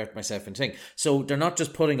can convert myself into thing. So they're not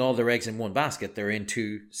just putting all their eggs in one basket, they're in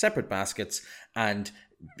two separate baskets, and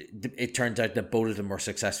it turns out that both of them were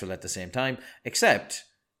successful at the same time, except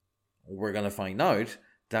we're going to find out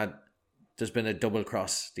that there's been a double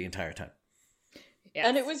cross the entire time. Yes.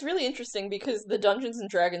 And it was really interesting because the Dungeons and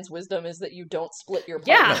Dragons wisdom is that you don't split your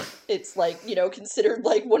partner. Yeah. It's like, you know, considered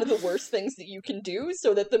like one of the worst things that you can do,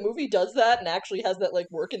 so that the movie does that and actually has that like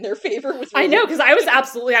work in their favor. Was really, I know, because I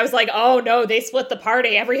was like, oh no, they split the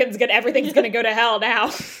party. Everything's gonna go to hell now.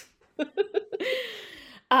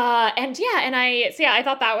 I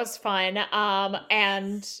thought that was fun.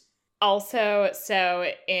 And also,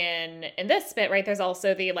 so in this bit, right, there's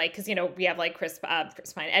also the, like, because, you know, we have, like, Chris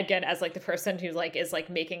Pine Edgin as, like, the person who, like, is, like,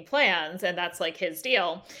 making plans, and that's, like, his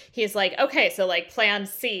deal. He's like, okay, so, like, plan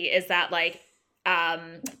C is that, like,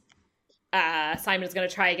 Simon's going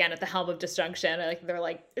to try again at the helm of destruction. Like they're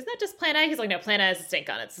like, isn't that just plan A? He's like, no, plan A has a stink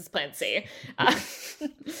on it. It's plan C.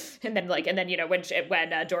 And then when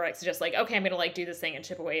Dorix is just like, okay, I'm going to like do this thing and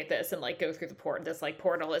chip away at this and like go through the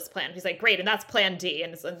portal is plan. He's like, great, and that's plan D.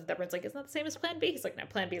 And everyone's like, isn't that the same as plan B? He's like, no,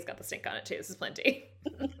 plan B's got the stink on it too. This is plan D.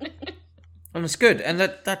 And it's good, and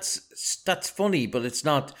that's funny, but it's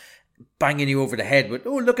not banging you over the head with,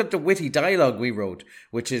 oh, look at the witty dialogue we wrote,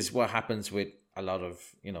 which is what happens with a lot of,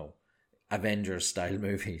 Avengers style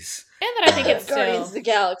movies. And that I think it's still Guardians of the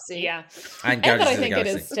Galaxy. Yeah. And that I think it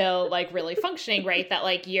is still like really functioning, right? That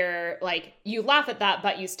like you're like you laugh at that,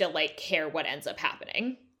 but you still like care what ends up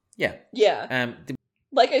happening. Yeah. Yeah.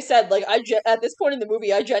 Like I said, like at this point in the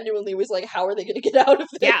movie, I genuinely was like, how are they going to get out of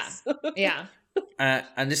this? Yeah.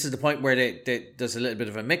 And this is the point where there's a little bit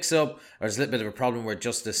of a mix-up, or there's a little bit of a problem where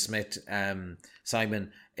Justice Smith,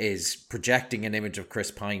 Simon, is projecting an image of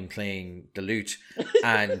Chris Pine playing the lute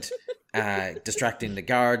and distracting the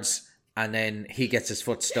guards, and then he gets his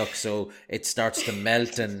foot stuck, so it starts to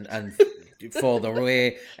melt and fall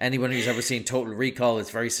away. Anyone who's ever seen Total Recall,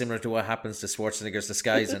 it's very similar to what happens to Schwarzenegger's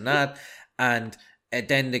disguise and that. And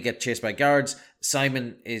then they get chased by guards.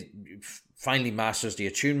 Simon finally masters the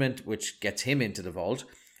attunement, which gets him into the vault.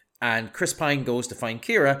 And Chris Pine goes to find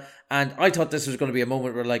Kira. And I thought this was going to be a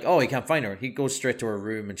moment where like, oh, he can't find her. He goes straight to her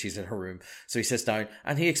room and she's in her room. So he sits down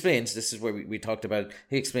and he explains, this is where we talked about it.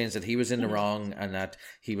 He explains that he was in the wrong and that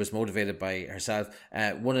he was motivated by herself.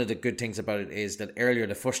 One of the good things about it is that earlier,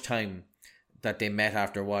 the first time that they met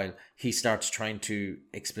after a while, he starts trying to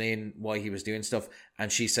explain why he was doing stuff.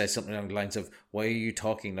 And she says something along the lines of, why are you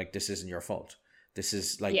talking like this isn't your fault? This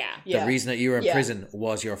is like the reason that you were in prison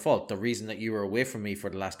was your fault. The reason that you were away from me for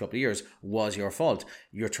the last couple of years was your fault.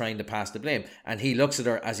 You're trying to pass the blame. And he looks at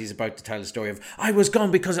her as he's about to tell the story of, I was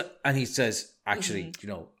gone because, and he says, actually,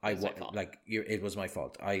 it was my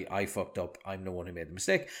fault. I fucked up. I'm the one who made the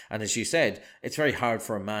mistake. And as you said, it's very hard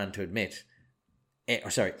for a man to admit,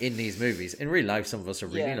 in these movies. In real life, some of us are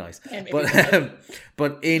really nice,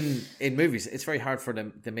 but in movies, it's very hard for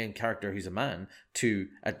the main character, who's a man, to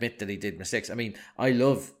admit that he did mistakes. I mean, I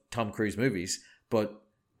love Tom Cruise movies, but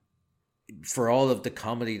for all of the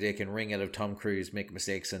comedy they can wring out of Tom Cruise making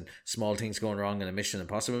mistakes and small things going wrong in a Mission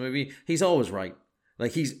Impossible movie, he's always right.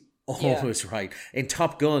 Like, he's always right. In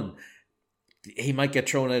Top Gun, he might get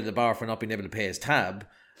thrown out of the bar for not being able to pay his tab,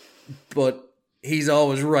 but he's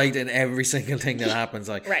always right in every single thing that happens.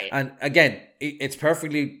 Like, right. And again, it's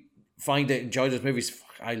perfectly fine to enjoy those movies.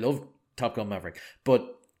 I love Top Gun Maverick,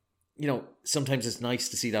 but sometimes it's nice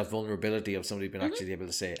to see that vulnerability of somebody being actually able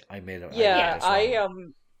to say, "I made it." Yeah,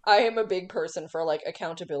 I am a big person for like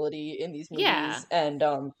accountability in these movies, and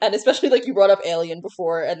especially like you brought up Alien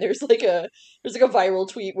before, and there's like a viral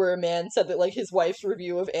tweet where a man said that like his wife's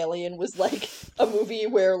review of Alien was like a movie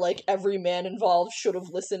where like every man involved should have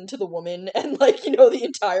listened to the woman, and like the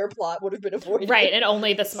entire plot would have been avoided. Right, and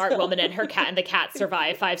only the smart woman and her cat and the cat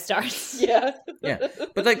survive 5 stars. Yeah,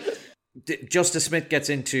 but like Justice Smith gets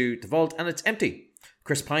into the vault and it's empty.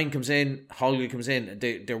 Chris Pine comes in, Holly comes in,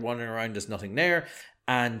 they're wandering around, there's nothing there.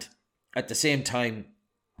 And at the same time,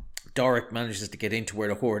 Doric manages to get into where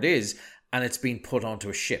the hoard is, and it's been put onto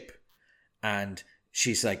a ship. And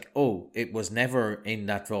she's like, oh, it was never in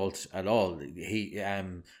that vault at all.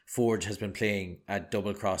 Forge has been playing a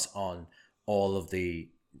double cross on all of the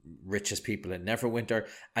richest people in Neverwinter.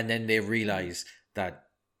 And then they realize that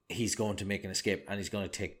he's going to make an escape and he's going to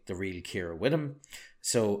take the real Kira with him.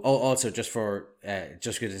 So, also just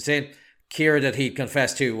good to say, Kira that he'd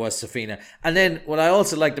confessed to was Safina. And then what I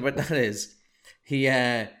also liked about that is he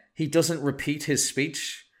doesn't repeat his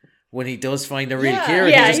speech when he does find a real Kira.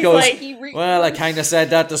 Yeah, he just goes, well, I kind of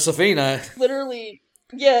said that to Safina. Literally,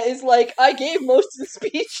 it's like, I gave most of the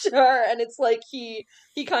speech to her, and it's like he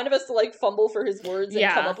kind of has to like fumble for his words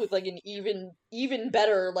and come up with like an even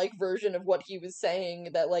better like version of what he was saying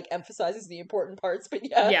that like emphasizes the important parts. But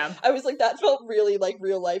I was like, that felt really like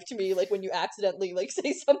real life to me, like when you accidentally like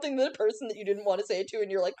say something to the person that you didn't want to say it to,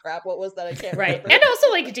 and you're like, crap, what was that? I can't remember. And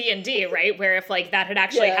also like D&D, right, where if like that had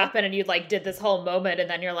actually happened and you like did this whole moment and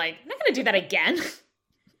then you're like, I'm not gonna do that again.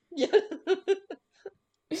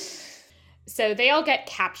 So they all get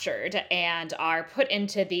captured and are put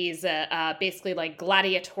into these basically like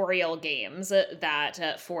gladiatorial games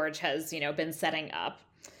that Forge has, been setting up.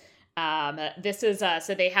 This is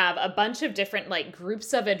so they have a bunch of different like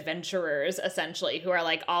groups of adventurers essentially who are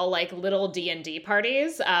like all like little D&D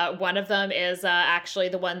parties. One of them is actually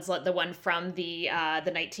the one from the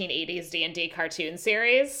 1980s D&D cartoon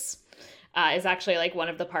series is actually like one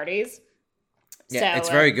of the parties. Yeah, so, it's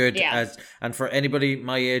very good. And for anybody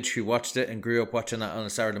my age who watched it and grew up watching that on a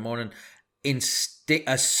Saturday morning,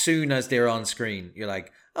 as soon as they're on screen, you're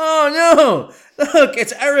like, oh no, look,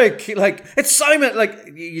 it's Eric, like it's Simon,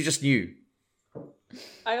 like you just knew.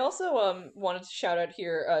 I also wanted to shout out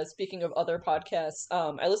here, speaking of other podcasts,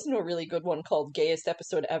 I listened to a really good one called Gayest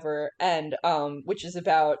Episode Ever, and which is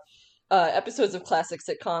about episodes of classic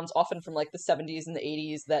sitcoms, often from like the 70s and the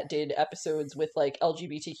 80s, that did episodes with like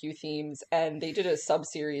LGBTQ themes, and they did a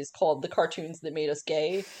sub-series called The Cartoons That Made Us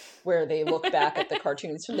Gay, where they look back at the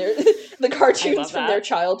cartoons from their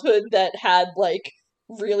childhood that had like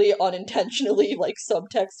really unintentionally like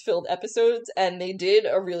subtext filled episodes, and they did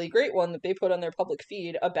a really great one that they put on their public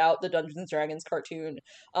feed about the Dungeons and Dragons cartoon.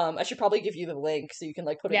 I should probably give you the link so you can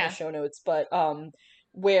like put it in the show notes, but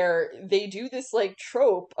where they do this like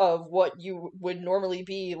trope of what you would normally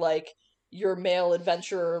be like your male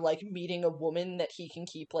adventurer like meeting a woman that he can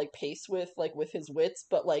keep like pace with like with his wits,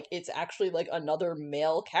 but like it's actually like another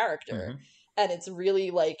male character. Mm-hmm. And it's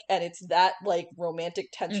really like, and it's that like romantic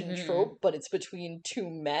tension trope, but it's between two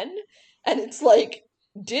men, and it's like,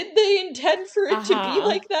 did they intend for it to be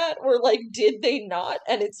like that, or like did they not?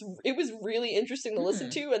 And it was really interesting to listen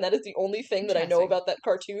to, and that is the only thing that I know about that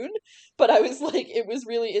cartoon. But I was like, it was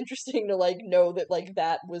really interesting to like know that like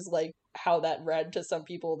that was like how that read to some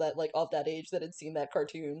people that like of that age that had seen that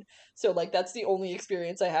cartoon. So like that's the only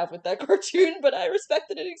experience I have with that cartoon, but I respect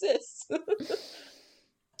that it exists.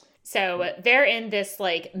 So they're in this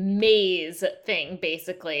like maze thing,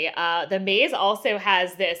 basically. The maze also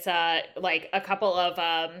has this like a couple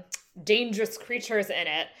of dangerous creatures in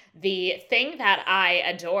it. The thing that I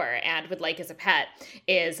adore and would like as a pet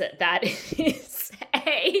is that is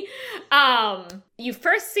you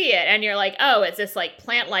first see it and you're like, oh, it's this like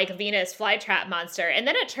plant-like Venus flytrap monster. And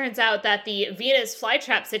then it turns out that the Venus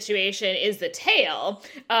flytrap situation is the tail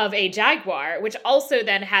of a jaguar, which also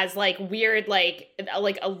then has like weird like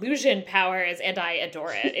illusion powers, and I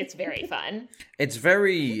adore it. It's very fun. It's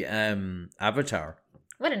very Avatar.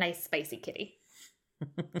 What a nice spicy kitty.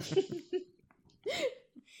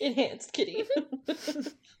 Enhanced kitty.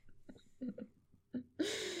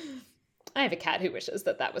 I have a cat who wishes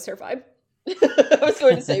that was her vibe. I was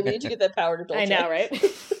going to say, we need to get that power to Dolce. I know, right?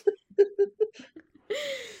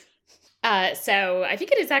 So I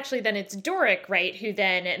think it is actually then it's Doric, right, who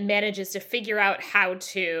then manages to figure out how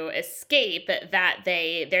to escape. That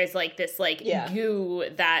there's like this like goo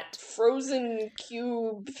that frozen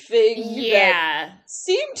cube thing that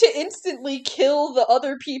seemed to instantly kill the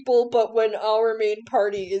other people, but when our main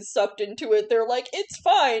party is sucked into it, they're like, it's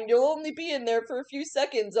fine, you'll only be in there for a few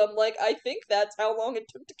seconds. I'm like, I think that's how long it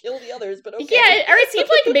took to kill the others, but okay. Yeah, or it seemed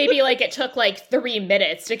like maybe like it took like 3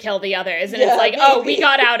 minutes to kill the others, and it's like, maybe. Oh, we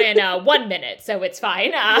got out in 1 minute, so it's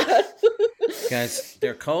fine. Guys,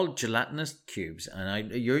 they're called gelatinous cubes,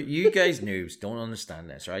 and you guys noobs don't understand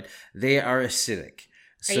this, right? They are acidic.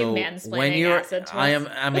 Are you mansplaining acid to us? I'm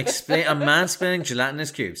mansplaining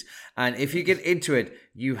gelatinous cubes, and if you get into it,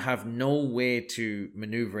 you have no way to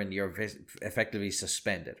maneuver, and you're effectively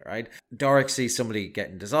suspended, right? Doric sees somebody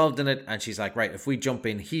getting dissolved in it, and she's like, right, if we jump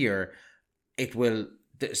in here, it will.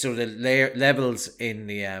 So the levels in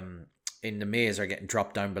the maze are getting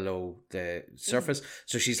dropped down below the surface.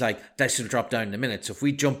 So she's like, that should drop down in a minute. So if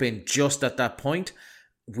we jump in just at that point,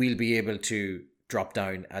 we'll be able to drop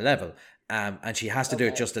down a level. And she has to do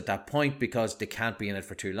it just at that point because they can't be in it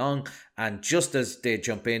for too long. And just as they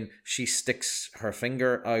jump in, she sticks her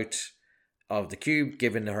finger out of the cube,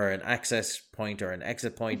 giving her an access point or an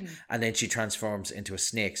exit point. And then she transforms into a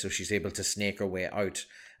snake. So she's able to snake her way out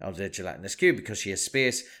of the gelatinous cube because she has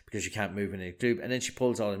space, because she can't move in a cube, and then she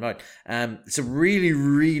pulls all of them out. It's a really,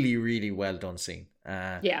 really, really well done scene.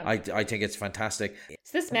 I think it's fantastic.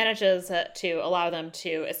 So this manages to allow them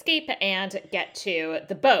to escape and get to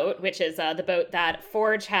the boat, which is the boat that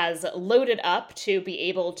Forge has loaded up to be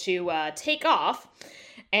able to take off.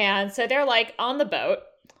 And so they're like on the boat.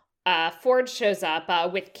 Forge shows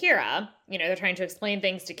up with Kira. You know, they're trying to explain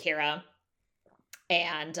things to Kira.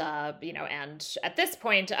 And, and at this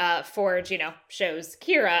point, Forge, shows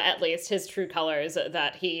Kira, at least, his true colors,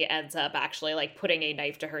 that he ends up actually, like, putting a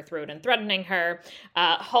knife to her throat and threatening her.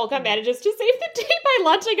 Holga manages to save the day by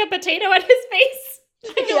launching a potato at his face.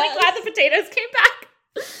 I'm really glad the potatoes came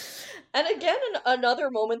back. And again, another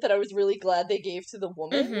moment that I was really glad they gave to the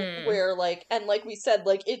woman, where, like, and like we said,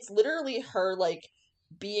 like, it's literally her, like,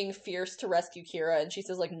 being fierce to rescue Kira, and she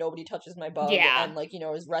says like nobody touches my bug, and like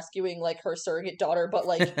is rescuing like her surrogate daughter, but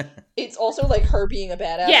like it's also like her being a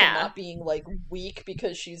badass and not being like weak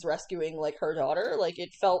because she's rescuing like her daughter. Like it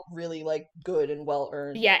felt really like good and well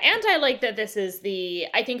earned. Yeah, and I like that this is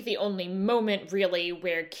I think the only moment really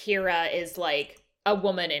where Kira is like a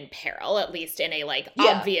woman in peril, at least in a like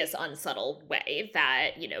Yeah. obvious, unsubtle way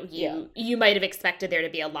that, you know, you might have expected there to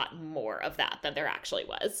be a lot more of that than there actually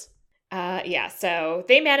was. So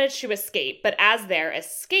they manage to escape, but as they're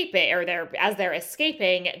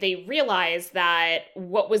escaping, they realize that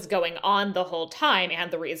what was going on the whole time,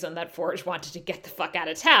 and the reason that Forge wanted to get the fuck out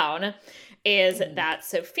of town, is that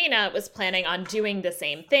Sophina was planning on doing the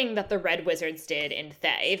same thing that the Red Wizards did in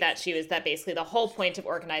Thay. That basically the whole point of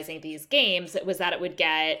organizing these games was that it would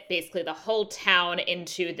get basically the whole town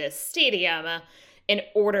into this stadium in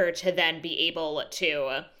order to then be able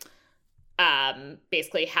to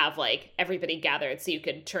basically have like everybody gathered so you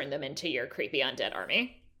could turn them into your creepy undead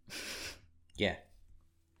army. Yeah.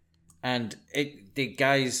 And the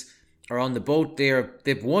guys are on the boat.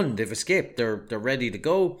 They've won. They've escaped. They're ready to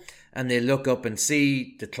go. And they look up and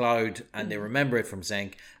see the cloud, and they remember it from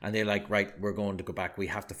Zenk, and they're like, right, we're going to go back. We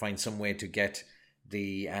have to find some way to get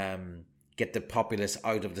the populace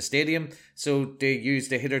out of the stadium. So they use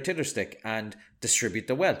the hitter titter stick and distribute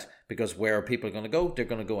the wealth, because where are people going to go? They're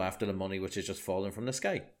going to go after the money, which is just falling from the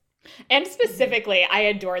sky. And specifically, I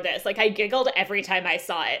adore this. Like, I giggled every time I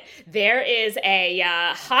saw it. There is a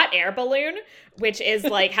hot air balloon, which is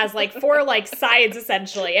like has like 4 like sides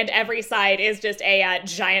essentially, and every side is just a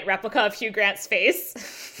giant replica of Hugh Grant's face.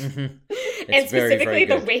 Mm-hmm. And specifically, very, very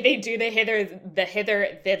the way they do the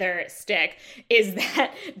hither thither stick is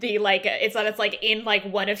that it's like in like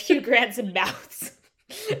one of Hugh Grant's mouths.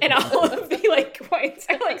 And all of the like coins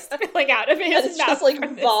are like spilling out of his mouth. It's just like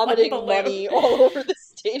vomiting money all over the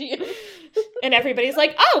stadium. And everybody's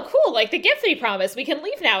like, oh, cool, like the gift we promised, we can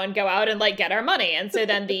leave now and go out and like get our money. And so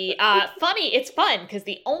then it's fun because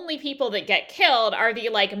the only people that get killed are the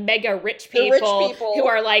like mega rich people who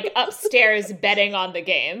are like upstairs betting on the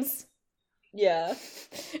games. Yeah.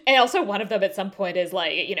 And also one of them at some point is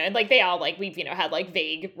like, you know, and like they all like, we've, you know, had like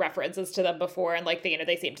vague references to them before, and like they, you know,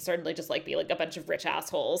 they seem to certainly just like be like a bunch of rich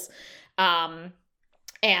assholes. And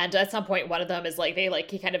at some point one of them is like,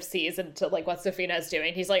 he kind of sees into like what Sophina is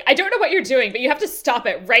doing. He's like, I don't know what you're doing, but you have to stop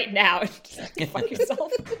it right now. Fuck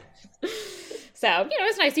yourself. So, you know,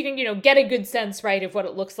 it's nice. You can, you know, get a good sense, right, of what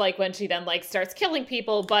it looks like when she then like starts killing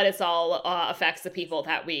people, but it's all affects the people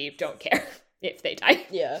that we don't care if they die.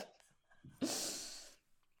 Yeah.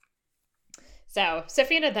 So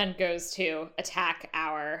Sophina then goes to attack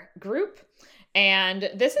our group, and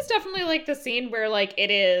this is definitely like the scene where like it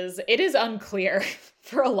is unclear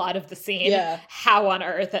for a lot of the scene how on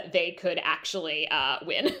earth they could actually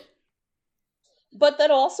win. But that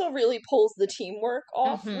also really pulls the teamwork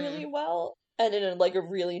off really well, and in a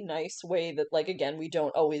really nice way that like again we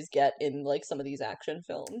don't always get in like some of these action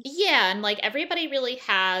films. Yeah, and like everybody really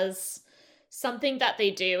has something that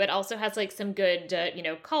they do. It also has like some good,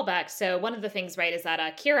 callbacks. So one of the things, right, is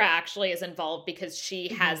that Kira actually is involved because she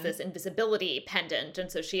has this invisibility pendant.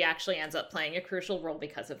 And so she actually ends up playing a crucial role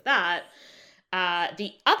because of that.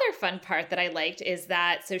 The other fun part that I liked is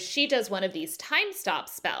that, so she does one of these time stop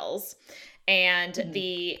spells, and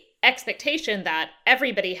the expectation that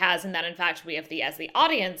everybody has, and that in fact we have as the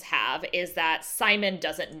audience have, is that Simon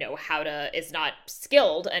doesn't know is not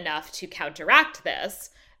skilled enough to counteract this.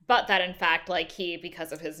 But that, in fact, like he,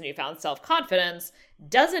 because of his newfound self-confidence,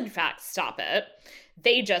 does in fact stop it.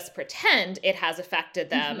 They just pretend it has affected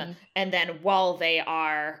them. And then while they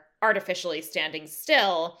are artificially standing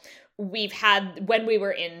still, when we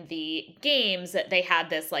were in the games, they had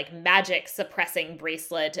this like magic suppressing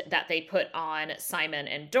bracelet that they put on Simon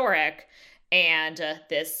and Doric. And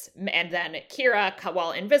then Kira,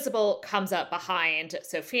 while invisible, comes up behind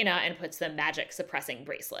Sophina and puts the magic suppressing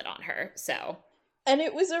bracelet on her. So... And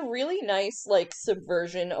it was a really nice, like,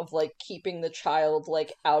 subversion of, like, keeping the child,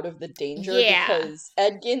 like, out of the danger. Yeah. Because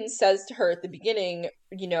Edgin says to her at the beginning,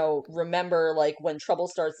 you know, remember, like, when trouble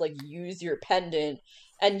starts, like, use your pendant.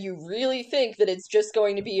 And you really think that it's just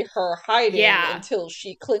going to be her hiding until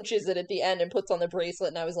she clinches it at the end and puts on the bracelet.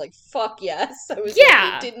 And I was like, fuck yes. I was like,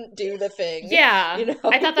 it didn't do the thing. Yeah. You know?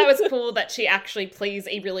 I thought that was cool that she actually plays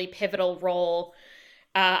a really pivotal role.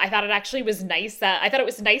 I thought it was nice that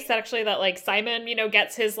actually that like Simon, you know,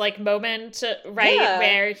 gets his like moment, right,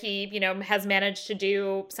 where he, you know, has managed to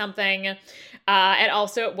do something. And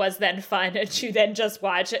also it was then fun to then just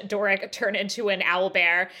watch Doric turn into an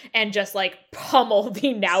owlbear and just like pummel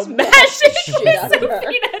the now magic Sophina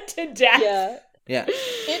to death. Yeah.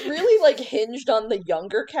 It really, like, hinged on the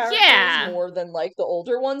younger characters more than, like, the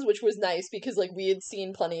older ones, which was nice because, like, we had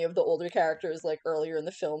seen plenty of the older characters, like, earlier in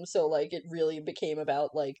the film, so, like, it really became about,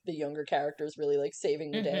 like, the younger characters really, like,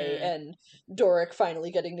 saving the day, and Doric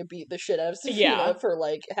finally getting to beat the shit out of Sophina for,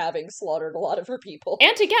 like, having slaughtered a lot of her people.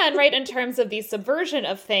 And again, right, in terms of the subversion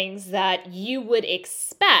of things that you would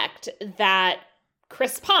expect that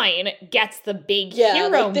Chris Pine gets the big Yeah, hero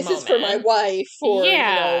like, this moment. is for my wife, or,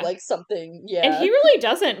 Yeah. you know, like, something, yeah. And he really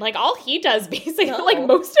doesn't. Like, all he does, basically, No. like,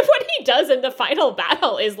 most of what he does in the final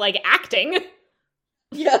battle is, like, acting.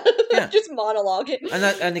 Yeah, Yeah. just monologuing.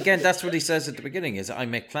 And again, that's what he says at the beginning, is I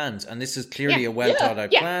make plans, and this is clearly a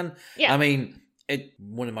well-thought-out plan. Yeah. I mean,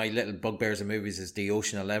 one of my little bugbears in movies is the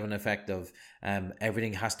Ocean 11 effect of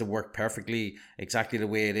everything has to work perfectly, exactly the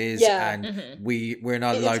way it is, and we're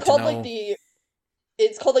not allowed to know.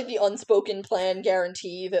 It's called, like, the unspoken plan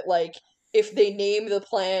guarantee, that, like, if they name the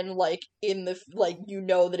plan, like, in the, like, you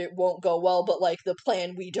know that it won't go well, but, like, the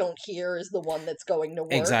plan we don't hear is the one that's going to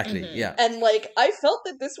work. Exactly, yeah. And, like, I felt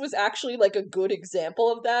that this was actually, like, a good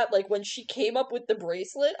example of that. Like, when she came up with the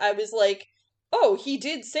bracelet, I was like, oh, he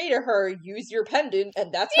did say to her, use your pendant,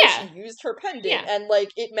 and that's how she used her pendant. Yeah. And, like,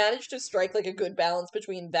 it managed to strike, like, a good balance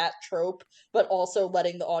between that trope, but also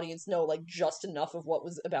letting the audience know, like, just enough of what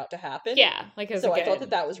was about to happen. Yeah, like, So I thought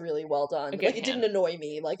that was really well done. Like, it didn't annoy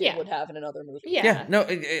me like it would have in another movie. Yeah, no,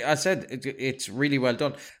 I said it's really well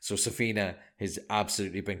done. So Safina has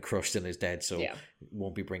absolutely been crushed and is dead, so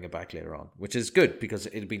won't be bringing it back later on, which is good, because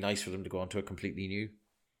it'd be nice for them to go on to a completely new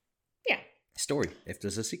story if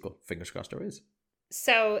there's a sequel. Fingers crossed there is.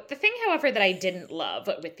 So the thing, however, that I didn't love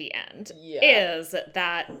with the end is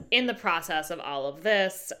that in the process of all of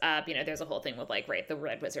this, you know, there's a whole thing with, like, right, the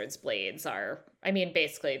Red Wizard's blades are, I mean,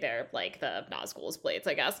 basically they're like the Nazgul's blades,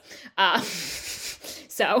 I guess.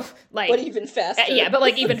 So, like, but even faster. Yeah, but,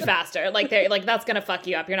 like, even faster. Like, they're like, that's gonna fuck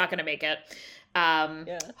you up. You're not gonna make it.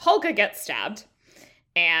 Holga gets stabbed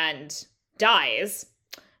and dies.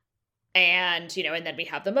 And, you know, and then we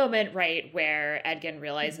have the moment, right, where Edgin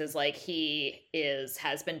realizes, like, he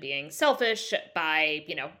has been being selfish by,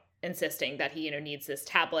 you know, insisting that he, you know, needs this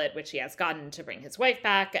tablet, which he has gotten to bring his wife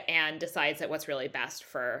back, and decides that what's really best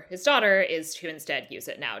for his daughter is to instead use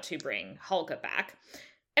it now to bring Holga back.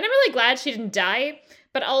 And I'm really glad she didn't die,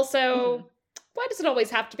 but also, why does it always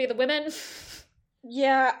have to be the women?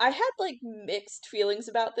 Yeah, I had, like, mixed feelings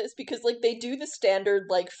about this, because, like, they do the standard,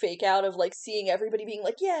 like, fake out of, like, seeing everybody being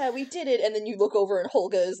like, yeah, we did it, and then you look over and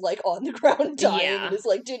Holga is, like, on the ground dying, and is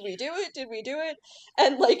like, did we do it? Did we do it?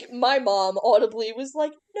 And, like, my mom audibly was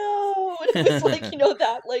like, no! And it was, like, you know,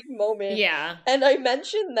 that, like, moment. Yeah. And I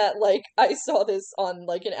mentioned that, like, I saw this on,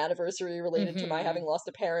 like, an anniversary related to my having lost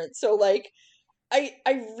a parent, so, like,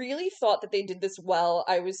 I really thought that they did this well.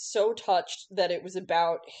 I was so touched that it was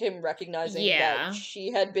about him recognizing that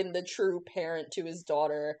she had been the true parent to his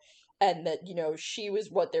daughter, and that, you know, she was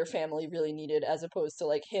what their family really needed, as opposed to,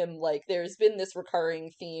 like, him. Like, there's been this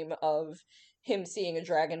recurring theme of him seeing a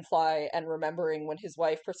dragonfly and remembering when his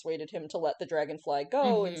wife persuaded him to let the dragonfly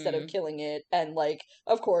go instead of killing it. And, like,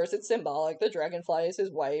 of course, it's symbolic. The dragonfly is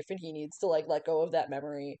his wife, and he needs to, like, let go of that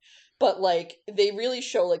memory. But, like, they really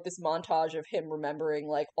show, like, this montage of him remembering,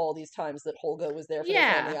 like, all these times that Holga was there for the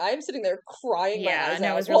family. I'm sitting there crying my eyes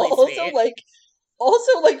out. It was really sweet.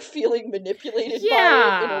 Also, like, feeling manipulated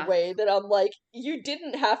by it in a way that I'm like, you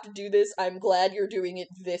didn't have to do this. I'm glad you're doing it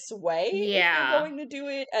this way if you're going to do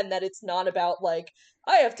it, and that it's not about, like,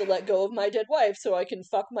 I have to let go of my dead wife so I can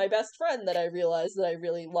fuck my best friend that I realize that I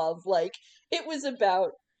really love. Like, it was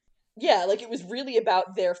about, like, it was really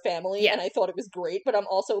about their family, and I thought it was great, but I'm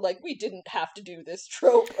also like, we didn't have to do this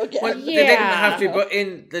trope again. Well, they didn't have to, but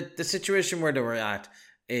in the situation where they were at,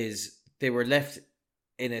 is they were left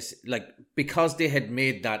in a, like, because they had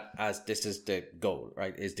made that as this is the goal,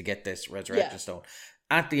 right, is to get this resurrection stone.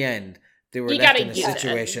 At the end, they were left in a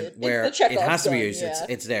situation where it has to be used.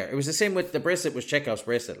 It's there. It was the same with the bracelet, was Chekhov's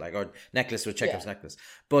bracelet, like, or necklace was Chekhov's necklace.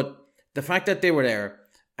 But the fact that they were there,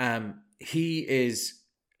 he is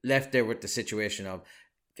left there with the situation of,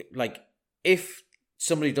 like, if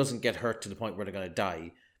somebody doesn't get hurt to the point where they're going to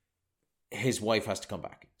die, his wife has to come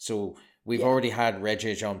back. So we've already had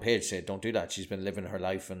Reggie Jean Page say, don't do that. She's been living her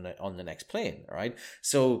life on the next plane, right?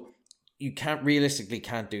 So you can't do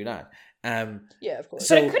that. Of course.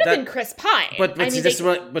 So but it could have been Chris Pine. But this is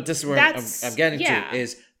where I'm getting to,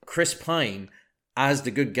 is Chris Pine, as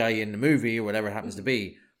the good guy in the movie, or whatever it happens to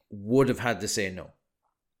be, would have had to say no.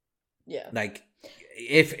 Yeah. Like,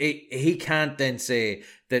 if he can't then say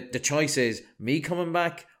that the choice is me coming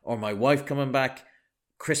back or my wife coming back,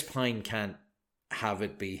 Chris Pine can't have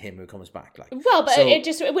it be him who comes back. Like, well, but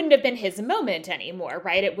it wouldn't have been his moment anymore,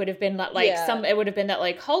 right? It would have been like it would have been that,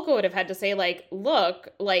 like, Hulk would have had to say, like, look,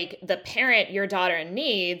 like, the parent your daughter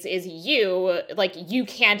needs is you. Like, you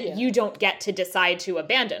can't, you don't get to decide to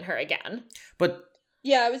abandon her again. But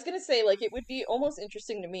yeah, I was gonna say, like, it would be almost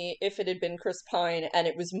interesting to me if it had been Chris Pine and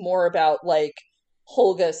it was more about, like,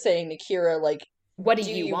 Holga saying to Kira, like, what do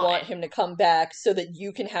you want him to come back so that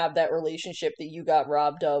you can have that relationship that you got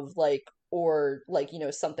robbed of, like, or like,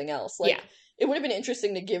 something else. Like, Yeah. it would have been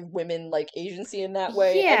interesting to give women like agency in that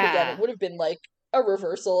way. And again, it would have been like a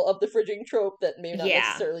reversal of the fridging trope that may not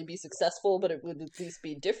necessarily be successful, but it would at least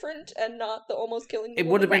be different and not the almost killing the It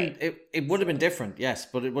would have been it would have been different, yes,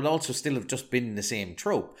 but it would also still have just been the same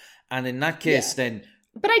trope. And in that case, then.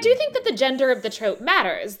 But I do think that the gender of the trope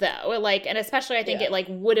matters, though. Like, and especially I think it like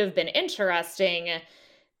would have been interesting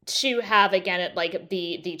to have, again, it like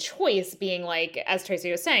the choice being like, as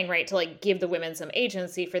Tracy was saying, right, to like give the women some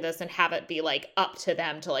agency for this and have it be like up to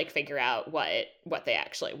them to like figure out what they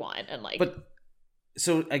actually want and like. But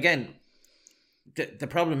so again, the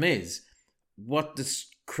problem is, what does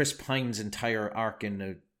Chris Pine's entire arc in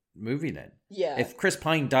the movie then? Yeah. If Chris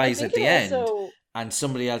Pine dies at the end and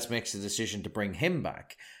somebody else makes a decision to bring him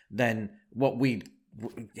back, then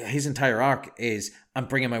his entire arc is, I'm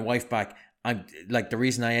bringing my wife back. I'm like, the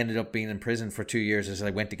reason I ended up being in prison for 2 years is I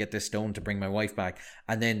went to get this stone to bring my wife back.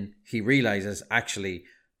 And then he realizes, actually,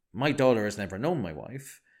 my daughter has never known my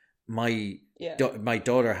wife. My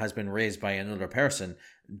daughter has been raised by another person.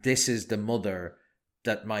 This is the mother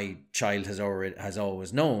that my child has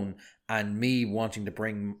always known, and me wanting to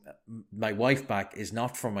bring my wife back is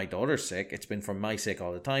not for my daughter's sake. It's been for my sake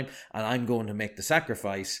all the time, and I'm going to make the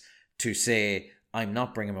sacrifice to say, I'm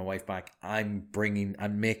not bringing my wife back. I'm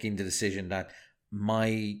making the decision that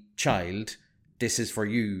my child, this is for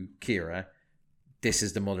you, Kira. This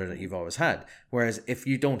is the mother that you've always had. Whereas if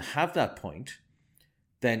you don't have that point,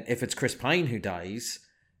 then if it's Chris Pine who dies,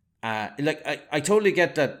 I totally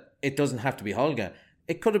get that it doesn't have to be Holga.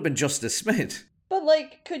 It could have been Justice Smith. But,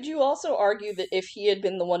 like, could you also argue that if he had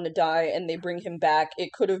been the one to die and they bring him back,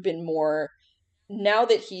 it could have been more, now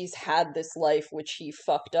that he's had this life which he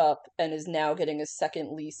fucked up and is now getting a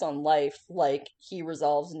second lease on life, like, he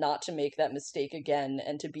resolves not to make that mistake again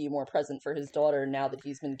and to be more present for his daughter now that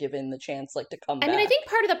he's been given the chance, like, to come back. I mean, I think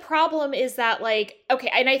part of the problem is that, like,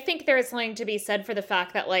 okay, and I think there is something to be said for the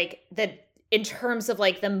fact that, like, that in terms of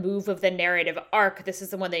like the move of the narrative arc, this is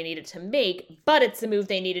the one they needed to make, but it's the move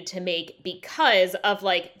they needed to make because of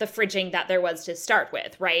like the fridging that there was to start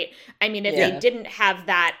with, right? I mean, if they didn't have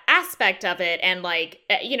that aspect of it and like,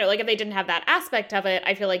 like if they didn't have that aspect of it,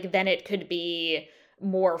 I feel like then it could be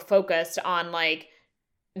more focused on like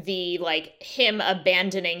the like him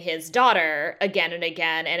abandoning his daughter again and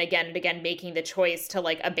again and again and again, making the choice to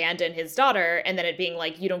like abandon his daughter, and then it being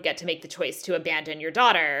like, you don't get to make the choice to abandon your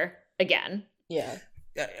daughter again. Yeah.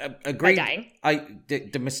 Agreed. By dying.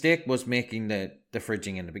 The mistake was making the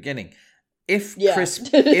fridging in the beginning. If Chris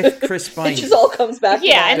Pine, it just all comes back.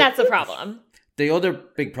 Yeah, and that's the problem. The other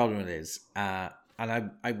big problem is, and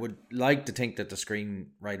I would like to think that the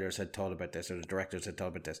screenwriters had thought about this, or the directors had thought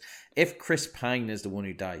about this. If Chris Pine is the one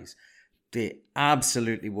who dies, they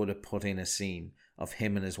absolutely would have put in a scene of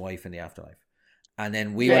him and his wife in the afterlife, and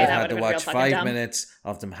then we would have had to watch 5 minutes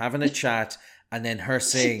of them having a chat. And then her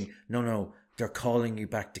saying, no, they're calling you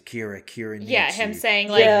back to Kira. Kira needs him you. saying,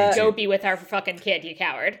 like, go be with our fucking kid, you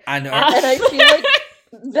coward. And I feel like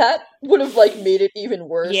that would have, like, made it even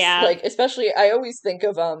worse. Yeah. Like, especially, I always think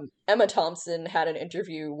of, Emma Thompson had an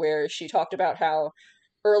interview where she talked about how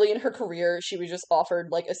early in her career, she was just offered,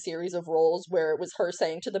 like, a series of roles where it was her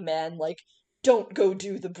saying to the man, like, don't go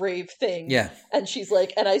do the brave thing. Yeah. And she's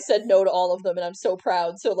like, and I said no to all of them, and I'm so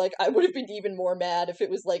proud. So, like, I would have been even more mad if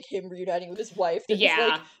it was, like, him reuniting with his wife. That was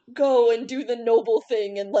like, go and do the noble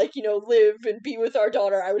thing and, like, live and be with our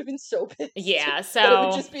daughter. I would have been so pissed. Yeah, so... But it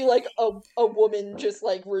would just be, like, a woman just,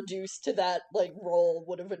 like, reduced to that, like, role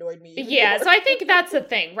would have annoyed me even more. So I think that's the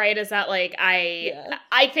thing, right? Is that, like,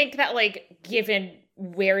 I think that, like, given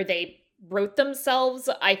where they wrote themselves,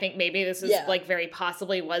 I think maybe this is like very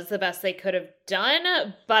possibly was the best they could have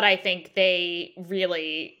done, but I think they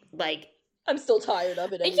really like I'm still tired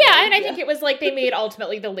of it anyway. And I think it was like they made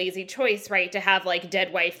ultimately the lazy choice, right, to have like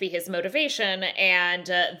dead wife be his motivation, and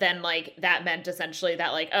then like that meant essentially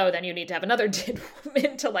that like, oh, then you need to have another dead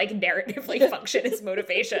woman to like narratively function as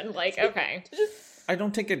motivation. Like, okay. I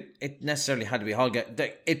don't think it necessarily had to be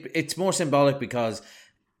Holga. It's more symbolic because,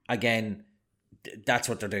 again, that's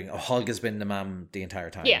what they're doing. Holga's been the mom the entire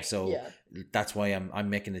time. So that's why I'm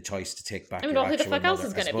making the choice to take back. I mean, well, who the fuck else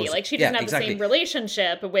is going to be? Like, she doesn't have the same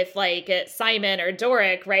relationship with like Simon or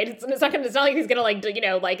Doric, right? It's not like he's gonna like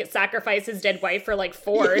like sacrifice his dead wife for like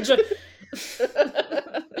Forge.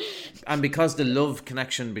 And because the love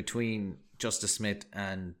connection between Justice Smith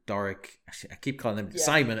and Doric, I keep calling him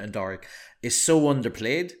Simon and Doric, is so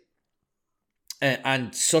underplayed.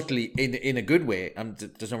 And subtly, in a good way,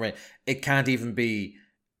 there's no way, it can't even be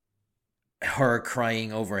her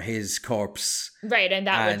crying over his corpse. Right, and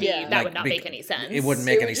that would not make any sense. It wouldn't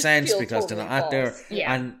make any sense because totally they're not out there.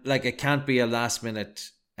 Yeah. And like, it can't be a last minute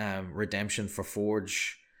redemption for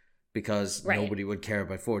Forge because Right. nobody would care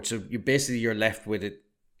about Forge. So you're left with it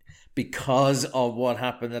because of what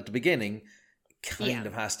happened at the beginning. Kind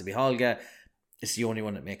of has to be Holga. It's the only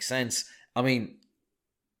one that makes sense. I mean,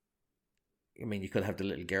 you could have the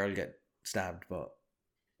little girl get stabbed, but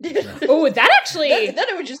Oh, that actually... then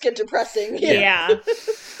it would just get depressing. Yeah.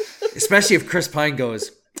 especially if Chris Pine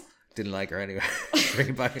goes, didn't like her anyway. Bring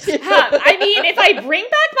it back. I mean, if I bring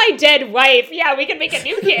back my dead wife, yeah, we can make a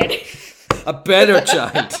new kid. A better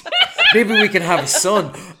child. Maybe we can have a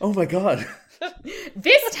son. Oh my god.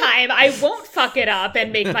 This time, I won't fuck it up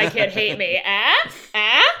and make my kid hate me.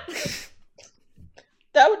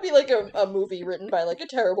 That would be like a movie written by like a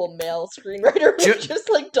terrible male screenwriter who just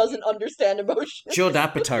like doesn't understand emotion. Judd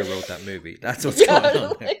Apatow wrote that movie. That's what's going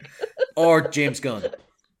on there. Or James Gunn.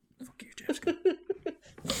 Fuck you, James Gunn.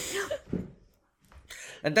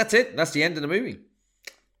 And that's it. That's the end of the movie.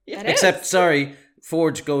 Except, sorry,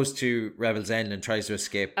 Forge goes to Revel's End and tries to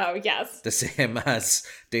escape. Oh, yes. The same as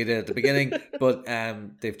they did at the beginning. But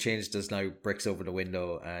they've changed, there's now bricks over the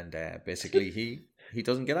window, and basically he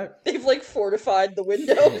doesn't get out. They've like fortified the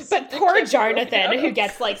windows. But poor Jonathan, who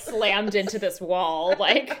gets like slammed into this wall,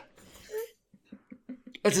 like...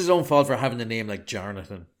 It's his own fault for having the name like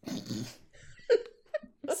Jonathan.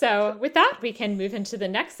 So with that, we can move into the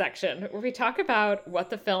next section where we talk about what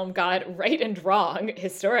the film got right and wrong,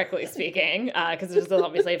 historically speaking, because it is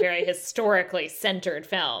obviously a very historically centered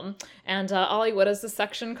film. And Ollie, what is this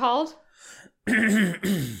section called?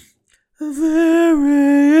 Very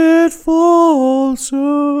it falls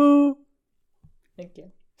so. Thank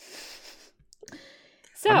you.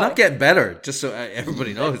 So, I'm not getting better, just so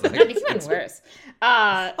everybody knows. Like, it's getting worse.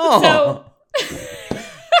 I'm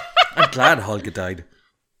glad Holga died.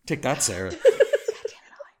 Take that, Sarah.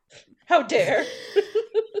 How dare.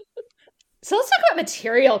 So let's talk about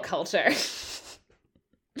material culture.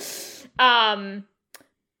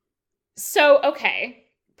 Okay,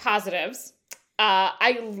 positives.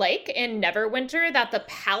 I like in Neverwinter that the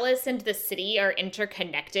palace and the city are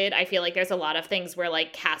interconnected. I feel like there's a lot of things where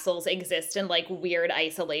like castles exist in like weird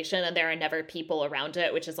isolation and there are never people around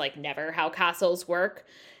it, which is like never how castles work.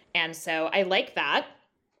 And so I like that.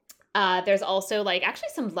 There's also like actually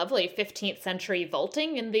some lovely 15th century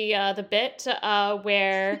vaulting in the bit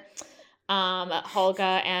where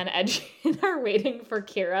Holga and Edgin are waiting for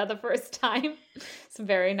Kira the first time. Some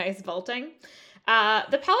very nice vaulting.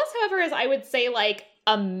 The palace, however, is, I would say, like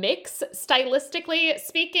a mix, stylistically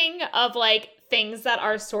speaking, of like things that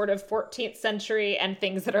are sort of 14th century and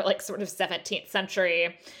things that are like sort of 17th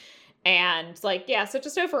century. And like, yeah, so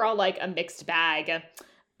just overall like a mixed bag.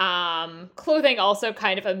 Clothing also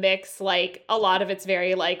kind of a mix, like a lot of it's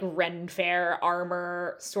very like Ren Fair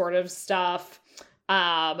armor sort of stuff.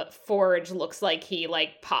 Forge looks like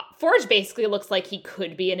Forge basically looks like he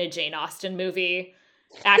could be in a Jane Austen movie,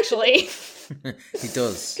 actually. He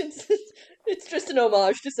does. It's just an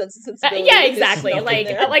homage to Sense and Sensibility. Yeah, exactly. Like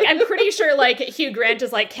I'm pretty sure like Hugh Grant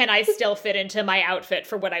is like, can I still fit into my outfit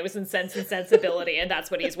for when I was in Sense and Sensibility? And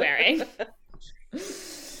that's what he's wearing.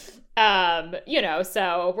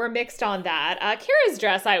 So we're mixed on that. Kira's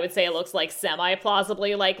dress, I would say, looks like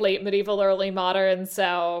semi-plausibly like late medieval, early modern.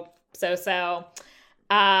 So.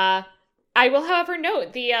 I will, however,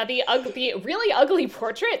 note the really ugly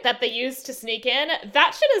portrait that they used to sneak in.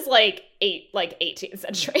 That shit is like 18th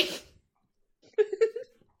century.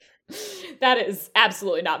 That is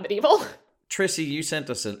absolutely not medieval. Tracy, you sent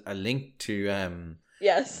us a link to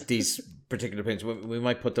yes, these particular paintings. We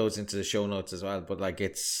might put those into the show notes as well, but like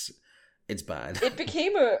it's bad. It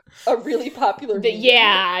became a really popular meme.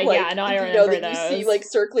 I remember that those. You see like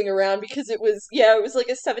circling around because it was like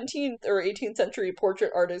a 17th or 18th century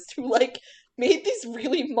portrait artist who like made these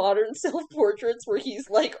really modern self-portraits where he's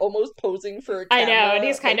like almost posing for a camera. I know, and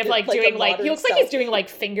he's kind of like doing like he looks like he's doing like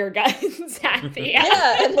finger guns at the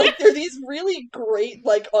yeah, and like they're these really great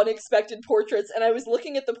like unexpected portraits, and I was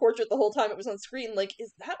looking at the portrait the whole time it was on screen like,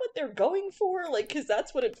 is that what they're going for? Like, because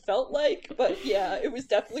that's what it felt like. But yeah, it was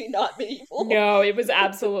definitely not medieval. No, it was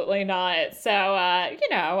absolutely not. So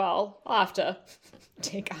I'll have to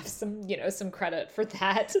take off some credit for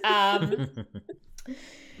that.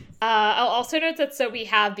 I'll also note that we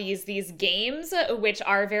have these games, which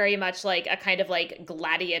are very much like a kind of like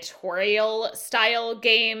gladiatorial style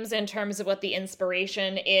games in terms of what the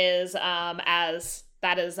inspiration is, as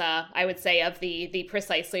that is, I would say, of the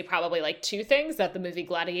precisely probably like two things that the movie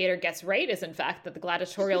Gladiator gets right is, in fact, that the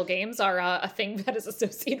gladiatorial games are a thing that is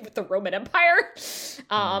associated with the Roman Empire,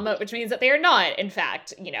 which means that they are not, in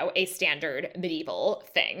fact, a standard medieval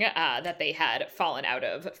thing, that they had fallen out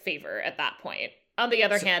of favor at that point. on the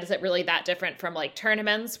other hand, is it really that different from like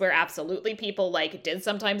tournaments where absolutely people like did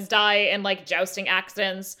sometimes die in like jousting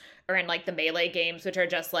accidents, or in like the melee games, which are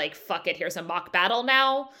just like, fuck it, here's a mock battle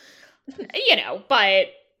now, but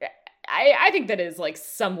I think that is like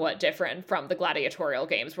somewhat different from the gladiatorial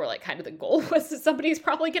games where like kind of the goal was that somebody's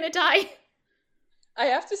probably gonna die. I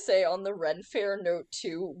have to say, on the Ren Fair note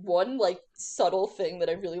too, one like subtle thing that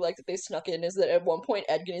I really like that they snuck in is that at one point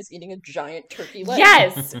Edgin is eating a giant turkey leg.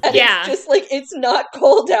 Yes, and yeah. It's just like, it's not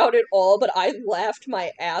called out at all, but I laughed my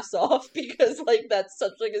ass off because like that's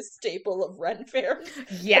such like a staple of Ren Fair.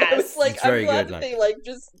 Yes, I was like, I'm glad good, that they like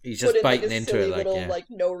just he's put just in like biting a into silly it, like, little like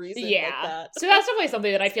no reason like that. So that's definitely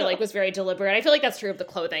something that I feel like was very deliberate. I feel like that's true of the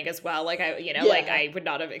clothing as well. Like like I would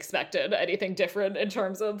not have expected anything different in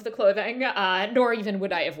terms of the clothing, nor even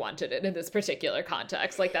would I have wanted it in this particular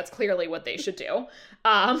context. Like that's clearly what they should do.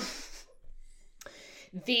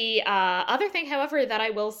 The other thing, however, that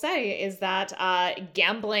I will say is that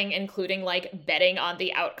gambling, including like betting on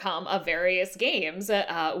the outcome of various games,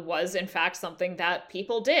 was in fact something that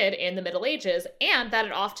people did in the Middle Ages, and that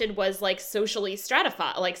it often was like socially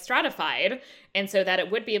stratified, and so that it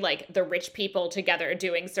would be like the rich people together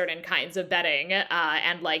doing certain kinds of betting,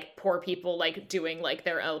 and like poor people like doing like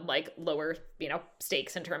their own like lower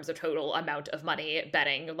stakes in terms of total amount of money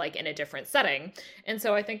betting like in a different setting. And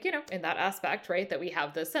so I think in that aspect, right, that we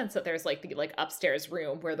have the sense that there's like the like upstairs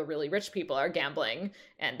room where the really rich people are gambling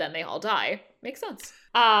and then they all die. Makes sense.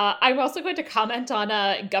 I'm also going to comment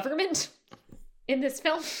on government in this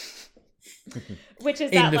film. Which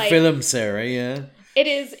is in the film, Sarah, yeah. It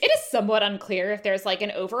is somewhat unclear if there's like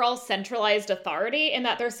an overall centralized authority, in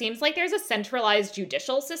that there seems like there's a centralized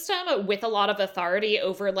judicial system with a lot of authority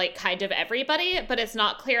over like kind of everybody, but it's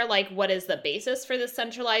not clear like what is the basis for the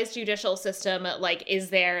centralized judicial system. Like, is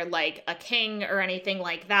there like a king or anything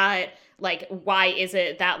like that? Like, why is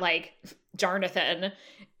it that like Jonathan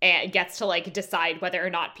gets to like decide whether or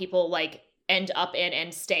not people like end up in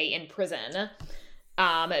and stay in prison?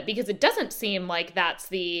 Because it doesn't seem like that's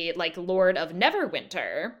the like Lord of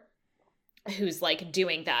Neverwinter who's like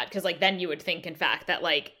doing that, because like then you would think in fact that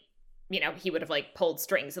like he would have like pulled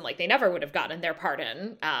strings and like they never would have gotten their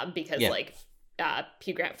pardon, because like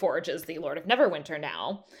Hugh Grant Forge is the Lord of Neverwinter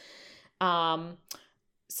now.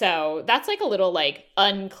 So that's like a little like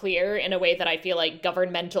unclear in a way that I feel like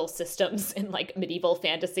governmental systems in like medieval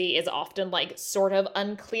fantasy is often like sort of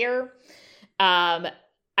unclear.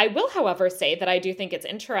 I will, however, say that I do think it's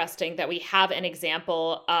interesting that we have an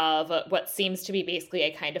example of what seems to be basically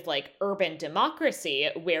a kind of like urban democracy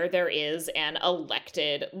where there is an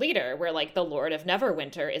elected leader, where like the Lord of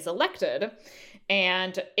Neverwinter is elected.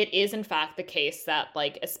 And it is, in fact, the case that,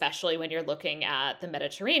 like, especially when you're looking at the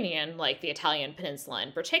Mediterranean, like the Italian peninsula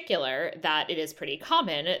in particular, that it is pretty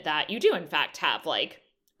common that you do, in fact, have like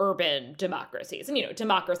urban democracies. And,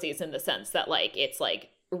 democracies in the sense that like it's like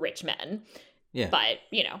rich men. Yeah. But,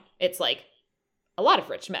 it's like a lot of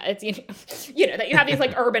rich men. It's, that you have these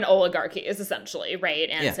like urban oligarchies essentially, right?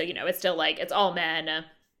 And so, it's still like, it's all men.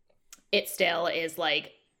 It still is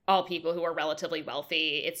like all people who are relatively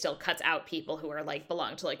wealthy. It still cuts out people who are like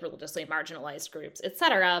belong to like religiously marginalized groups,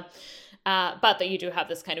 etc. But that you do have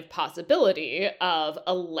this kind of possibility of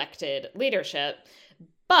elected leadership.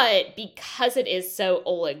 But because it is so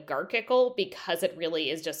oligarchical, because it really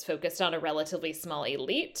is just focused on a relatively small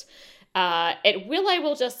elite, it will, I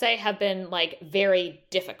will just say, have been like very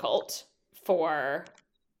difficult for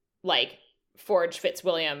like Forge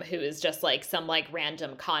Fitzwilliam, who is just like some like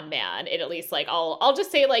random con man. It at least like I'll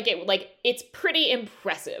just say like it's pretty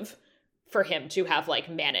impressive for him to have like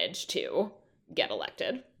managed to get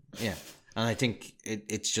elected. Yeah, and I think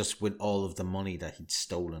it's just with all of the money that he'd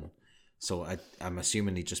stolen. So I'm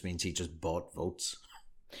assuming he just means he just bought votes.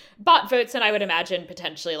 Bought votes, and I would imagine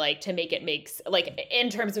potentially like to make it makes like in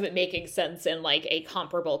terms of it making sense in like a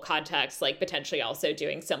comparable context, like potentially also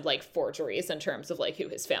doing some like forgeries in terms of like who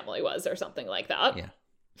his family was or something like that. Yeah.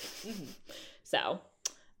 So,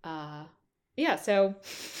 so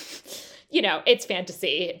it's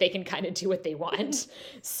fantasy. They can kind of do what they want.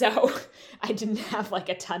 So I didn't have like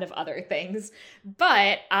a ton of other things,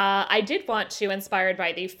 but I did want to, inspired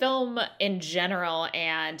by the film in general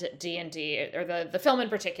and D&D, or the film in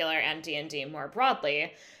particular and D&D more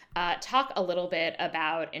broadly, talk a little bit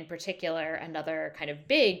about, in particular, another kind of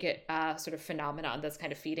big sort of phenomenon that's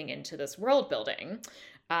kind of feeding into this world building.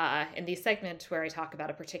 In the segment where I talk about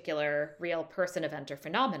a particular real person, event, or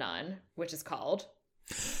phenomenon, which is called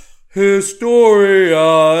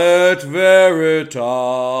Historia et Veritas.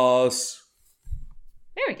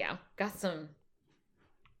 There we go. Got some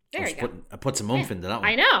There you go. I put some oomph into that one.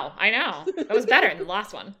 I know. It was better than the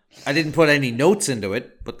last one. I didn't put any notes into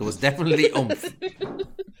it, but there was definitely oomph.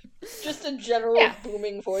 Just a general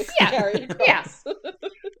booming voice carried across.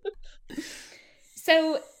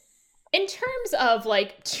 So, in terms of,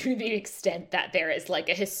 like, to the extent that there is, like,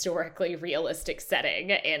 a historically realistic setting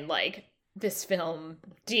in, like, this film,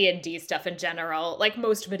 D&D stuff in general, like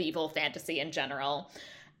most medieval fantasy in general,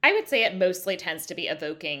 I would say it mostly tends to be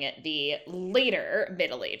evoking the later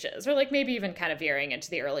Middle Ages, or like maybe even kind of veering into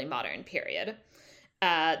the early modern period.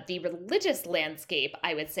 The religious landscape,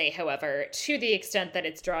 I would say, however, to the extent that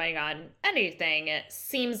it's drawing on anything,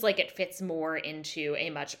 seems like it fits more into a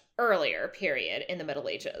much earlier period in the Middle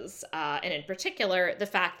Ages. And in particular, the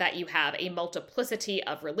fact that you have a multiplicity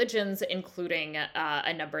of religions, including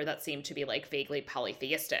a number that seem to be like vaguely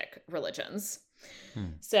polytheistic religions.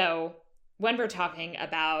 So when we're talking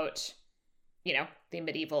about, you know, the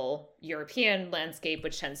medieval European landscape,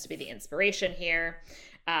 which tends to be the inspiration here,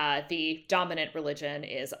 the dominant religion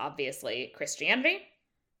is obviously Christianity.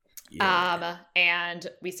 And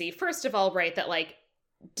we see, first of all, right, that like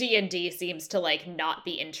D&D seems to like not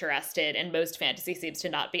be interested, and most fantasy seems to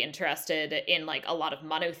not be interested in like a lot of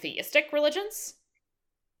monotheistic religions.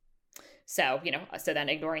 So, you know, so then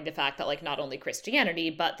ignoring the fact that like not only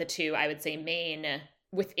Christianity, but the two, I would say, main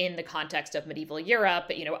within the context of medieval Europe,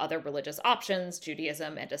 you know, other religious options,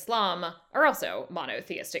 Judaism and Islam, are also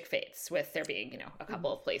monotheistic faiths, with there being, you know, a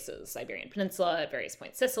couple of places, Iberian Peninsula, at various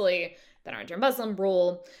points Sicily, that are under Muslim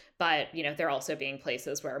rule. But, you know, there also being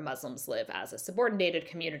places where Muslims live as a subordinated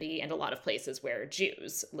community, and a lot of places where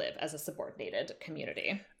Jews live as a subordinated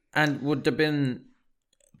community. And would there been,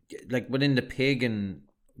 like, within the pagan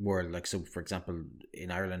world, like, so for example in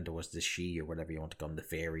Ireland there was the She, or whatever you want to call them, the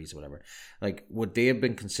fairies or whatever, like, would they have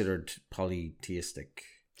been considered polytheistic?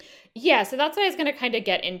 Yeah, so that's what I was going to kind of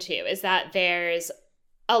get into, is that there's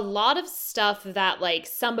a lot of stuff that like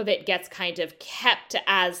some of it gets kind of kept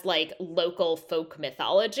as like local folk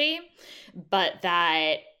mythology, but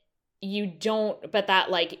that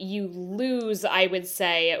you lose, I would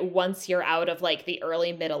say, once you're out of like the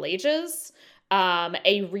early Middle Ages,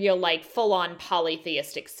 a real like full-on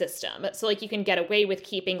polytheistic system. So like you can get away with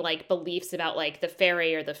keeping like beliefs about like the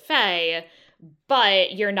fairy or the fae,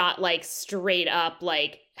 but you're not like straight up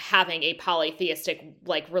like having a polytheistic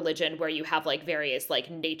like religion where you have like various like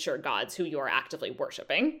nature gods who you're actively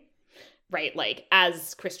worshiping. Right? Like,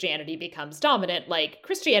 as Christianity becomes dominant, like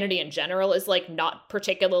Christianity in general is like not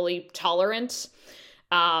particularly tolerant.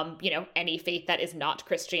 You know, any faith that is not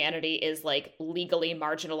Christianity is like legally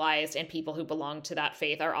marginalized, and people who belong to that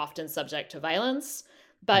faith are often subject to violence.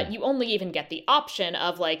 But you only even get the option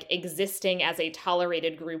of like existing as a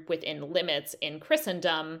tolerated group within limits in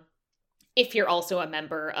Christendom if you're also a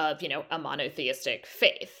member of, you know, a monotheistic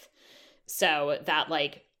faith. So that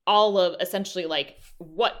like all of essentially like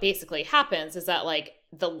what basically happens is that like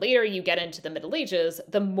the later you get into the Middle Ages,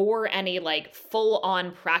 the more any like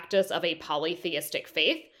full-on practice of a polytheistic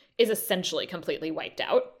faith is essentially completely wiped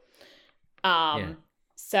out.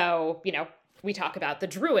 So, you know, we talk about the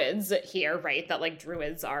Druids here, right? That like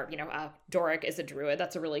Druids are, you know, Doric is a Druid.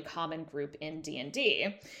 That's a really common group in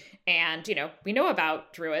D&D. And, you know, we know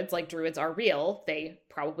about Druids, like Druids are real. They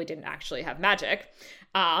probably didn't actually have magic.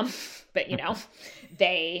 But, you know,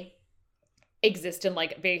 they exist in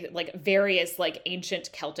like various like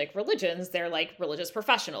ancient Celtic religions. They're like religious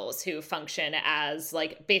professionals who function as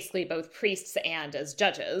like basically both priests and as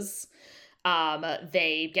judges.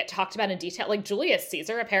 They get talked about in detail. Like Julius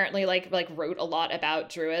Caesar apparently like wrote a lot about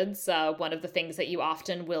Druids. One of the things that you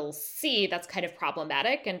often will see that's kind of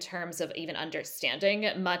problematic in terms of even understanding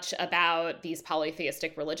much about these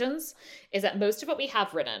polytheistic religions is that most of what we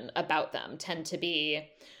have written about them tend to be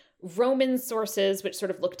Roman sources, which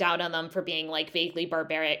sort of look down on them for being like vaguely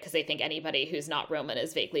barbaric because they think anybody who's not Roman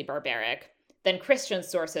is vaguely barbaric. Then Christian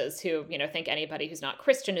sources who, you know, think anybody who's not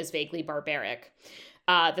Christian is vaguely barbaric.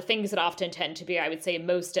 The things that often tend to be, I would say,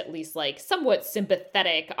 most at least like somewhat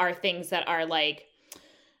sympathetic are things that are like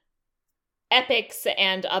epics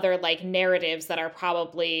and other like narratives that are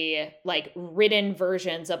probably like written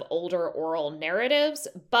versions of older oral narratives,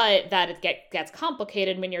 but that it gets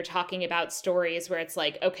complicated when you're talking about stories where it's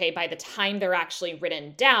like, okay, by the time they're actually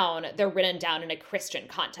written down, they're written down in a Christian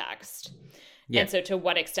context. Yeah. And so to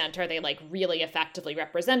what extent are they like really effectively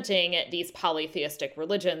representing these polytheistic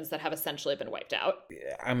religions that have essentially been wiped out?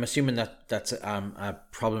 I'm assuming that that's a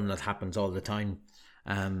problem that happens all the time,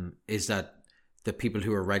 is that the people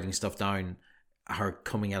who are writing stuff down are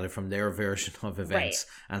coming at it from their version of events,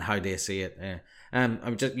 right, and how they see it.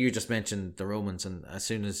 You just mentioned the Romans, and as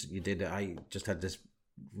soon as you did it, I just had this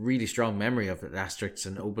really strong memory of Asterix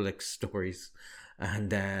and Obelix stories.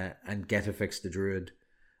 and Getafix the druid.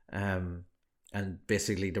 And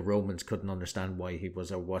basically the Romans couldn't understand why he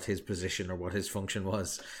was, or what his position or what his function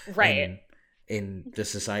was in the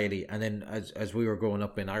society. And then as we were growing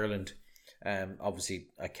up in Ireland, obviously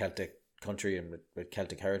a Celtic country and with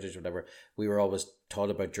Celtic heritage, whatever, we were always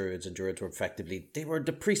taught about druids, and druids were effectively, they were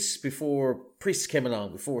the priests before priests came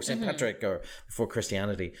along, before St. Patrick or before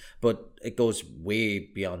Christianity. But it goes way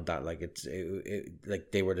beyond that. Like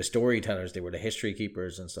like they were the storytellers, they were the history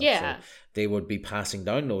keepers and stuff. Yeah. So they would be passing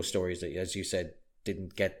down those stories that, as you said,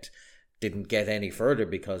 didn't get any further,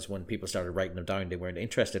 because when people started writing them down, they weren't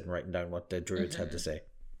interested in writing down what the druids had to say.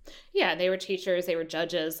 Yeah, they were teachers, they were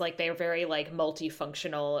judges, like they were very like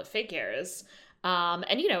multifunctional figures. And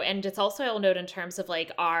and it's also, I'll note, in terms of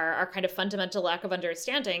like our kind of fundamental lack of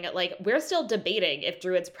understanding, like we're still debating if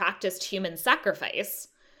druids practiced human sacrifice,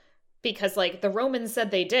 because like the Romans said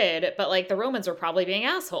they did, but like the Romans were probably being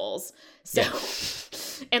assholes. So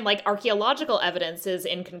and like archaeological evidence is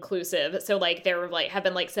inconclusive. So like there have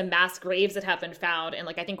been like some mass graves that have been found in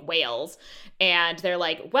like, I think, Wales. And they're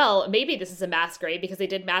like, well, maybe this is a mass grave because they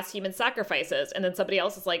did mass human sacrifices. And then somebody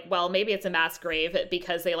else is like, well, maybe it's a mass grave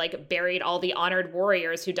because they like buried all the honored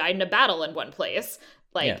warriors who died in a battle in one place.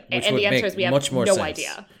 Like, and the answer is we have no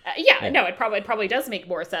idea. No, it probably does make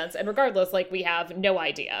more sense. And regardless, like we have no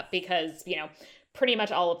idea, because, pretty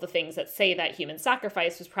much all of the things that say that human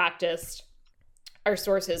sacrifice was practiced are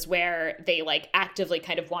sources where they like actively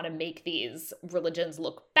kind of want to make these religions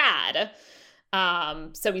look bad.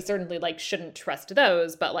 So we certainly like shouldn't trust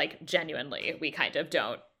those, but like genuinely we kind of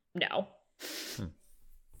don't know.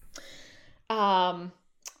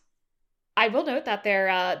 I will note that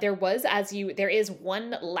there is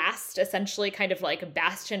one last essentially kind of like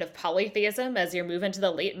bastion of polytheism as you move into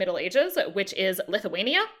the late Middle Ages, which is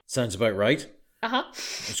Lithuania. Sounds about right.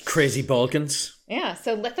 Those crazy Balkans. Yeah,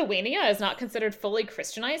 so Lithuania is not considered fully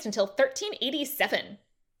Christianized until 1387.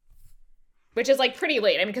 Which is like pretty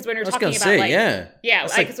late. I mean, because when you're talking about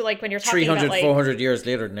like when you're talking 300, about like 400 years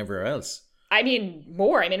later than everywhere else. I mean,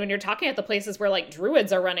 more. I mean, when you're talking at the places where like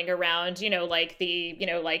druids are running around, like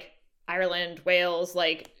like Ireland, Wales,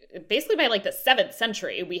 like basically by like the 7th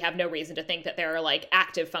century, we have no reason to think that there are like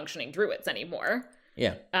active functioning druids anymore.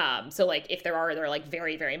 Yeah. So like if they're like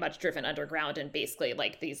very, very much driven underground, and basically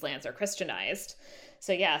like these lands are Christianized.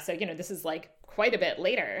 So yeah, so this is like quite a bit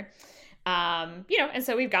later. And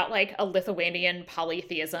so we've got like a Lithuanian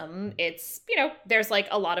polytheism. It's, there's like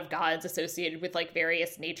a lot of gods associated with like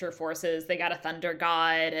various nature forces. They got a thunder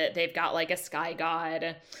god, they've got like a sky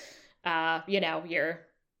god. Your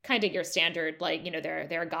kind of your standard, like, there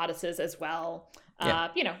are goddesses as well.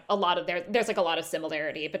 A lot of there's like a lot of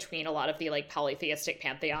similarity between a lot of the like polytheistic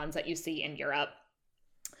pantheons that you see in Europe.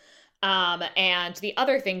 And the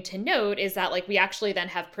other thing to note is that like we actually then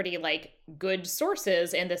have pretty like good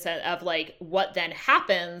sources in the sense of like what then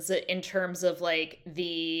happens in terms of like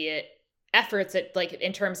the efforts at like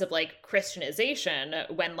in terms of like Christianization,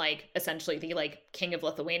 when like essentially the like king of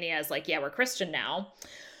Lithuania is like, yeah, we're Christian now.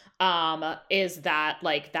 Is that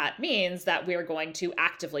like that means that we're going to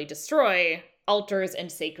actively destroy altars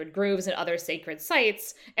and sacred groves and other sacred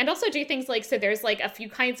sites, and also do things like, so there's like a few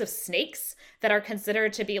kinds of snakes that are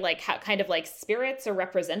considered to be like kind of like spirits or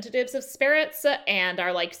representatives of spirits, and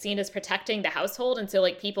are like seen as protecting the household, and so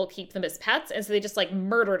like people keep them as pets, and so they just like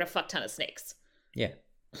murdered a fuck ton of snakes. Yeah.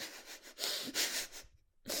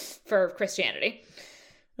 For Christianity.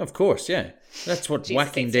 Of course, yeah. That's what Jesus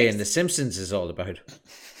Whacking Day snakes. and The Simpsons is all about.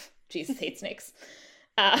 Jesus hates snakes.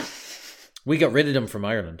 We got rid of them from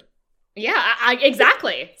Ireland. Yeah,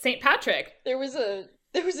 exactly. St. Patrick. There was a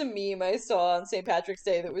meme I saw on St. Patrick's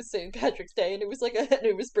Day that was St. Patrick's Day, and it was like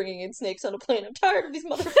it was bringing in snakes on a plane. I'm tired of these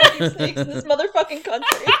motherfucking snakes in this motherfucking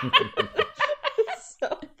country.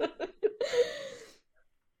 So.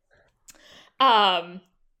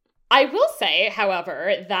 I will say,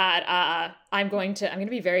 however, that I'm going to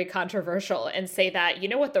be very controversial and say that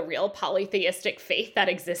what the real polytheistic faith that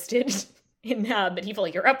existed in medieval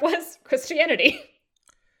Europe was? Christianity.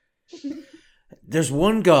 There's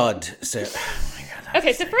one God, Sarah. Oh my God,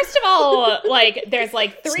 okay, so first of all, like there's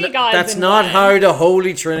like three gods. That's not how the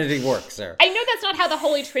Holy Trinity works, Sarah. I know that's not how the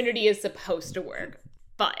Holy Trinity is supposed to work,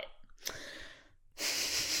 but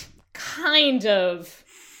kind of.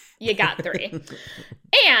 You got three.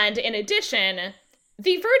 And in addition,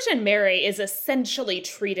 the Virgin Mary is essentially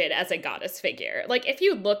treated as a goddess figure. Like if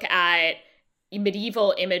you look at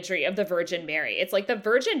medieval imagery of the Virgin Mary. It's like the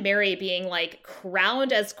Virgin Mary being like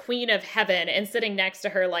crowned as Queen of Heaven and sitting next to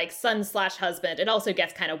her like son/husband. It also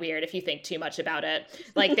gets kind of weird if you think too much about it.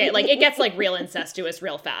 Like it gets like real incestuous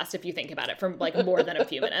real fast if you think about it for like more than a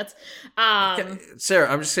few minutes. Sarah,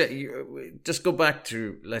 I'm just saying, just go back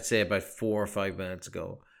to, let's say, about 4 or 5 minutes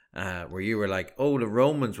ago, where you were like, oh, the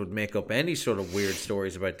Romans would make up any sort of weird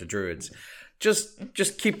stories about the Druids.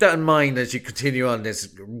 Just keep that in mind as you continue on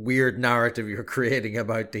this weird narrative you're creating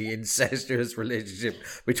about the incestuous relationship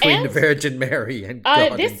between the Virgin Mary and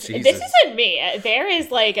God and Jesus. This isn't me. There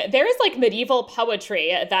is like medieval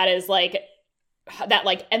poetry that is like that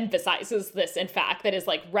like emphasizes this, in fact, that is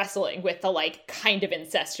like wrestling with the like kind of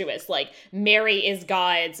incestuous, like Mary is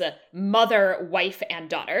God's mother, wife, and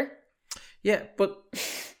daughter. Yeah, but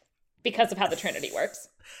because of how the Trinity works.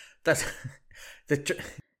 That's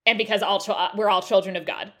and because we're all children of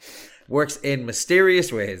God. Works in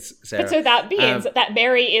mysterious ways, Sarah. But so that means that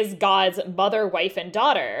Mary is God's mother, wife, and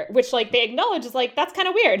daughter, which like they acknowledge is like, that's kind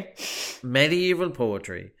of weird. Medieval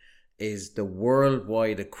poetry is the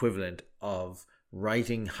worldwide equivalent of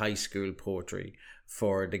writing high school poetry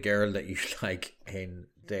for the girl that you like in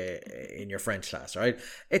your French class, right?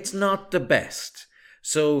 It's not the best.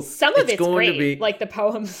 So some of it's going great, to be like the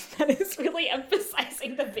poems that is really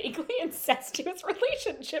emphasizing the vaguely incestuous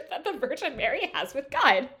relationship that the Virgin Mary has with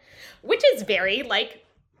God, which is very like,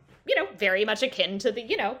 you know, very much akin to the,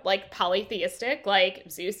 you know, like polytheistic, like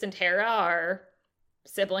Zeus and Hera are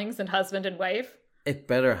siblings and husband and wife. It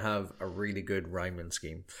better have a really good rhyming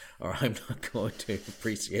scheme, or I'm not going to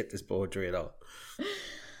appreciate this poetry at all.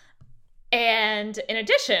 And in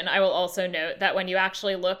addition, I will also note that when you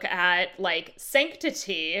actually look at like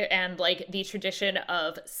sanctity and like the tradition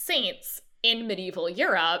of saints in medieval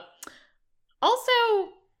Europe, also,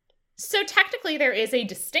 so technically there is a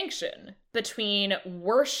distinction between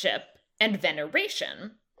worship and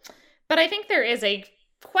veneration. But I think there is a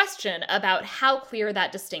question about how clear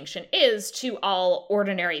that distinction is to all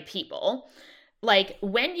ordinary people. Like,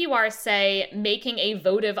 when you are, say, making a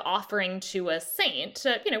votive offering to a saint,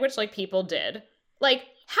 you know, which, like, people did, like,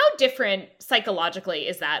 how different psychologically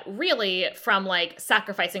is that really from, like,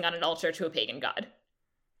 sacrificing on an altar to a pagan god?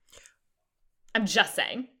 I'm just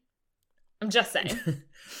saying.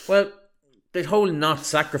 Well, the whole not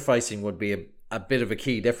sacrificing would be a bit of a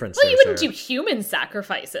key difference. Well, you wouldn't do human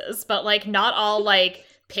sacrifices, but, like, not all, like,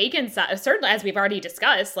 pagan certainly, as we've already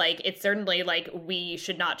discussed, like it's certainly like we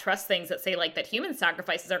should not trust things that say like that human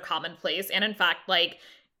sacrifices are commonplace, and in fact like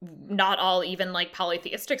not all even like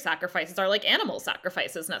polytheistic sacrifices are like animal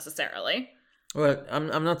sacrifices necessarily. Well, I'm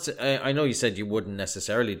not. I know you said you wouldn't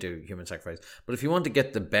necessarily do human sacrifice, but if you want to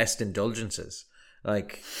get the best indulgences,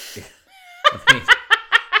 like I mean,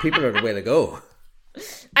 people are the way to go.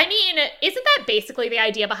 I mean, isn't that basically the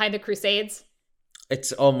idea behind the Crusades?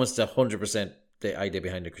 It's almost 100%. The idea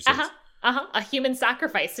behind the Crusades. A human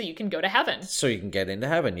sacrifice so you can go to heaven. So you can get into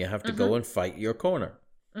heaven. You have to go and fight your corner.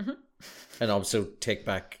 And also take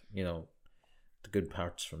back, you know, the good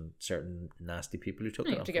parts from certain nasty people who took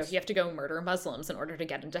it. You have to go murder Muslims in order to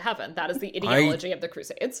get into heaven. That is the ideology of the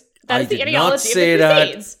Crusades. That is the ideology of the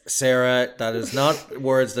Crusades. That, Sarah. That is not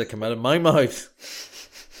words that come out of my mouth.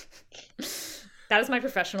 That is my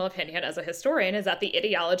professional opinion as a historian, is that the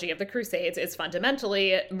ideology of the Crusades is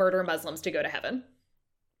fundamentally murder Muslims to go to heaven.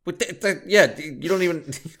 But yeah, you don't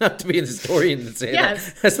even have to be an historian to say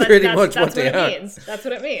that. That's pretty much what they are. That's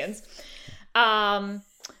what it means.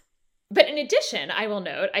 But in addition, I will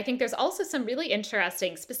note, I think there's also some really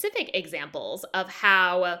interesting specific examples of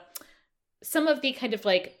how some of the kind of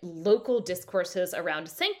like local discourses around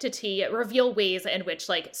sanctity reveal ways in which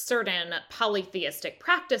like certain polytheistic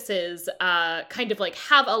practices kind of like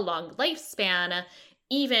have a long lifespan,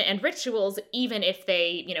 even and rituals, even if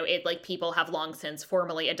they, you know, it like people have long since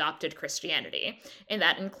formally adopted Christianity. And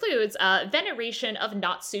that includes veneration of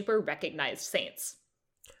not super recognized saints.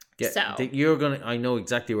 Yeah, so, I know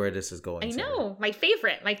exactly where this is going. I know, my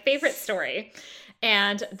favorite story.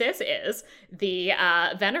 And this is the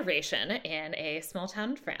veneration in a small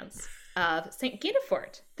town in France of Saint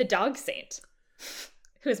Guinefort, the dog saint,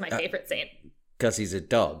 who is my favorite saint. Because he's a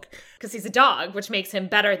dog. Because he's a dog, which makes him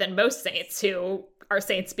better than most saints who are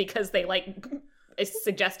saints because they like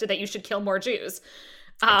suggested that you should kill more Jews.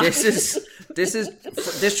 This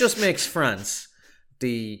just makes France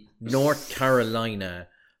the North Carolina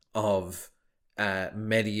of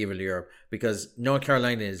medieval Europe, because North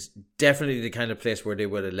Carolina is definitely the kind of place where they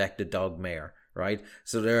would elect a dog mayor, right?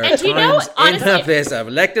 So there are times in that place I've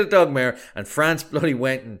elected a dog mayor, and France bloody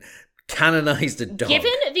went and canonized a dog.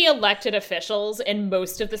 Given the elected officials in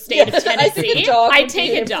most of the state of Tennessee, I'd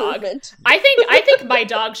take a dog. I think my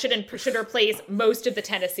dog should replace most of the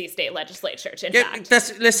Tennessee state legislature. In fact,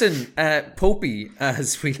 listen, Popey,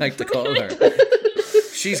 as we like to call her,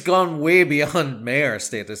 she's gone way beyond mayor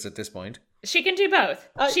status at this point. She can do both.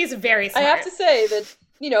 She's very smart. I have to say that,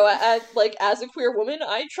 you know, as a queer woman,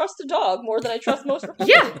 I trust a dog more than I trust most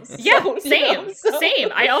Republicans. Yeah,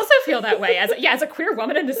 same. I also feel that way. As a queer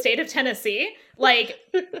woman in the state of Tennessee, like,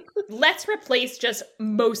 let's replace just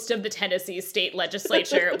most of the Tennessee state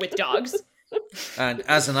legislature with dogs. And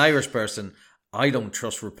as an Irish person, I don't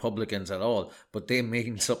trust Republicans at all, but they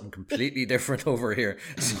mean something completely different over here.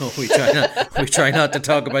 So we try not to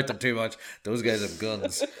talk about them too much. Those guys have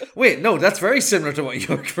guns. Wait, no, that's very similar to what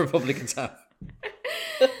York Republicans have.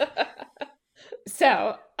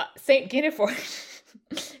 So, St. Guinefort.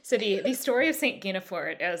 So the story of St.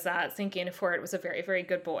 Guinefort is that St. Guinefort was a very, very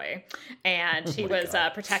good boy, and he was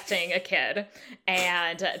protecting a kid,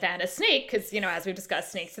 and then a snake, because, you know, as we've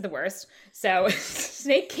discussed, snakes are the worst. So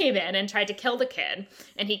snake came in and tried to kill the kid,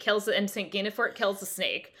 and St. Guinefort kills the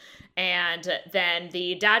snake. And then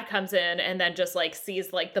the dad comes in and then just like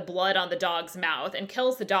sees like the blood on the dog's mouth and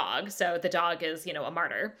kills the dog. So the dog is, you know, a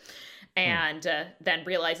martyr. And then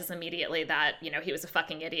realizes immediately that, you know, he was a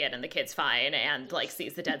fucking idiot and the kid's fine, and like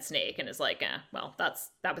sees the dead snake and is like, well,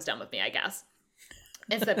 that was done with me, I guess.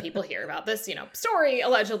 And so people hear about this, you know, story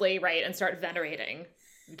allegedly, right, and start venerating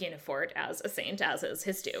Guinefort as a saint, as is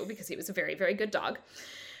his due, because he was a very, very good dog.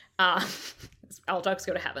 All dogs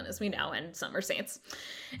go to heaven, as we know, and some are saints.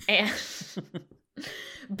 And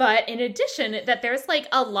but in addition, that there's like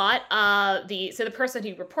a lot of the person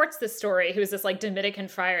who reports this story, who's this like Dominican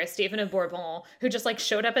friar, Stephen of Bourbon, who just like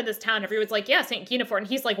showed up in this town. Everyone's like, yeah, St. Guinefort. And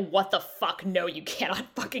he's like, what the fuck? No, you cannot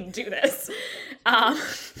fucking do this.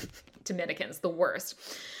 Dominicans, the worst.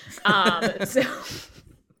 So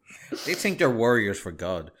they think they're warriors for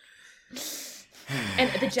God.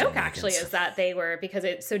 And the joke actually is that they were, because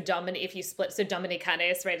it's so if you split, so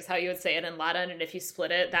Dominicanes, right, is how you would say it in Latin, and if you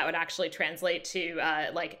split it, that would actually translate to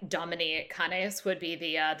like Dominicanes would be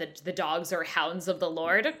the dogs or hounds of the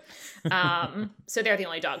Lord. So they're the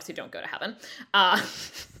only dogs who don't go to heaven.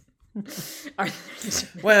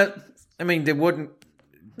 Well, I mean, they wouldn't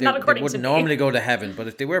wouldn't normally go to heaven, but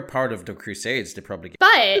if they were part of the Crusades, they probably get.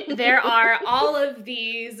 But there are all of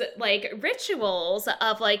these like rituals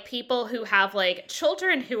of like people who have like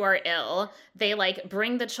children who are ill. They like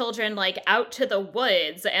bring the children like out to the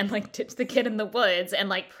woods and like ditch the kid in the woods and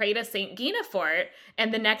like pray to Saint Guinefort.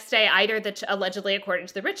 And the next day, allegedly according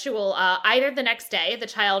to the ritual, either the next day the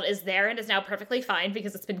child is there and is now perfectly fine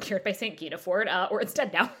because it's been cured by Saint Guinefort, or it's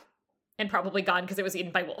dead now and probably gone because it was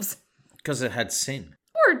eaten by wolves. Because it had sin.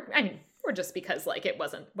 Or just because like it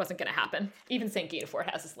wasn't going to happen. Even St. Guinefort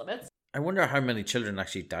has its limits. I wonder how many children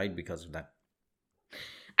actually died because of that.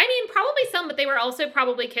 I mean, probably some, but they were also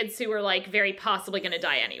probably kids who were like very possibly going to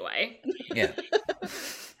die anyway. Yeah.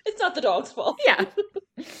 It's not the dog's fault. Yeah.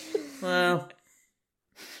 Well,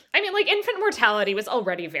 I mean, like infant mortality was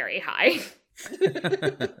already very high.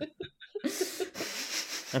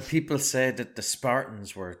 And people said that the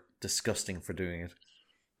Spartans were disgusting for doing it.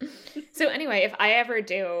 So anyway, if I ever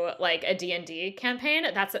do like a D&D campaign,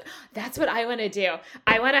 that's what I want to do.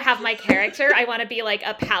 I want to have my character. I want to be like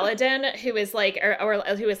a paladin who is like, or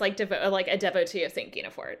who is like a devotee of Saint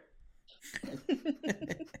Guinefort.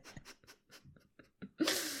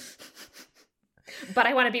 But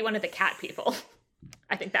I want to be one of the cat people.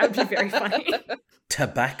 I think that would be very funny.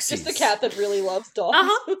 Tabaxis. Just a cat that really loves dogs.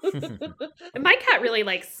 My cat really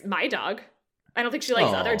likes my dog. I don't think she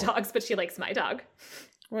likes other dogs, but she likes my dog.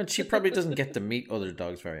 Well, she probably doesn't get to meet other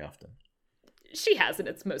dogs very often. She has, and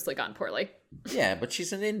it's mostly gone poorly. Yeah, but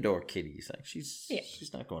she's an indoor kitty. So she's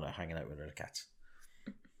not going out hanging out with other cats.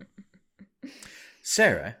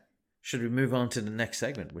 Sarah, should we move on to the next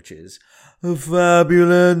segment, which is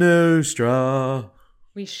Fabula Nostra?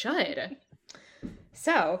 We should.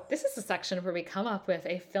 So, this is a section where we come up with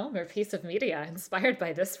a film or piece of media inspired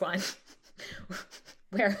by this one,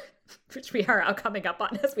 which we are coming up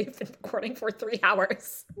on as we've been recording for 3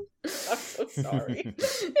 hours. I'm so sorry.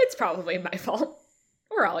 It's probably my fault.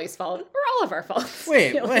 Or Ollie's fault. Or all of our faults.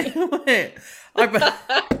 Wait. Wait,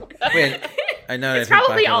 I know it's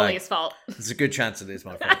probably Ollie's fault. There's a good chance it is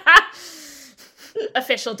my fault.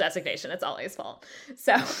 Official designation, it's Ollie's fault.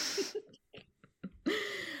 So,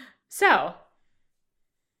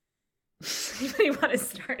 anybody want to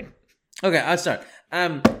start? Okay, I'll start.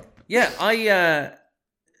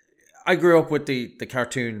 I grew up with the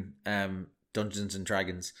cartoon Dungeons and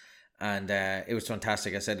Dragons, and it was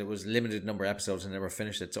fantastic. I said it was limited number of episodes and never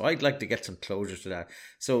finished it. So I'd like to get some closure to that.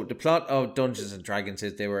 So the plot of Dungeons and Dragons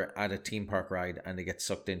is they were at a theme park ride and they get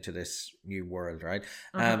sucked into this new world, right?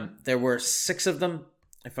 There were 6 of them,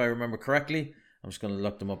 if I remember correctly. I'm just going to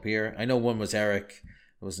look them up here. I know one was Eric.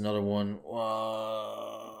 There was another one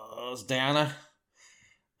was Diana.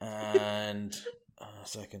 And a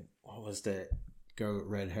second, what was the girl with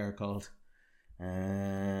red hair called?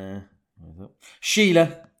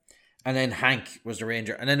 Sheila. And then Hank was the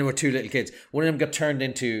ranger. And then there were 2 little kids. One of them got turned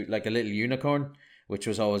into like a little unicorn, which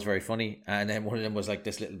was always very funny. And then one of them was like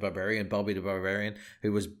this little barbarian, Bobby the Barbarian,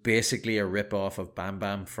 who was basically a rip-off of Bam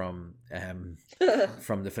Bam from the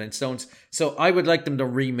Flintstones. So I would like them to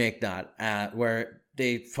remake that, where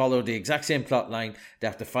they follow the exact same plot line. They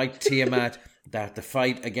have to fight Tiamat. They have to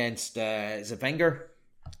fight against, is it Wenger?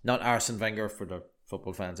 Not Arsene Wenger for the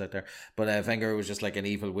football fans out there, but Wenger was just like an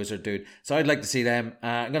evil wizard dude. So I'd like to see them.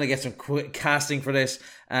 I'm going to get some quick casting for this.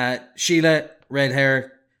 Sheila, red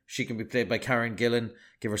hair, she can be played by Karen Gillan.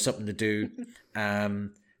 Give her something to do.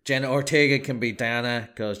 Jenna Ortega can be Diana,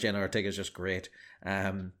 because Jenna Ortega is just great.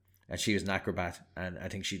 And she was an acrobat, and I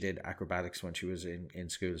think she did acrobatics when she was in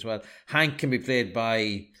school as well. Hank can be played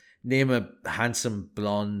by, name a handsome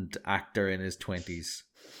blonde actor in his 20s.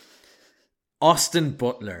 Austin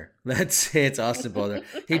Butler. Let's say it's Austin Butler.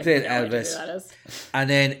 He played Elvis. And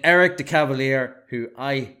then Eric the Cavalier, who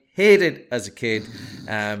I hated as a kid,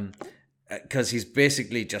 because he's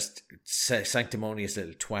basically just sanctimonious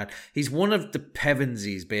little twat. He's one of the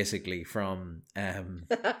Pevensies, basically, from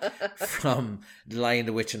The Lion,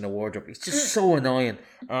 the Witch and the Wardrobe. He's just so annoying.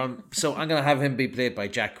 So I'm going to have him be played by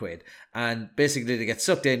Jack Quaid. And basically they get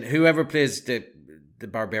sucked in. Whoever plays the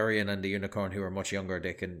barbarian and the unicorn, who are much younger,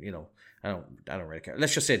 they can, I don't really care.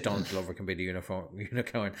 Let's just say Donald Glover can be the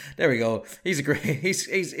unicorn. There we go. He's a great.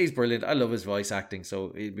 He's brilliant. I love his voice acting,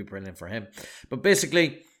 so it'd be brilliant for him. But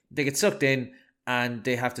basically, they get sucked in, and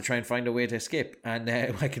they have to try and find a way to escape. And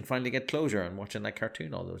I can finally get closure on watching that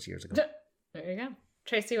cartoon all those years ago. There you go,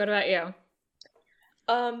 Tracy. What about you?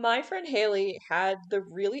 My friend Haley had the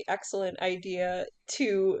really excellent idea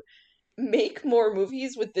to make more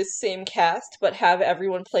movies with this same cast, but have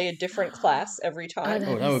everyone play a different class every time.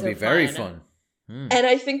 Oh, that would be very fun. And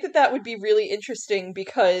I think that would be really interesting,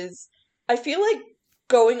 because I feel like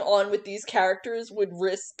going on with these characters would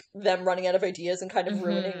risk them running out of ideas and kind of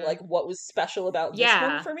ruining like what was special about this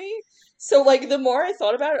one for me. So like the more I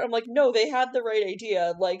thought about it, I'm like, no, they had the right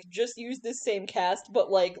idea. Like, just use this same cast,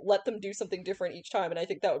 but like let them do something different each time, and I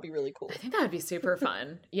think that would be really cool. I think that would be super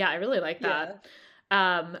fun. Yeah, I really like that.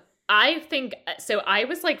 I think so. I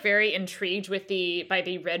was like very intrigued by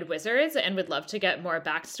the Red Wizards and would love to get more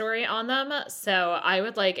backstory on them. So I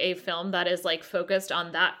would like a film that is like focused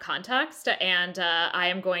on that context. And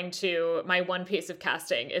my one piece of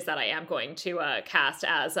casting is that I am going to cast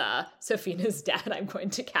as Sofina's dad. I'm going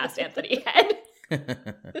to cast Anthony Head.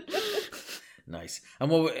 Nice.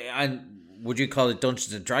 And would you call it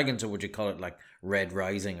Dungeons and Dragons, or would you call it like Red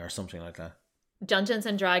Rising or something like that? Dungeons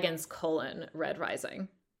and Dragons : Red Rising.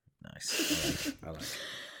 Nice. I like it.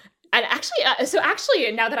 And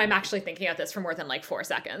actually, now that I'm actually thinking about this for more than like 4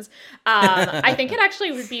 seconds, I think it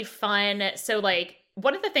actually would be fun. So like,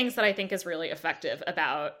 one of the things that I think is really effective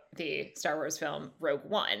about the Star Wars film Rogue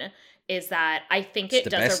One is that I think it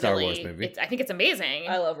does Star Wars movie. I think it's amazing.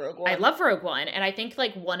 I love Rogue One. I love Rogue One. And I think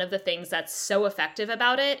like one of the things that's so effective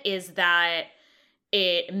about it is that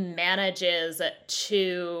it manages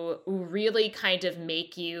to really kind of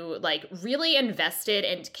make you like really invested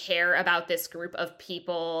and care about this group of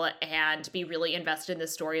people and be really invested in the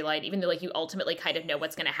storyline, even though like you ultimately kind of know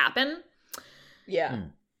what's going to happen. Yeah.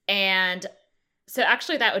 And so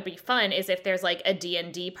actually that would be fun, is if there's like a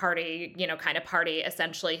D&D party, kind of party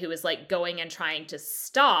essentially, who is like going and trying to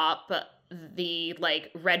stop the like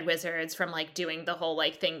Red Wizards from like doing the whole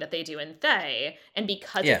like thing that they do in Thay, and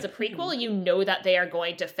because it's a prequel, you know that they are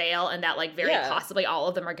going to fail and that like very possibly all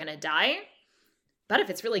of them are gonna die. But if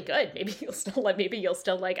it's really good, maybe you'll still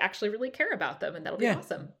like actually really care about them, and that'll be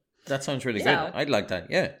awesome. That sounds really good. I'd like that.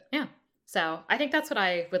 Yeah. So I think that's what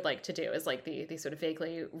I would like to do, is like the sort of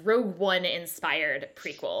vaguely Rogue One inspired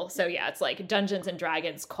prequel. So yeah, it's like Dungeons and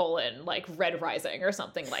Dragons : like Red Rising or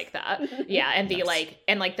something like that. Yeah, and be like,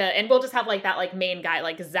 and we'll just have like that like main guy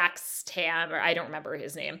like Zach Stam, or I don't remember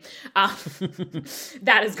his name. That's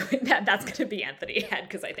going to be Anthony Head,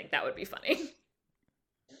 because I think that would be funny.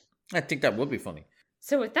 I think that would be funny.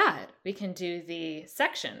 So with that, we can do the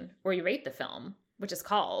section where you rate the film, which is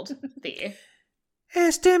called the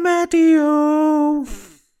Estimatio.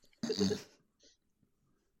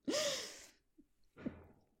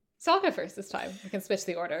 So I'll go first this time. We can switch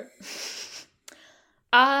the order.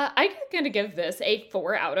 I'm going to give this a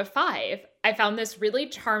 4 out of 5. I found this really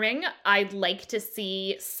charming. I'd like to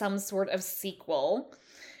see some sort of sequel.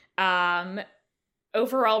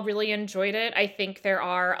 Overall, really enjoyed it. I think there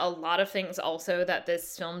are a lot of things also that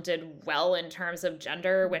this film did well in terms of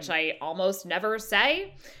gender, which I almost never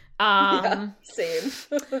say. Yeah, same.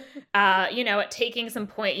 Taking some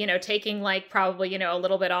point, taking like probably, a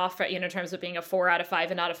little bit off, in terms of being a 4 out of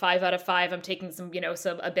 5 and not a 5 out of 5. I'm taking some,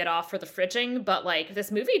 a bit off for the fridging, but like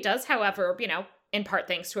this movie does, however, in part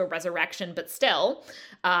thanks to a resurrection, but still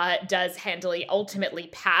does handily ultimately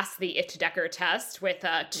pass the Decker test with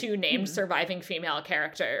 2 named surviving female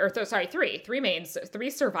character,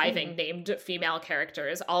 three surviving named female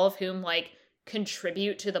characters, all of whom like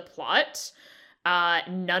contribute to the plot.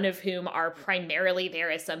 None of whom are primarily there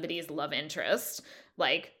as somebody's love interest.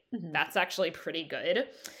 Like, that's actually pretty good.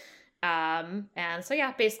 And so,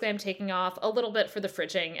 yeah, basically I'm taking off a little bit for the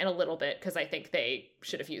fridging and a little bit because I think they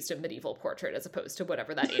should have used a medieval portrait as opposed to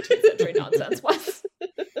whatever that 18th century nonsense was.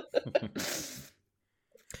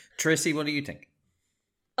 Tracy, what do you think?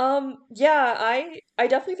 Yeah, I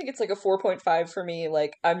definitely think it's like a 4.5 for me.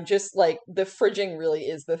 Like, I'm just like, the fridging really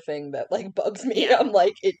is the thing that like bugs me. Yeah. I'm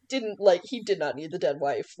like, he did not need the dead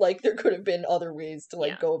wife. Like, there could have been other ways to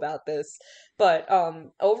like go about this. But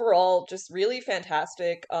overall, just really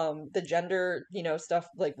fantastic. The gender, stuff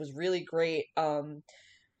like was really great.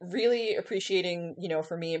 Really appreciating,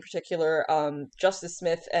 for me in particular, Justice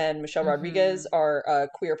Smith and Michelle Rodriguez are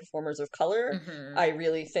queer performers of color. I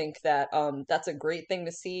really think that that's a great thing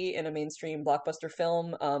to see in a mainstream blockbuster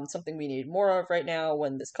film, something we need more of right now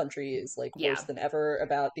when this country is like worse than ever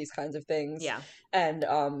about these kinds of things. Yeah. And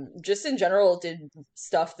just in general did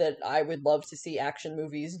stuff that I would love to see action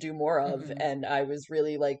movies do more of. And I was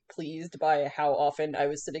really like pleased by how often I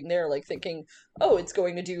was sitting there like thinking, oh, it's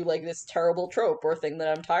going to do like this terrible trope or thing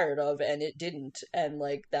that I'm tired of, and it didn't. And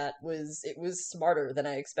like it was smarter than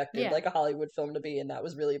I expected like a Hollywood film to be, and that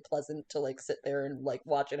was really pleasant to like sit there and like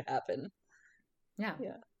watch it happen. Yeah.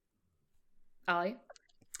 Ollie?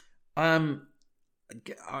 I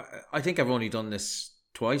think I've only done this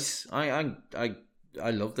twice. I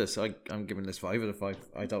love this. I'm giving this 5 out of 5.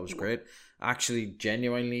 I thought it was great. Actually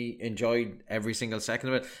genuinely enjoyed every single second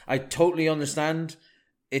of it. I totally understand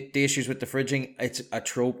the issues with the fridging. It's a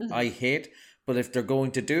trope I hate, but if they're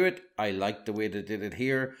going to do it, I like the way they did it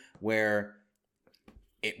here, where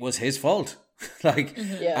it was his fault.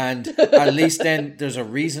 And at least then there's a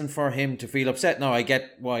reason for him to feel upset. Now I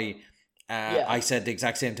get why I said the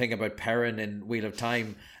exact same thing about Perrin in Wheel of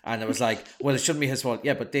Time, and I was like, well, it shouldn't be his fault.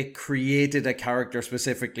 Yeah, but they created a character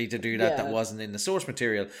specifically to do that that wasn't in the source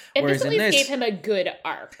material. Whereas in this, gave him a good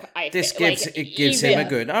arc. Gives him a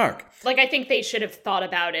good arc. Like, I think they should have thought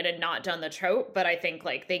about it and not done the trope, but I think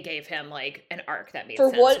like they gave him like an arc that made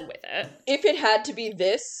sense with it. If it had to be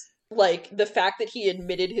this, like the fact that he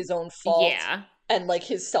admitted his own fault and like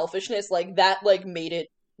his selfishness, like that like made it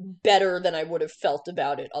better than I would have felt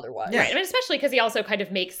about it otherwise. Right. I mean, especially because he also kind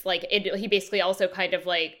of makes like it, he basically also kind of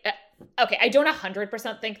like okay, I don't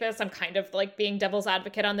 100% think this. I'm kind of like being devil's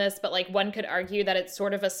advocate on this, but like one could argue that it's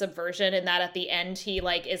sort of a subversion in that at the end he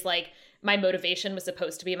like is like, my motivation was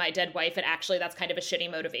supposed to be my dead wife, and actually that's kind of a shitty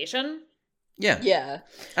motivation. Yeah.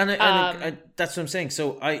 And that's what I'm saying.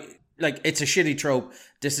 So it's a shitty trope.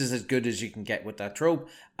 This is as good as you can get with that trope.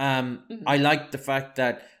 I like the fact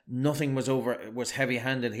that nothing was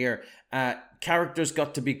heavy-handed here. Characters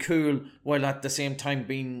got to be cool while at the same time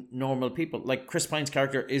being normal people. Like Chris Pine's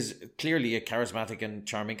character is clearly a charismatic and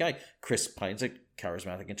charming guy. Chris Pine's a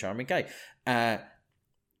charismatic and charming guy.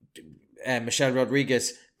 Michelle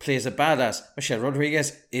Rodriguez plays a badass. Michelle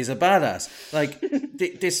Rodriguez is a badass. Like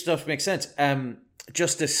this stuff makes sense.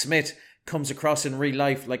 Justice Smith comes across in real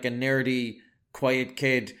life like a nerdy, quiet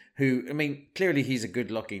kid who, I mean, clearly he's a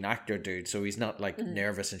good-looking actor, dude, so he's not like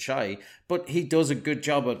nervous and shy, but he does a good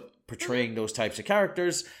job at portraying those types of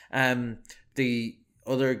characters. The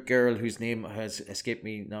other girl whose name has escaped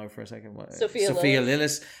me now for a second, Sophia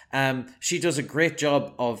Lillis. She does a great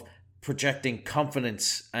job of projecting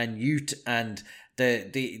confidence and youth and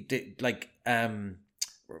the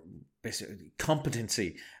basically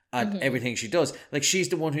competency at everything she does. Like, she's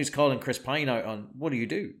the one who's calling Chris Pine out on, what do you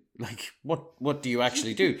do? Like, what do you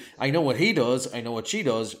actually do? I know what he does. I know what she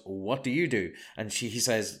does. What do you do? And he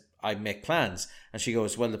says, I make plans. And she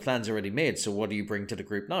goes, well, the plan's already made. So what do you bring to the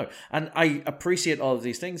group now? And I appreciate all of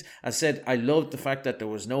these things. As I said, I loved the fact that there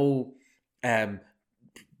was no, the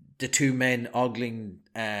two men ogling,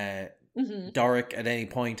 Doric at any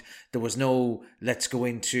point. There was no, let's go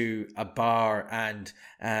into a bar and,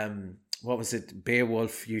 what was it,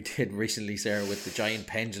 Beowulf you did recently, Sarah, with the giant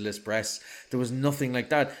pendulous breasts. There was nothing like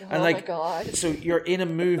that. Oh And like, my God. so you're in a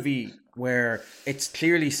movie where it's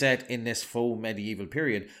clearly set in this faux medieval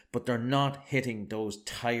period, but they're not hitting those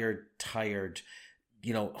tired,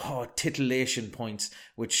 titillation points,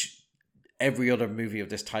 which every other movie of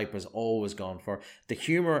this type has always gone for. The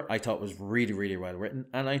humor I thought was really, really well written,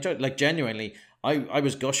 and I thought, like, genuinely, I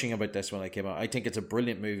was gushing about this when I came out. I think it's a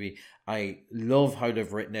brilliant movie. I love how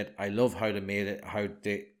they've written it. I love how they made it.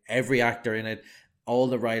 Every actor in it, all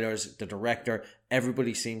the writers, the director,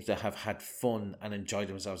 everybody seems to have had fun and enjoyed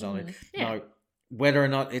themselves on it. Yeah. Now, whether or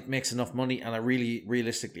not it makes enough money, and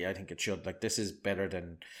realistically, I think it should. Like, this is better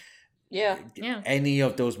than any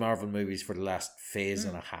of those Marvel movies for the last phase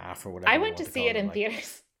and a half or whatever. I went to see it in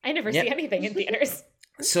theaters. I never see anything in theaters.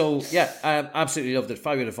 So, yeah, I absolutely loved it.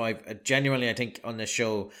 5 out of 5. Genuinely, I think on this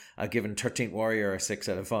show, I've given 13th Warrior a 6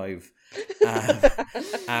 out of 5.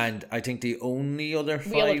 And I think the only other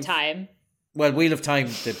 5... Wheel of Time. Well, Wheel of Time,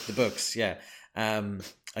 the books, yeah.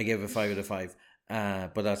 I gave a 5 out of 5.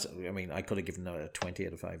 But that's, I mean, I could have given a 20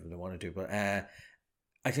 out of 5 if I wanted to. But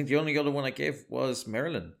I think the only other one I gave was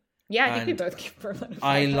Merlin. Yeah, I think we both gave Merlin a 5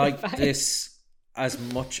 I out of liked 5. this as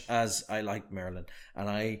much as I liked Merlin. And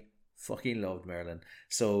I fucking loved Merlin.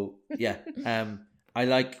 So yeah, I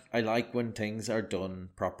like when things are done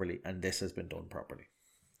properly, and this has been done properly.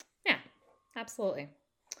 Yeah, absolutely.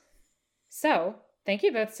 So thank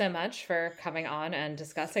you both so much for coming on and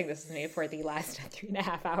discussing this with me for the last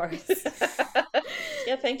 3.5 hours.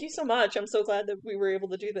 Yeah, thank you so much. I'm so glad that we were able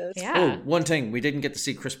to do this. Yeah. Oh, one thing, we didn't get to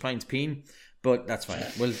see Chris Pine's peen, but that's fine.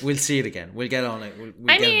 We'll see it again. We'll get on it. We'll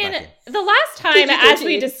I get mean, him back in. the last time, as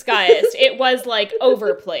we discussed, it was like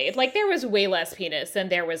overplayed. Like there was way less penis than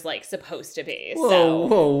there was like supposed to be.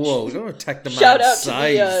 Whoa! Don't attack the Shout out man's to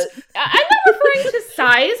size. I'm not referring to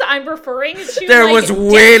size. I'm referring to There like, was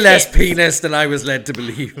way distance. less penis than I was led to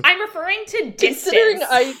believe. I'm referring to distance. Considering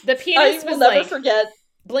The penis I will was never like forget.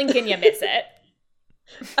 blink and you miss it.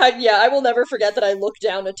 I will never forget that I looked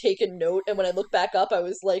down to take a note, and when I looked back up, I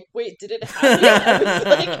was like, "Wait, did it happen?" I was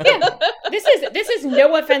like, Yeah. This is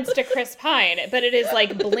no offense to Chris Pine, but it is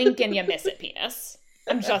like blink and you miss it penis.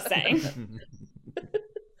 I'm just saying.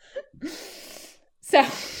 So,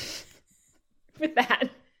 with that,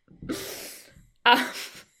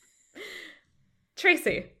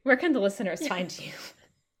 Tracy, where can the listeners find you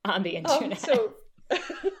on the internet? So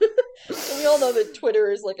we all know that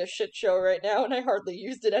Twitter is like a shit show right now, and I hardly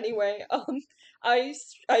used it anyway. I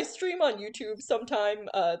stream on YouTube sometimes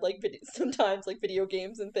like video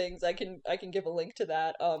games and things. I can give a link to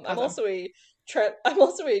that. I'm also a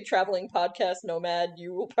traveling podcast nomad.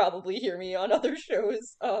 You will probably hear me on other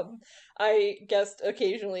shows. I guest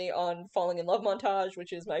occasionally on Falling in Love Montage,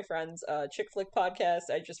 which is my friend's chick flick podcast.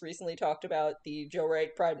 I just recently talked about the Joe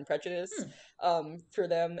Wright Pride and Prejudice for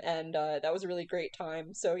them, and that was a really great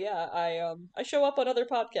time. So yeah, I show up on other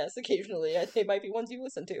podcasts occasionally. They might be ones you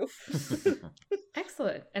listen to.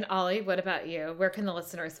 Excellent. And Ollie, what about you? Where can the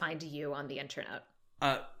listeners find you on the internet?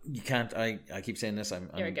 You can't. I keep saying this.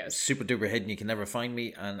 I'm Here it goes. super duper hidden. You can never find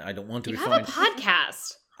me, and I don't want to You be have found. a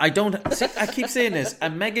podcast. I don't. See, I keep saying this,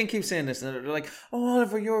 and Megan keeps saying this, and they're like, "Oh,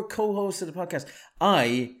 Oliver, you're a co-host of the podcast."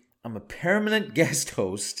 I am a permanent guest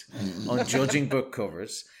host on Judging Book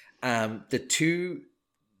Covers. The two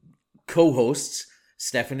co-hosts,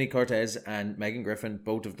 Stephanie Cortez and Megan Griffin,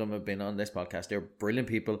 both of them have been on this podcast. They're brilliant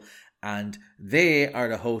people, and they are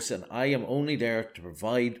the hosts, and I am only there to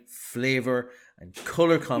provide flavor and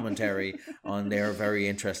color commentary on their very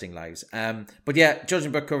interesting lives. But yeah,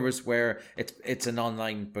 Judging Book Covers, where it's an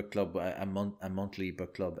online book club, a monthly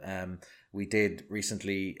book club. We did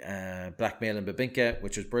recently Blackmail and Babinka,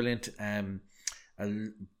 which was brilliant.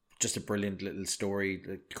 Just a brilliant little story,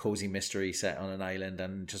 like cozy mystery set on an island,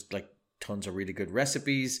 and just like tons of really good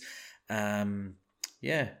recipes.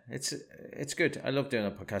 Yeah, it's good. I love doing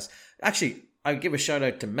a podcast. Actually, I give a shout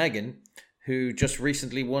out to Megan, who just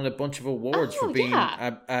recently won a bunch of awards for being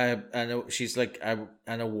she's like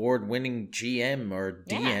an award-winning GM or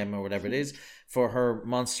DM or whatever it is for her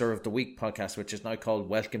Monster of the Week podcast, which is now called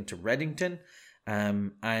Welcome to Reddington.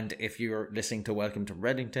 And if you're listening to Welcome to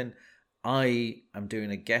Reddington, I am doing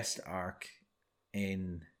a guest arc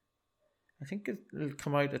in, I think it'll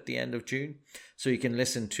come out at the end of June, so you can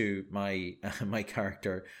listen to my my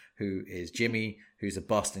character, who is Jimmy, who's a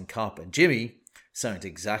Boston cop, and Jimmy sounds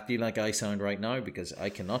exactly like I sound right now because I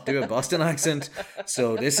cannot do a Boston accent,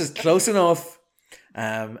 so this is close enough.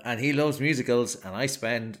 And he loves musicals, and I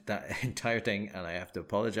spend that entire thing, and I have to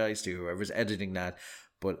apologize to whoever's editing that,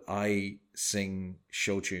 but I sing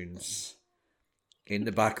show tunes in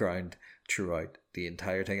the background throughout the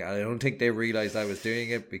entire thing. I don't think they realized I was doing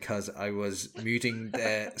it because I was muting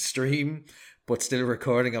the stream but still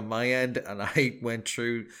recording on my end, and I went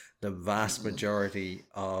through the vast majority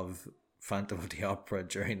of Phantom of the Opera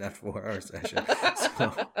during that 4-hour session.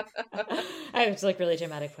 So I was like really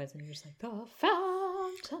dramatic points when you're just like, the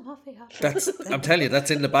Phantom of the Opera. I'm telling you,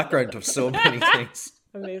 that's in the background of so many things.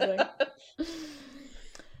 Amazing.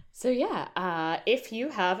 So yeah, if you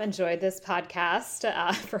have enjoyed this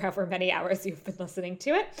podcast for however many hours you've been listening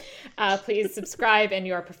to it, please subscribe in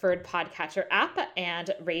your preferred podcatcher app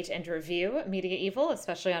and rate and review Media Evil,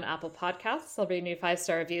 especially on Apple Podcasts. I'll read new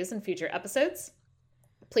 5-star reviews in future episodes.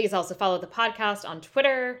 Please also follow the podcast on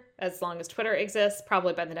Twitter, as long as Twitter exists.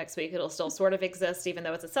 Probably by the next week, it'll still sort of exist, even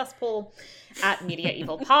though it's a cesspool, at Media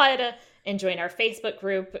Evil Pod. And join our Facebook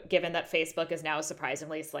group, given that Facebook is now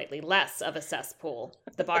surprisingly slightly less of a cesspool.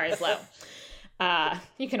 The bar is low.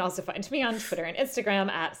 You can also find me on Twitter and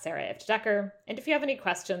Instagram at Sarah F. Decker. And if you have any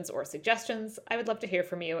questions or suggestions, I would love to hear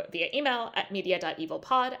from you via email at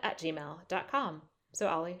media.evilpod@gmail.com. So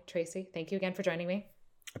Ollie, Tracy, thank you again for joining me.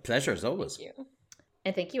 A pleasure as always. Thank you.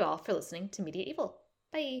 And thank you all for listening to Media Evil.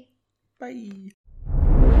 Bye. Bye.